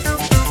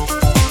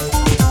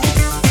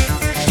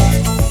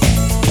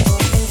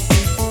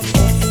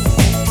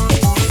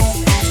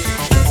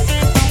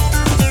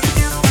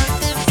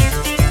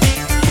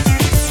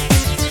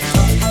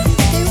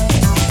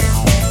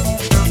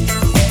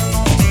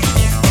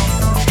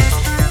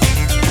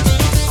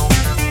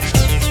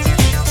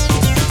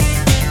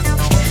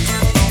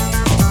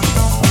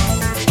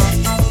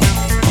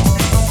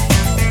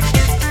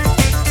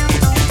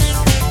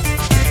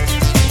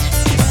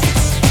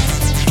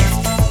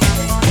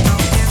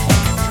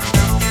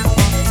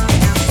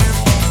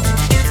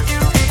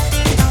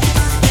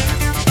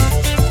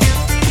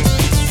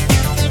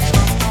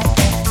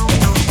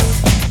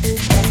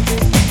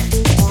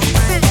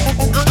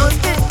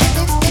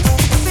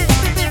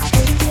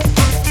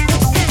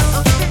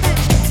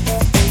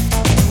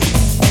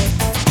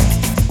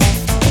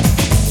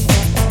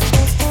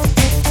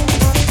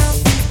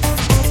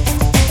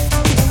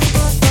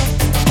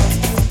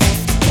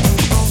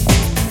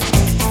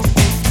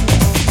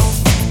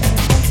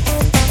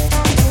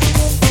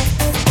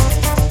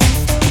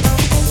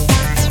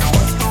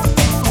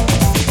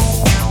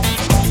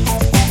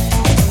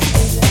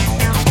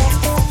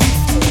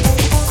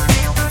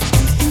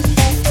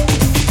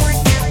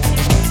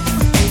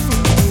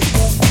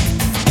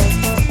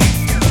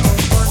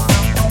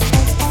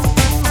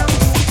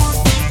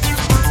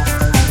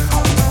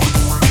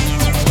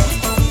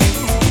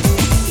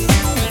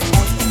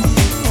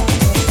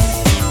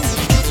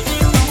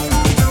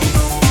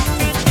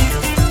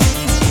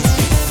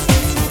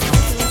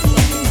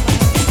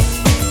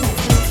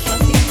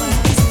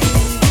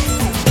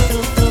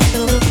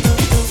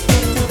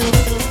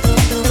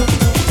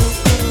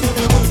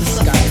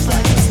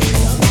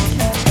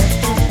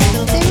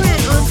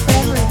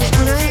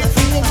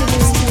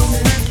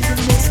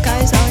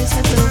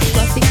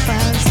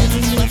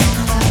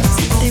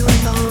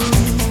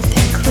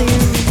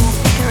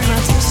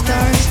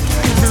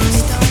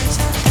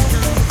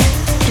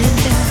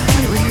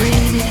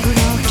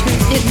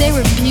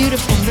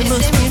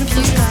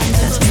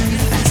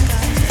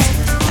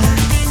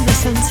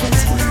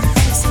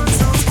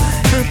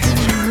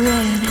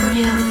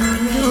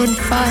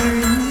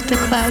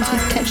 clouds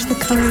would catch the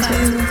colors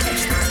everywhere.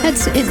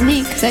 That's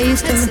neat because I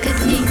used to look at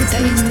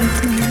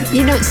things.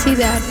 You don't see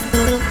that.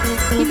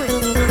 You might.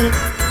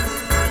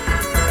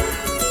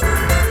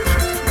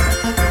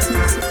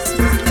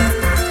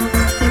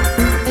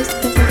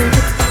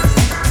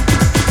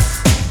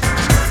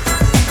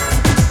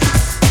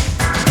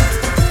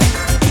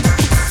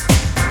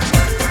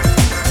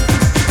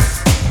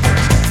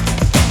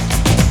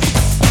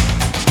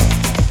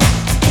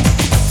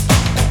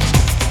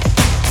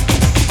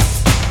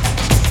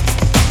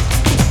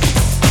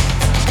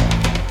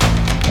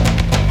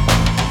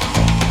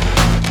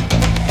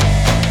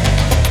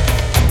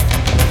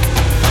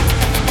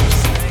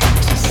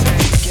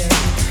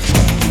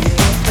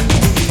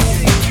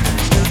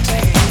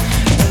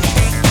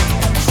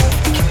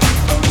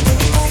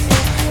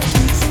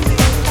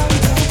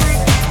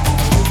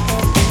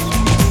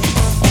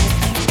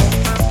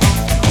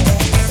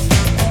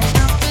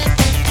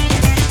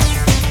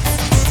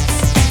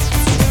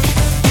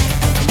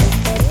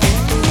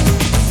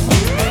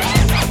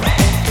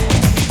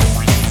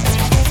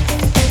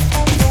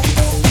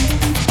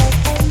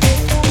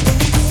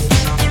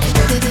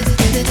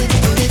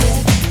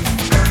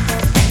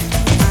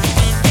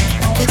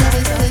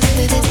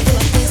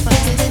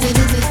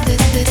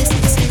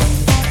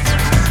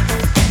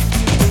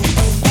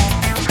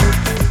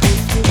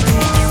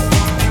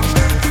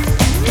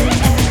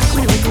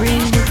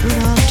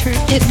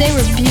 They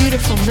were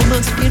beautiful, the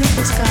most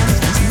beautiful skies,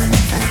 as a matter of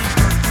fact.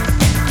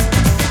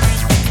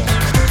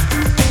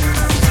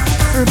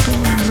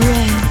 Purple and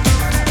red.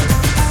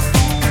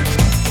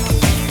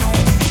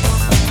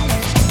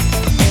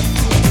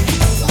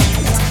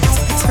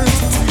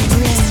 Purple and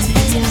red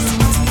and yellow,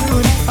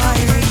 on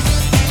fire.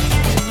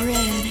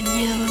 Red and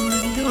yellow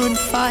and on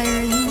fire,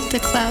 and the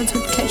clouds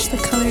would catch the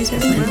colors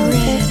of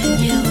red and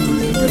yellow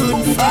and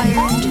on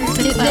fire.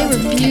 They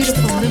were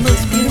beautiful, the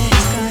most beautiful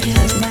skies,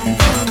 as a matter of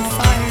fact.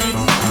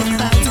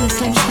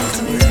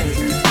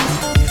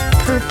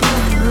 Purple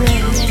and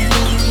red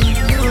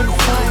on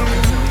fire,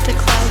 the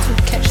clouds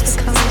would catch the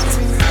colors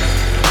everywhere.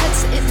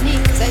 That's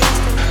neat because I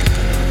used to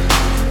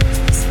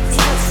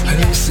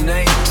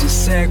hallucinate, to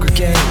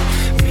segregate,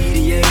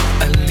 mediate,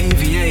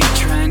 alleviate,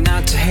 try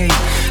not to hate,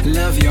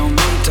 love your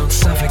mate, don't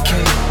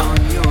suffocate on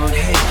your own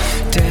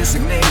hate,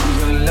 designate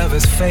your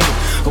lover's fate,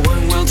 a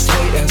one world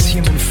state as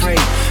human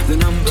freight, the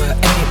number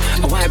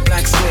 8, a white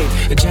black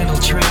slate, a gentle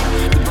train,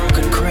 the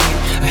broken crane,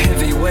 a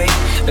heavy weight,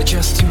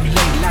 just too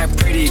late like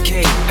pretty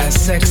Kate, as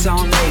sex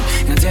all night,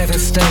 and death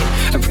state,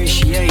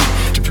 appreciate,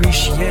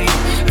 depreciate,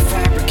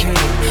 fabricate.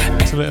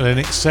 It's a little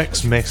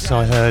NXX mix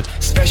I heard.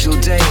 Special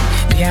day,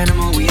 the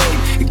animal we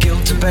ate,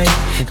 guilt debate.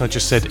 I think I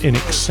just said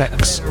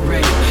NXX.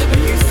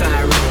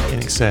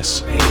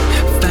 NXS.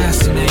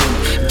 Fascinate,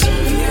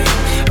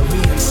 deviate,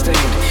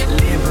 reinstate,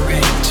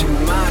 liberate, to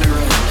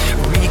moderate,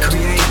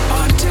 recreate,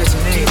 or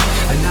detonate,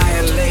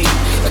 annihilate,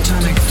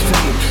 atomic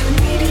fate,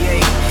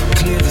 mediate,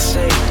 clear the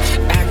state,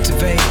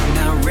 activate,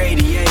 now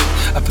radiate,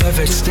 a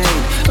perfect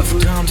state, a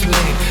food on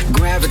plate,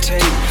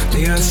 gravitate,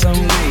 the earth's own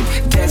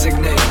weight,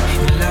 designate,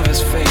 your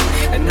lover's fate,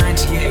 at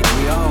 98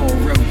 we all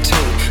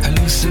rotate,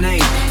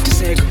 hallucinate,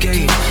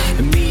 desegregate,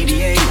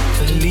 mediate,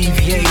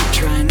 alleviate,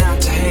 try not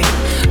to hate,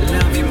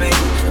 love you mate,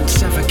 don't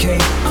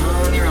suffocate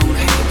on your own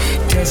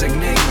hate,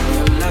 designate,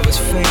 your lover's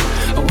fate,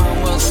 a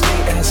one world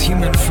state as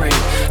human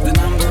freight, the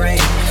number 8,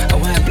 a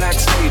white black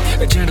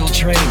state, a gentle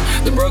train,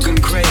 the broken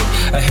crate,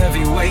 a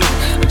heavy weight,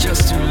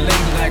 just too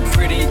late like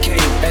pretty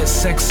Kate, as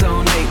sex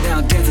on 8,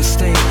 now death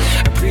estate,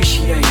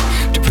 appreciate,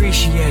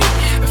 depreciate,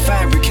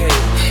 fabricate,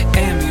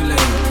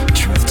 emulate,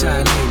 truth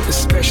dilate, a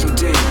special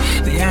day,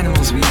 the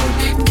animals we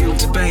ate, guilt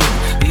debate,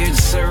 the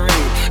inserate,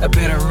 a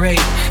better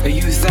rate, a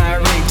youth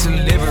irate to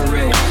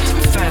liberate,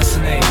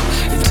 fascinate,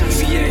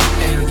 deviate,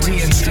 and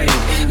reinstate,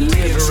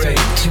 liberate,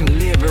 to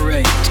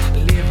liberate,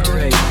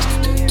 liberate.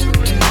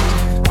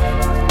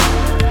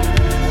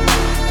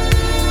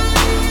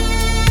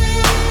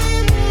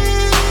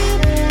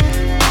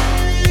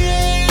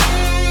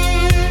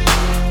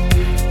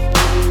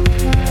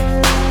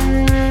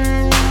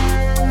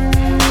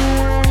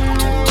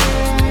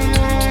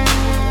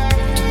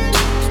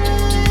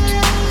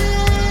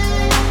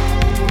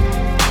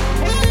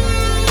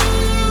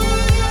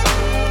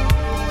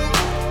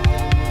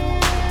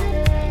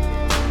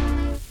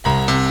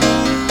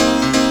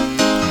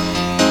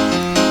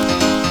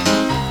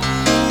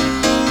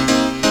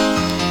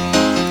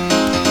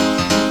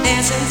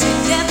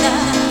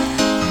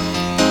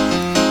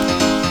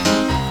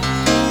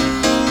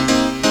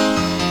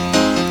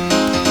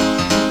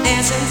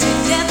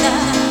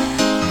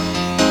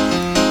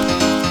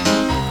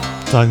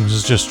 Dames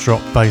has just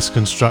dropped bass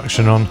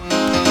construction on.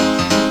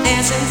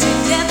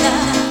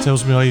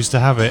 Tells me I used to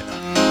have it.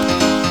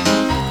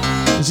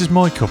 This is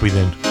my copy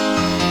then.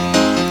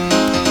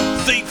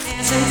 Thief!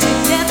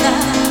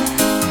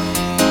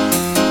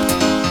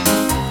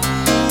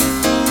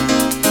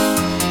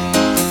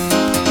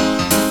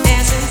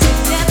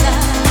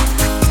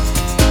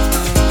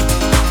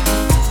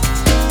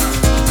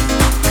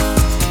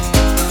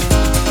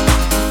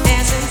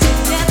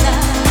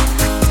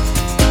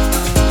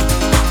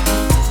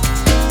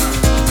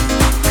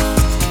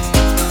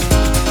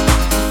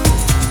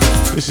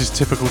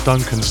 typical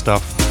Duncan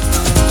stuff.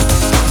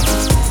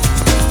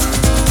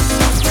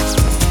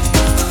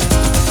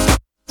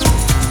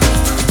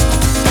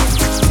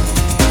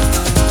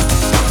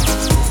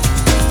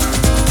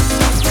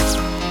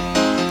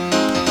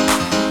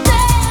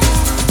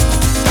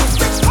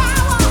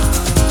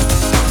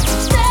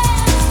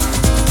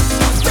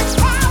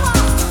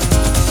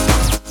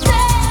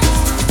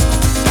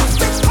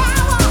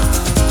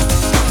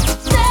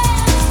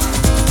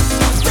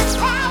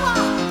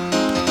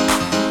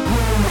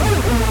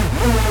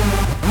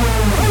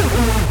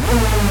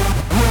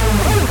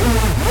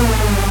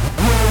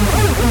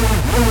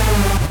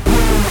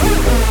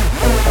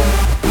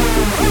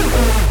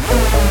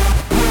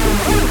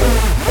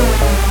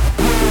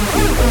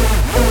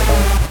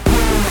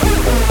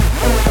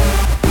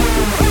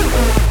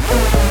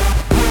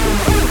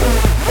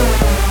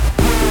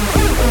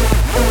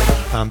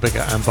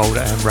 Bigger and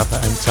bolder and rubber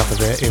and tougher.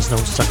 There is no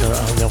sucker.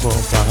 And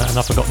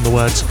I've forgotten the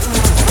words.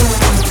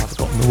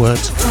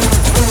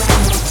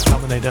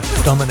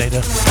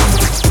 Dominator.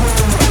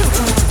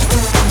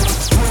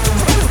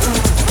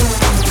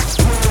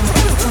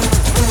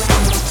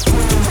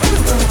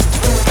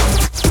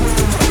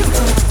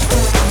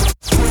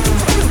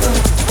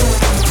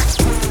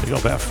 We've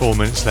got about 4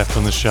 minutes left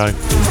on the show.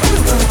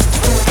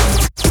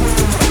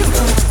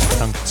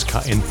 Duncan's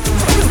cutting.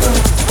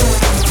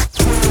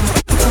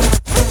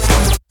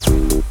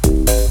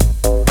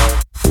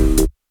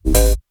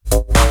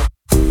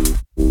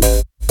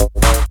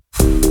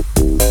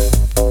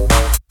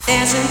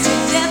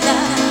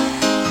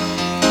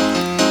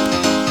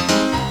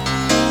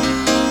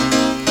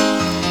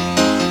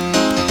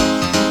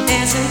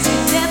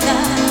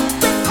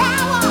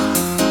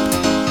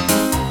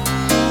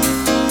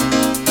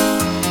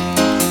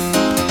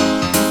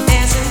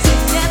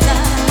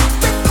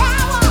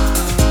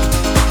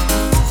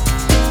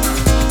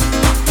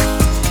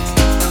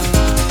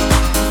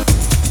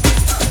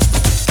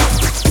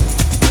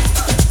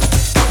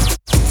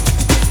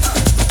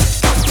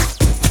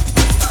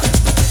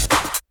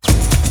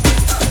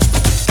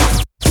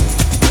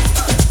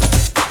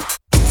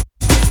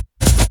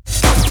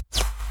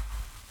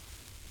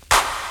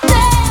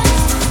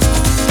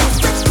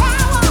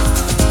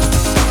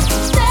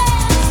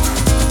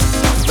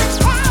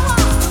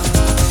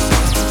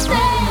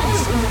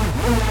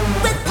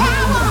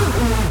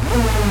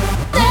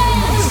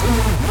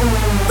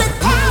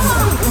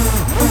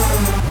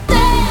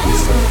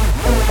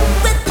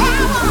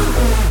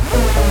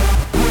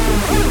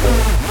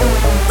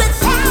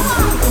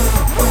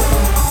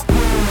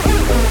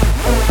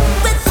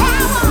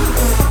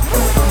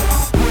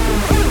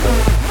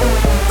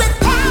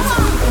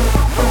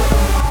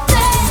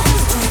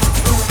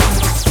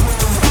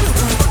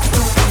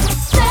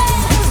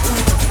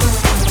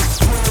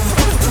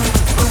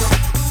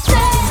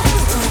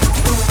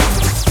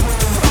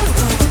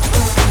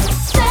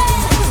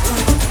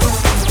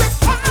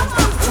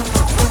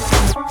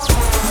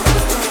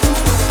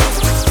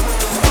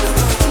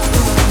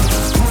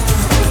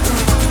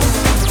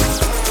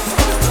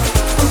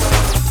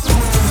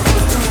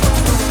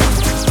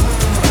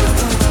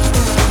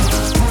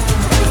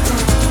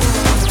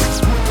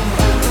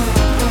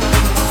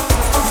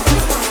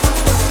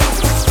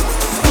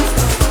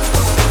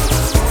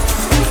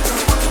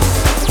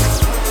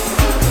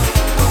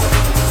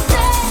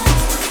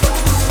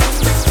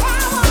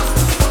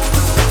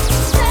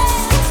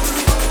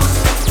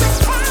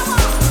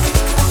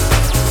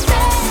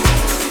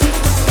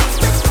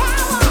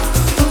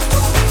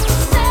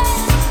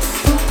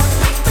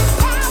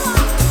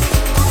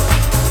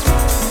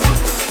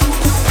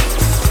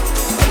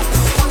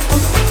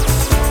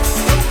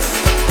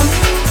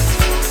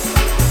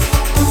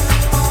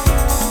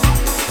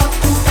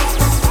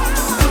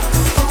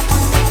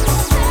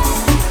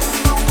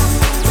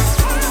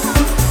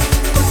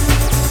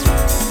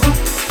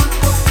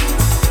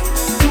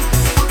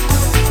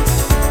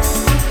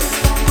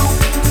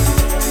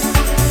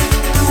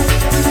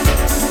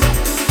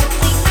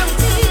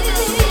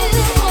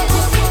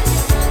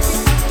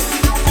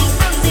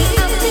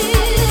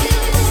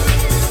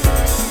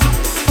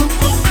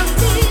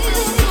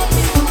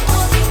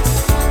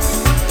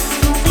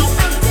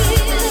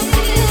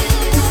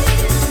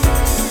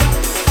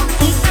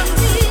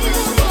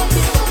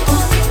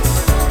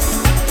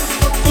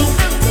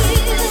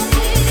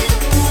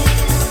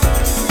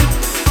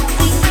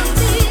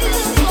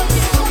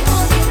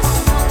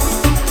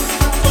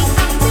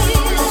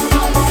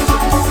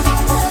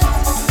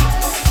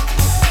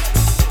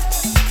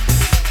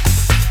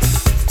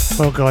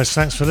 Well guys,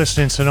 thanks for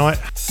listening tonight.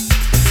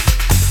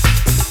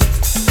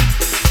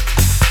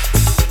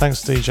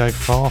 Thanks DJ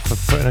Farr for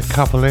putting a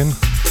couple in.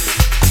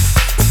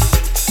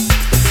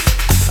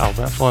 Oh,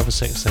 about 5 or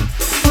 6 then.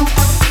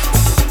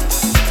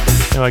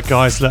 Anyway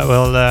guys,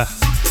 we'll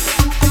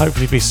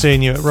hopefully be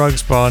seeing you at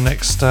Rogues Bar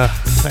next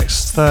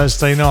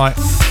Thursday night.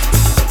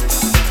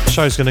 The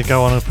show's going to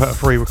go on and put a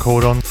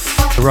pre-record on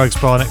the Rogues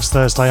Bar next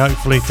Thursday.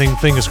 Hopefully,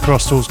 fingers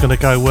crossed, all's going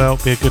to go well.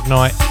 Be a good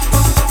night.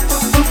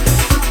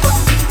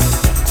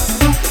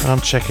 I'm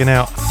checking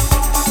out.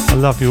 I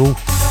love you all.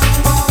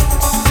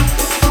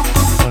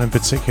 in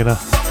particular.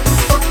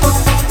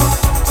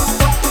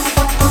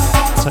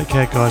 Take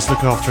care, guys.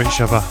 Look after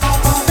each other.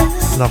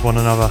 Love one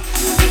another.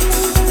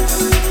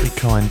 Be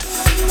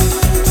kind.